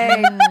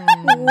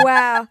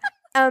 Wow,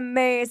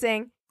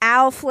 amazing.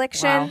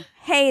 Affliction, Wow.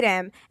 hate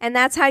him. And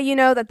that's how you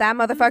know that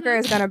motherfucker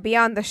is going to be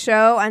on the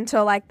show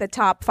until the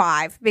top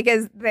 5,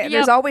 because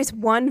there's always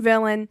one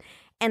villain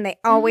and they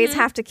always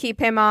have to keep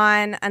him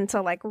on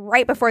until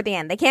right before the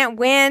end. They can't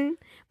win,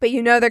 but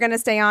they're going to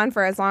stay on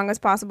for as long as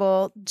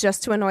possible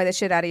just to annoy the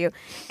shit out of you.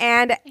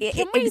 And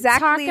Can we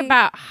talk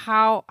about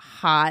how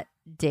hot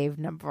Dave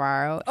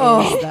Navarro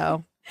is,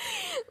 though?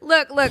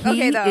 Look, okay,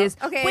 He though. is-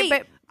 Okay, Wait,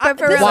 but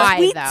for this- real, Why,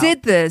 we though?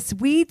 did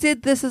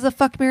this as a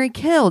fuck, marry,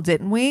 kill,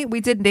 didn't we? We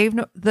did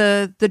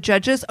the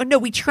judges. Oh no,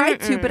 we tried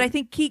to, but I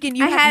think Keegan,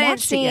 you I haven't hadn't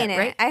watched seen it yet,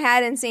 right? I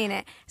hadn't seen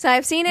it. So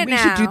I've seen it We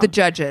now. should do the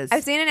judges.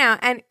 I've seen it now.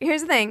 And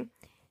here's the thing.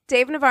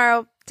 Dave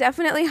Navarro,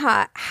 definitely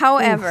hot.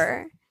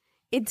 However,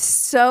 it's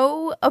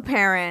so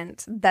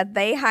apparent that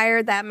they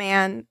hired that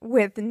man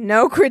with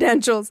no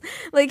credentials.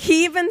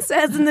 He even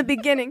says in the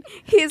beginning,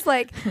 he's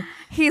like,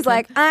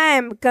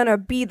 I'm gonna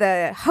be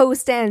the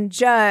host and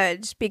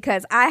judge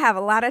because I have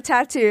a lot of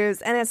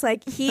tattoos. And it's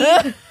he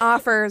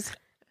offers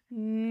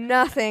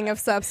nothing of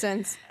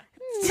substance.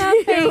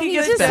 Nothing. He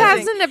Just just nothing.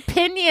 has an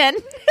opinion.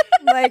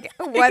 like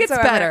whatsoever. gets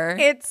better.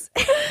 It's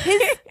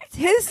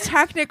his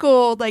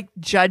technical like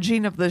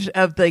judging of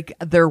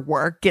their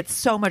work gets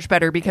so much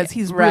better because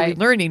he's really Right.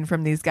 learning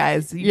from these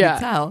guys. You Yeah.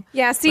 can tell.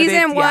 yeah, But season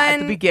it's- one. at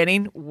the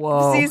beginning.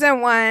 Whoa.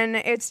 Season one,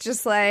 it's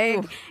just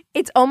like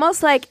it's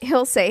almost like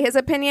he'll say his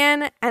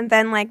opinion, and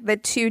then like the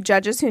two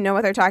judges who know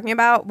what they're talking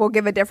about will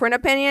give a different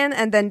opinion,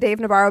 and then Dave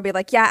Navarro will be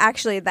like, "Yeah,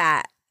 actually,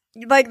 that."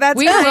 Like that's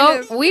We kind will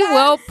of- we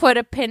will put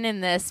a pin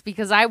in this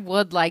because I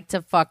would like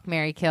to fuck,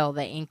 marry, kill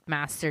the Ink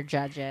Master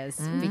judges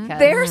because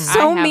They're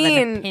so I have mean.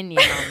 an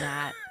opinion on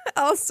that.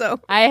 also.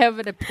 I have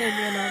an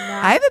opinion on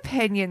that. I have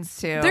opinions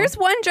too. There's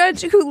one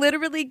judge who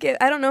literally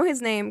I don't know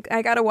his name.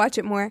 I gotta watch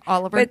it more.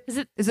 Oliver. But Is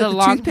it Is it the the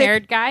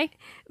long-haired guy?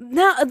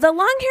 no, the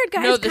long-haired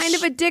guy No, is the kind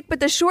of a dick,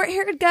 but the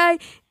short-haired guy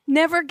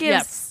never gives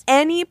Yes.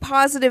 any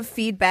positive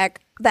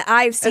feedback that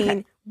I've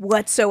seen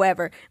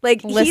whatsoever.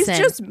 Like Listen, he's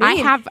just mean. I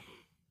have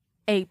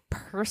a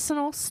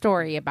personal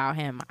story about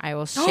him. I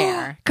will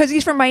share. Because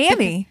he's from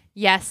Miami.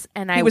 Yes,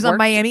 and He I was on worked-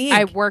 Miami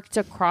I Ink. worked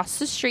across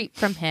the street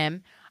from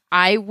him.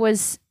 I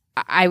was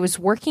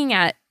working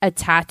at a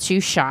tattoo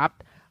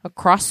shop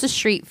across the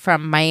street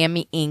from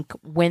Miami Ink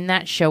when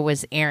that show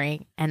was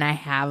airing, and I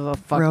have a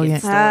fucking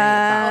Brilliant. story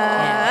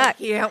about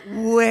him.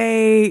 Can't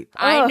wait.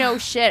 I know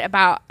shit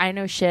about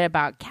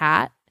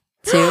Kat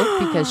too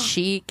because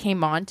she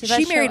came on to that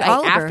She show. married Like,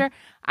 Oliver. after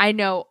I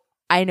know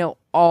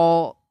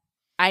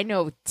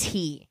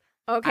T.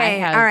 Okay, I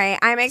have all right.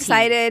 I'm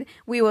excited.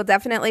 We will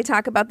definitely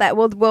talk about that.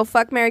 We'll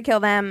fuck, marry, kill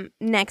them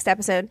next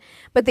episode.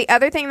 But the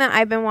other thing that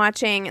I've been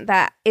watching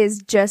that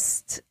is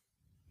just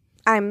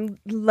I'm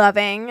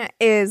loving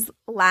is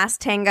Last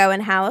Tango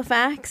in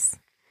Halifax.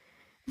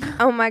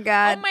 Oh my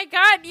god. Oh my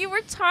god, you were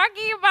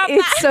talking about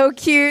It's that. so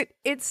cute.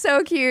 It's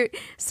so cute.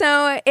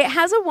 So it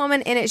has a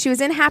woman in it. She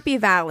was in Happy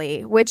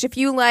Valley, which if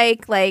you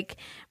like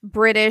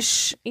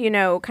British,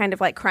 kind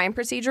of like crime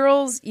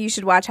procedurals, you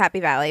should watch Happy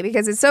Valley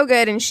because it's so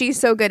good and she's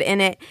so good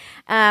in it.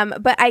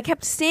 But I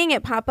kept seeing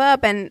it pop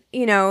up and,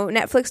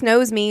 Netflix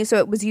knows me. So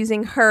it was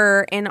using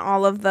her in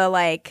all of the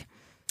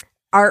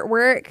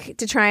artwork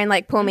to try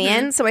and pull me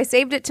in. So I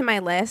saved it to my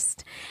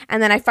list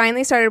and then I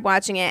finally started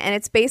watching it, and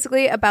it's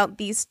basically about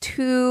these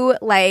two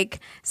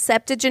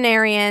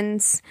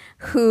septuagenarians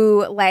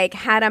who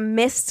had a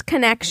missed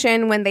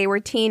connection when they were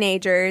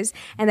teenagers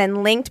and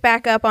then linked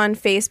back up on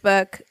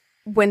Facebook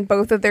when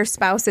both of their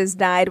spouses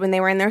died when they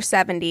were in their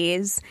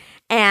 70s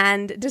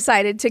and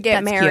decided to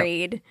get That's cute.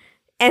 married.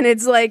 And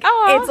it's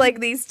Aw.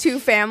 these two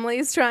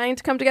families trying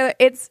to come together.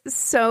 It's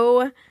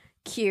so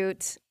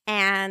cute.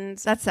 And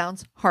That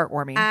sounds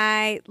heartwarming.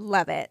 I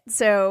love it.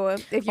 So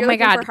if you're my looking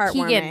God, for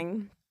heartwarming,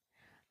 Keegan.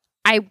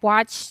 I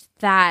watched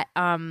that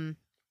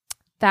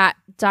that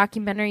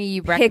documentary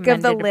you Pick recommended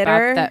of the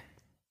Litter? about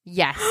the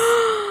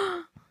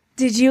Yes.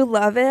 did you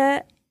love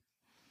it?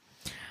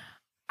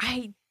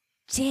 I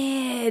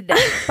did.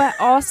 But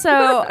also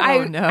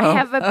I no.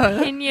 have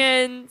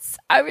opinions.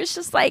 I was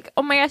just like,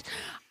 oh my gosh.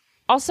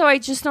 Also, I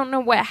just don't know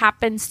what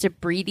happens to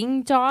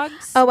breeding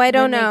dogs. Oh, I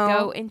don't when know. They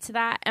go into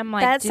that. I'm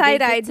like, That do they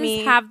get side-eyed to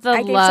me. have the I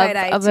gave love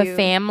side-eye of too. a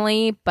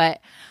family?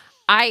 But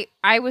I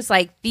was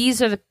like,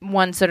 these are the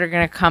ones that are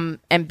going to come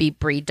and be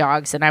breed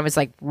dogs. And I was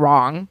like,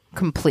 wrong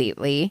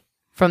completely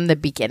from the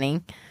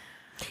beginning.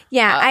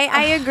 Yeah,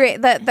 I agree.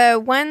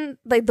 The one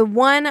the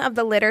one of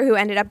the litter who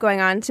ended up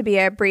going on to be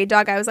a breed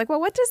dog, I was like, well,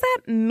 what does that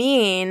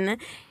mean?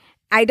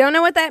 I don't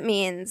know what that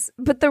means.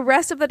 But the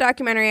rest of the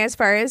documentary, as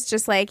far as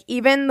just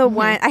even the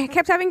one, I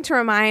kept having to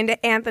remind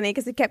Anthony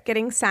because he kept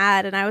getting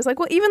sad. And I was like,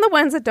 well, even the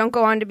ones that don't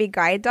go on to be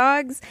guide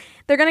dogs,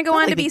 they're going to go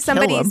on to like be they kill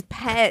somebody's 'em.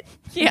 pet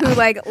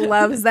who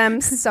loves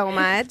them so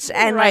much.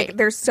 And Right.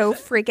 they're so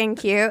freaking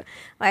cute.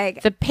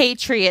 The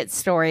Patriot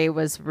story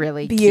was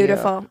really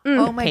Beautiful. cute.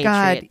 Oh my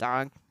Patriot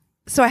God. dog.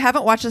 So I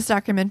haven't watched this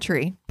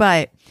documentary,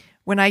 but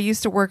when I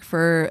used to work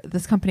for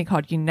this company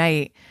called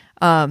Unite,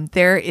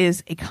 there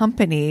is a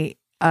company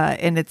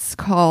and it's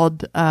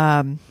called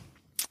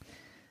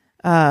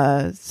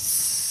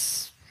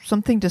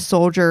something to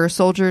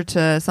soldier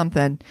to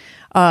something.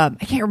 I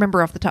can't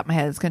remember off the top of my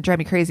head. It's going to drive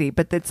me crazy,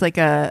 but it's like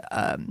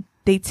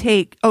they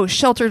take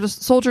shelter to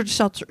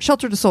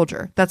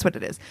soldier. That's what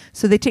it is.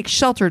 So they take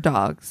shelter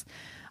dogs,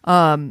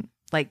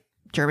 like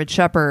German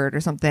Shepherd or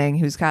something,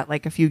 who's got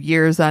a few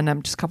years on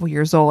them, just a couple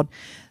years old.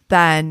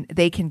 Then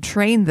they can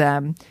train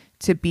them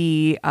to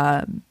be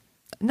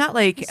not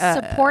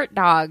Support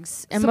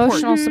dogs.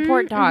 Emotional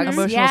support dogs.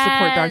 emotional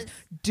support dogs.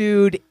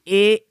 Dude,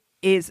 it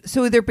is.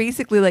 So they're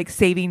basically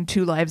saving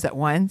two lives at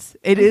once.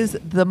 It is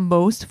the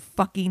most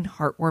fucking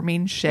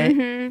heartwarming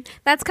shit.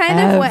 That's kind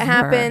of what Ever.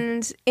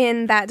 happened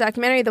in that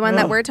documentary. The one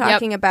that we're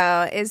talking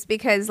about is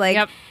because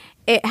Yep.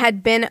 it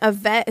had been a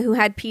vet who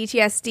had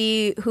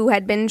PTSD who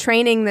had been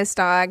training this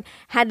dog,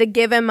 had to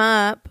give him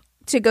up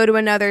to go to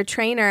another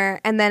trainer,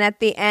 and then at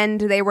the end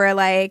they were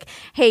like,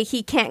 hey,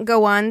 he can't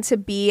go on to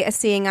be a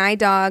seeing eye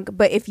dog,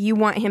 but if you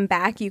want him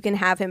back, you can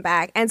have him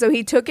back. And so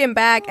he took him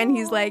back and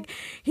he's like,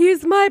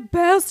 he's my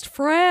best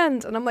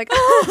friend. And I'm like,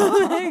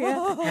 oh my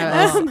god.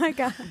 Yes. Oh my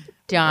god.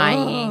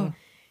 Dying.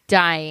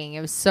 dying.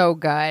 It was so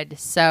good.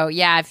 So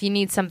yeah, if you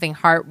need something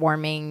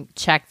heartwarming,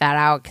 check that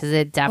out because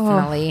it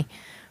definitely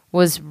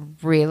was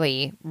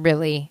really,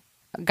 really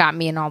got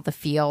me in all the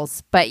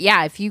feels. But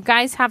yeah, if you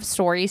guys have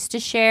stories to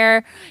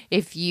share,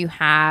 if you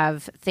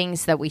have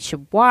things that we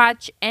should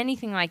watch,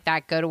 anything like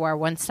that, go to our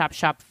one-stop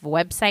shop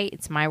website.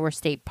 It's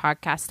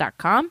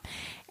myworstdatepodcast.com.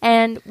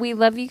 And we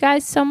love you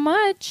guys so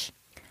much.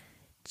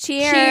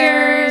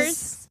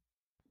 Cheers.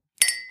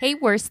 Hey,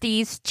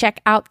 worsties,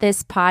 check out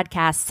this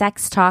podcast,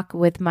 Sex Talk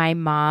with My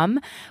Mom.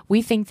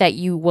 We think that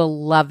you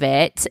will love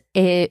it.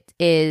 It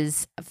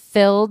is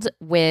filled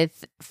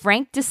with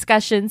frank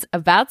discussions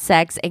about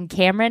sex, and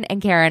Cameron and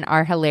Karen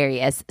are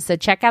hilarious. So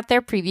check out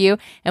their preview,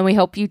 and we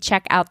hope you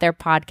check out their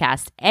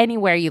podcast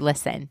anywhere you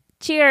listen.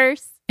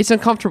 Cheers. It's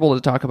uncomfortable to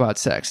talk about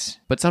sex,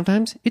 but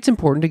sometimes it's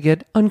important to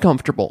get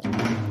uncomfortable.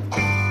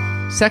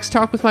 Sex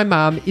Talk with My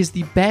Mom is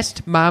the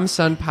best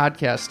mom-son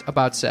podcast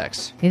about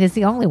sex. It is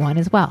the only one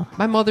as well.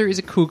 My mother is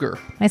a cougar.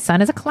 My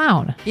son is a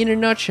clown. In a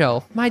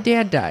nutshell, my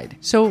dad died.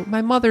 So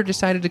my mother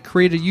decided to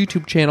create a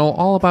YouTube channel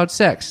all about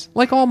sex,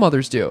 like all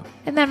mothers do.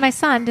 And then my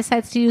son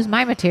decides to use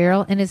my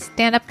material in his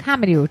stand-up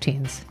comedy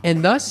routines.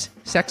 And thus,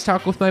 Sex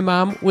Talk with My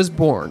Mom was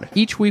born.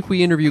 Each week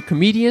we interview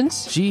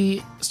comedians.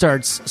 She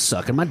starts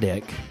sucking my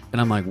dick,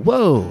 and I'm like,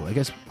 whoa, I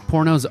guess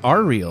pornos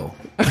are real.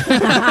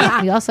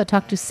 We also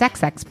talk to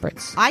sex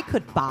experts. I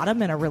could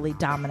bottom in a really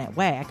dominant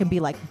way. I can be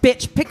like,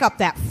 bitch, pick up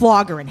that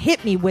flogger and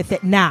hit me with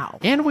it now.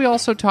 And we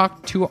also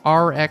talk to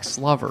our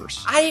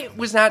ex-lovers. I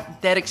was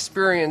not that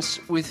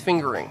experienced with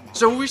fingering.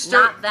 So we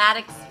start... Not that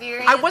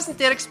experienced? I wasn't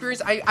that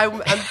experienced.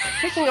 I'm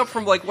picking up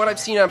from like what I've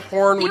seen on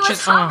porn, He which was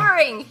is...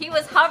 hovering. He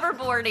was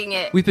hoverboarding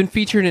it. We've been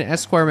featured in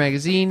Esquire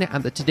magazine,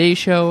 on the Today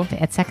Show.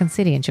 At Second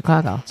City in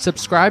Chicago.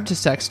 Subscribe to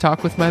Sex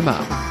Talk with My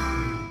Mom.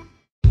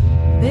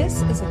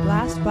 This is a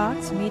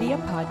Glassbox Media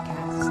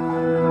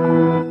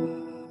Podcast.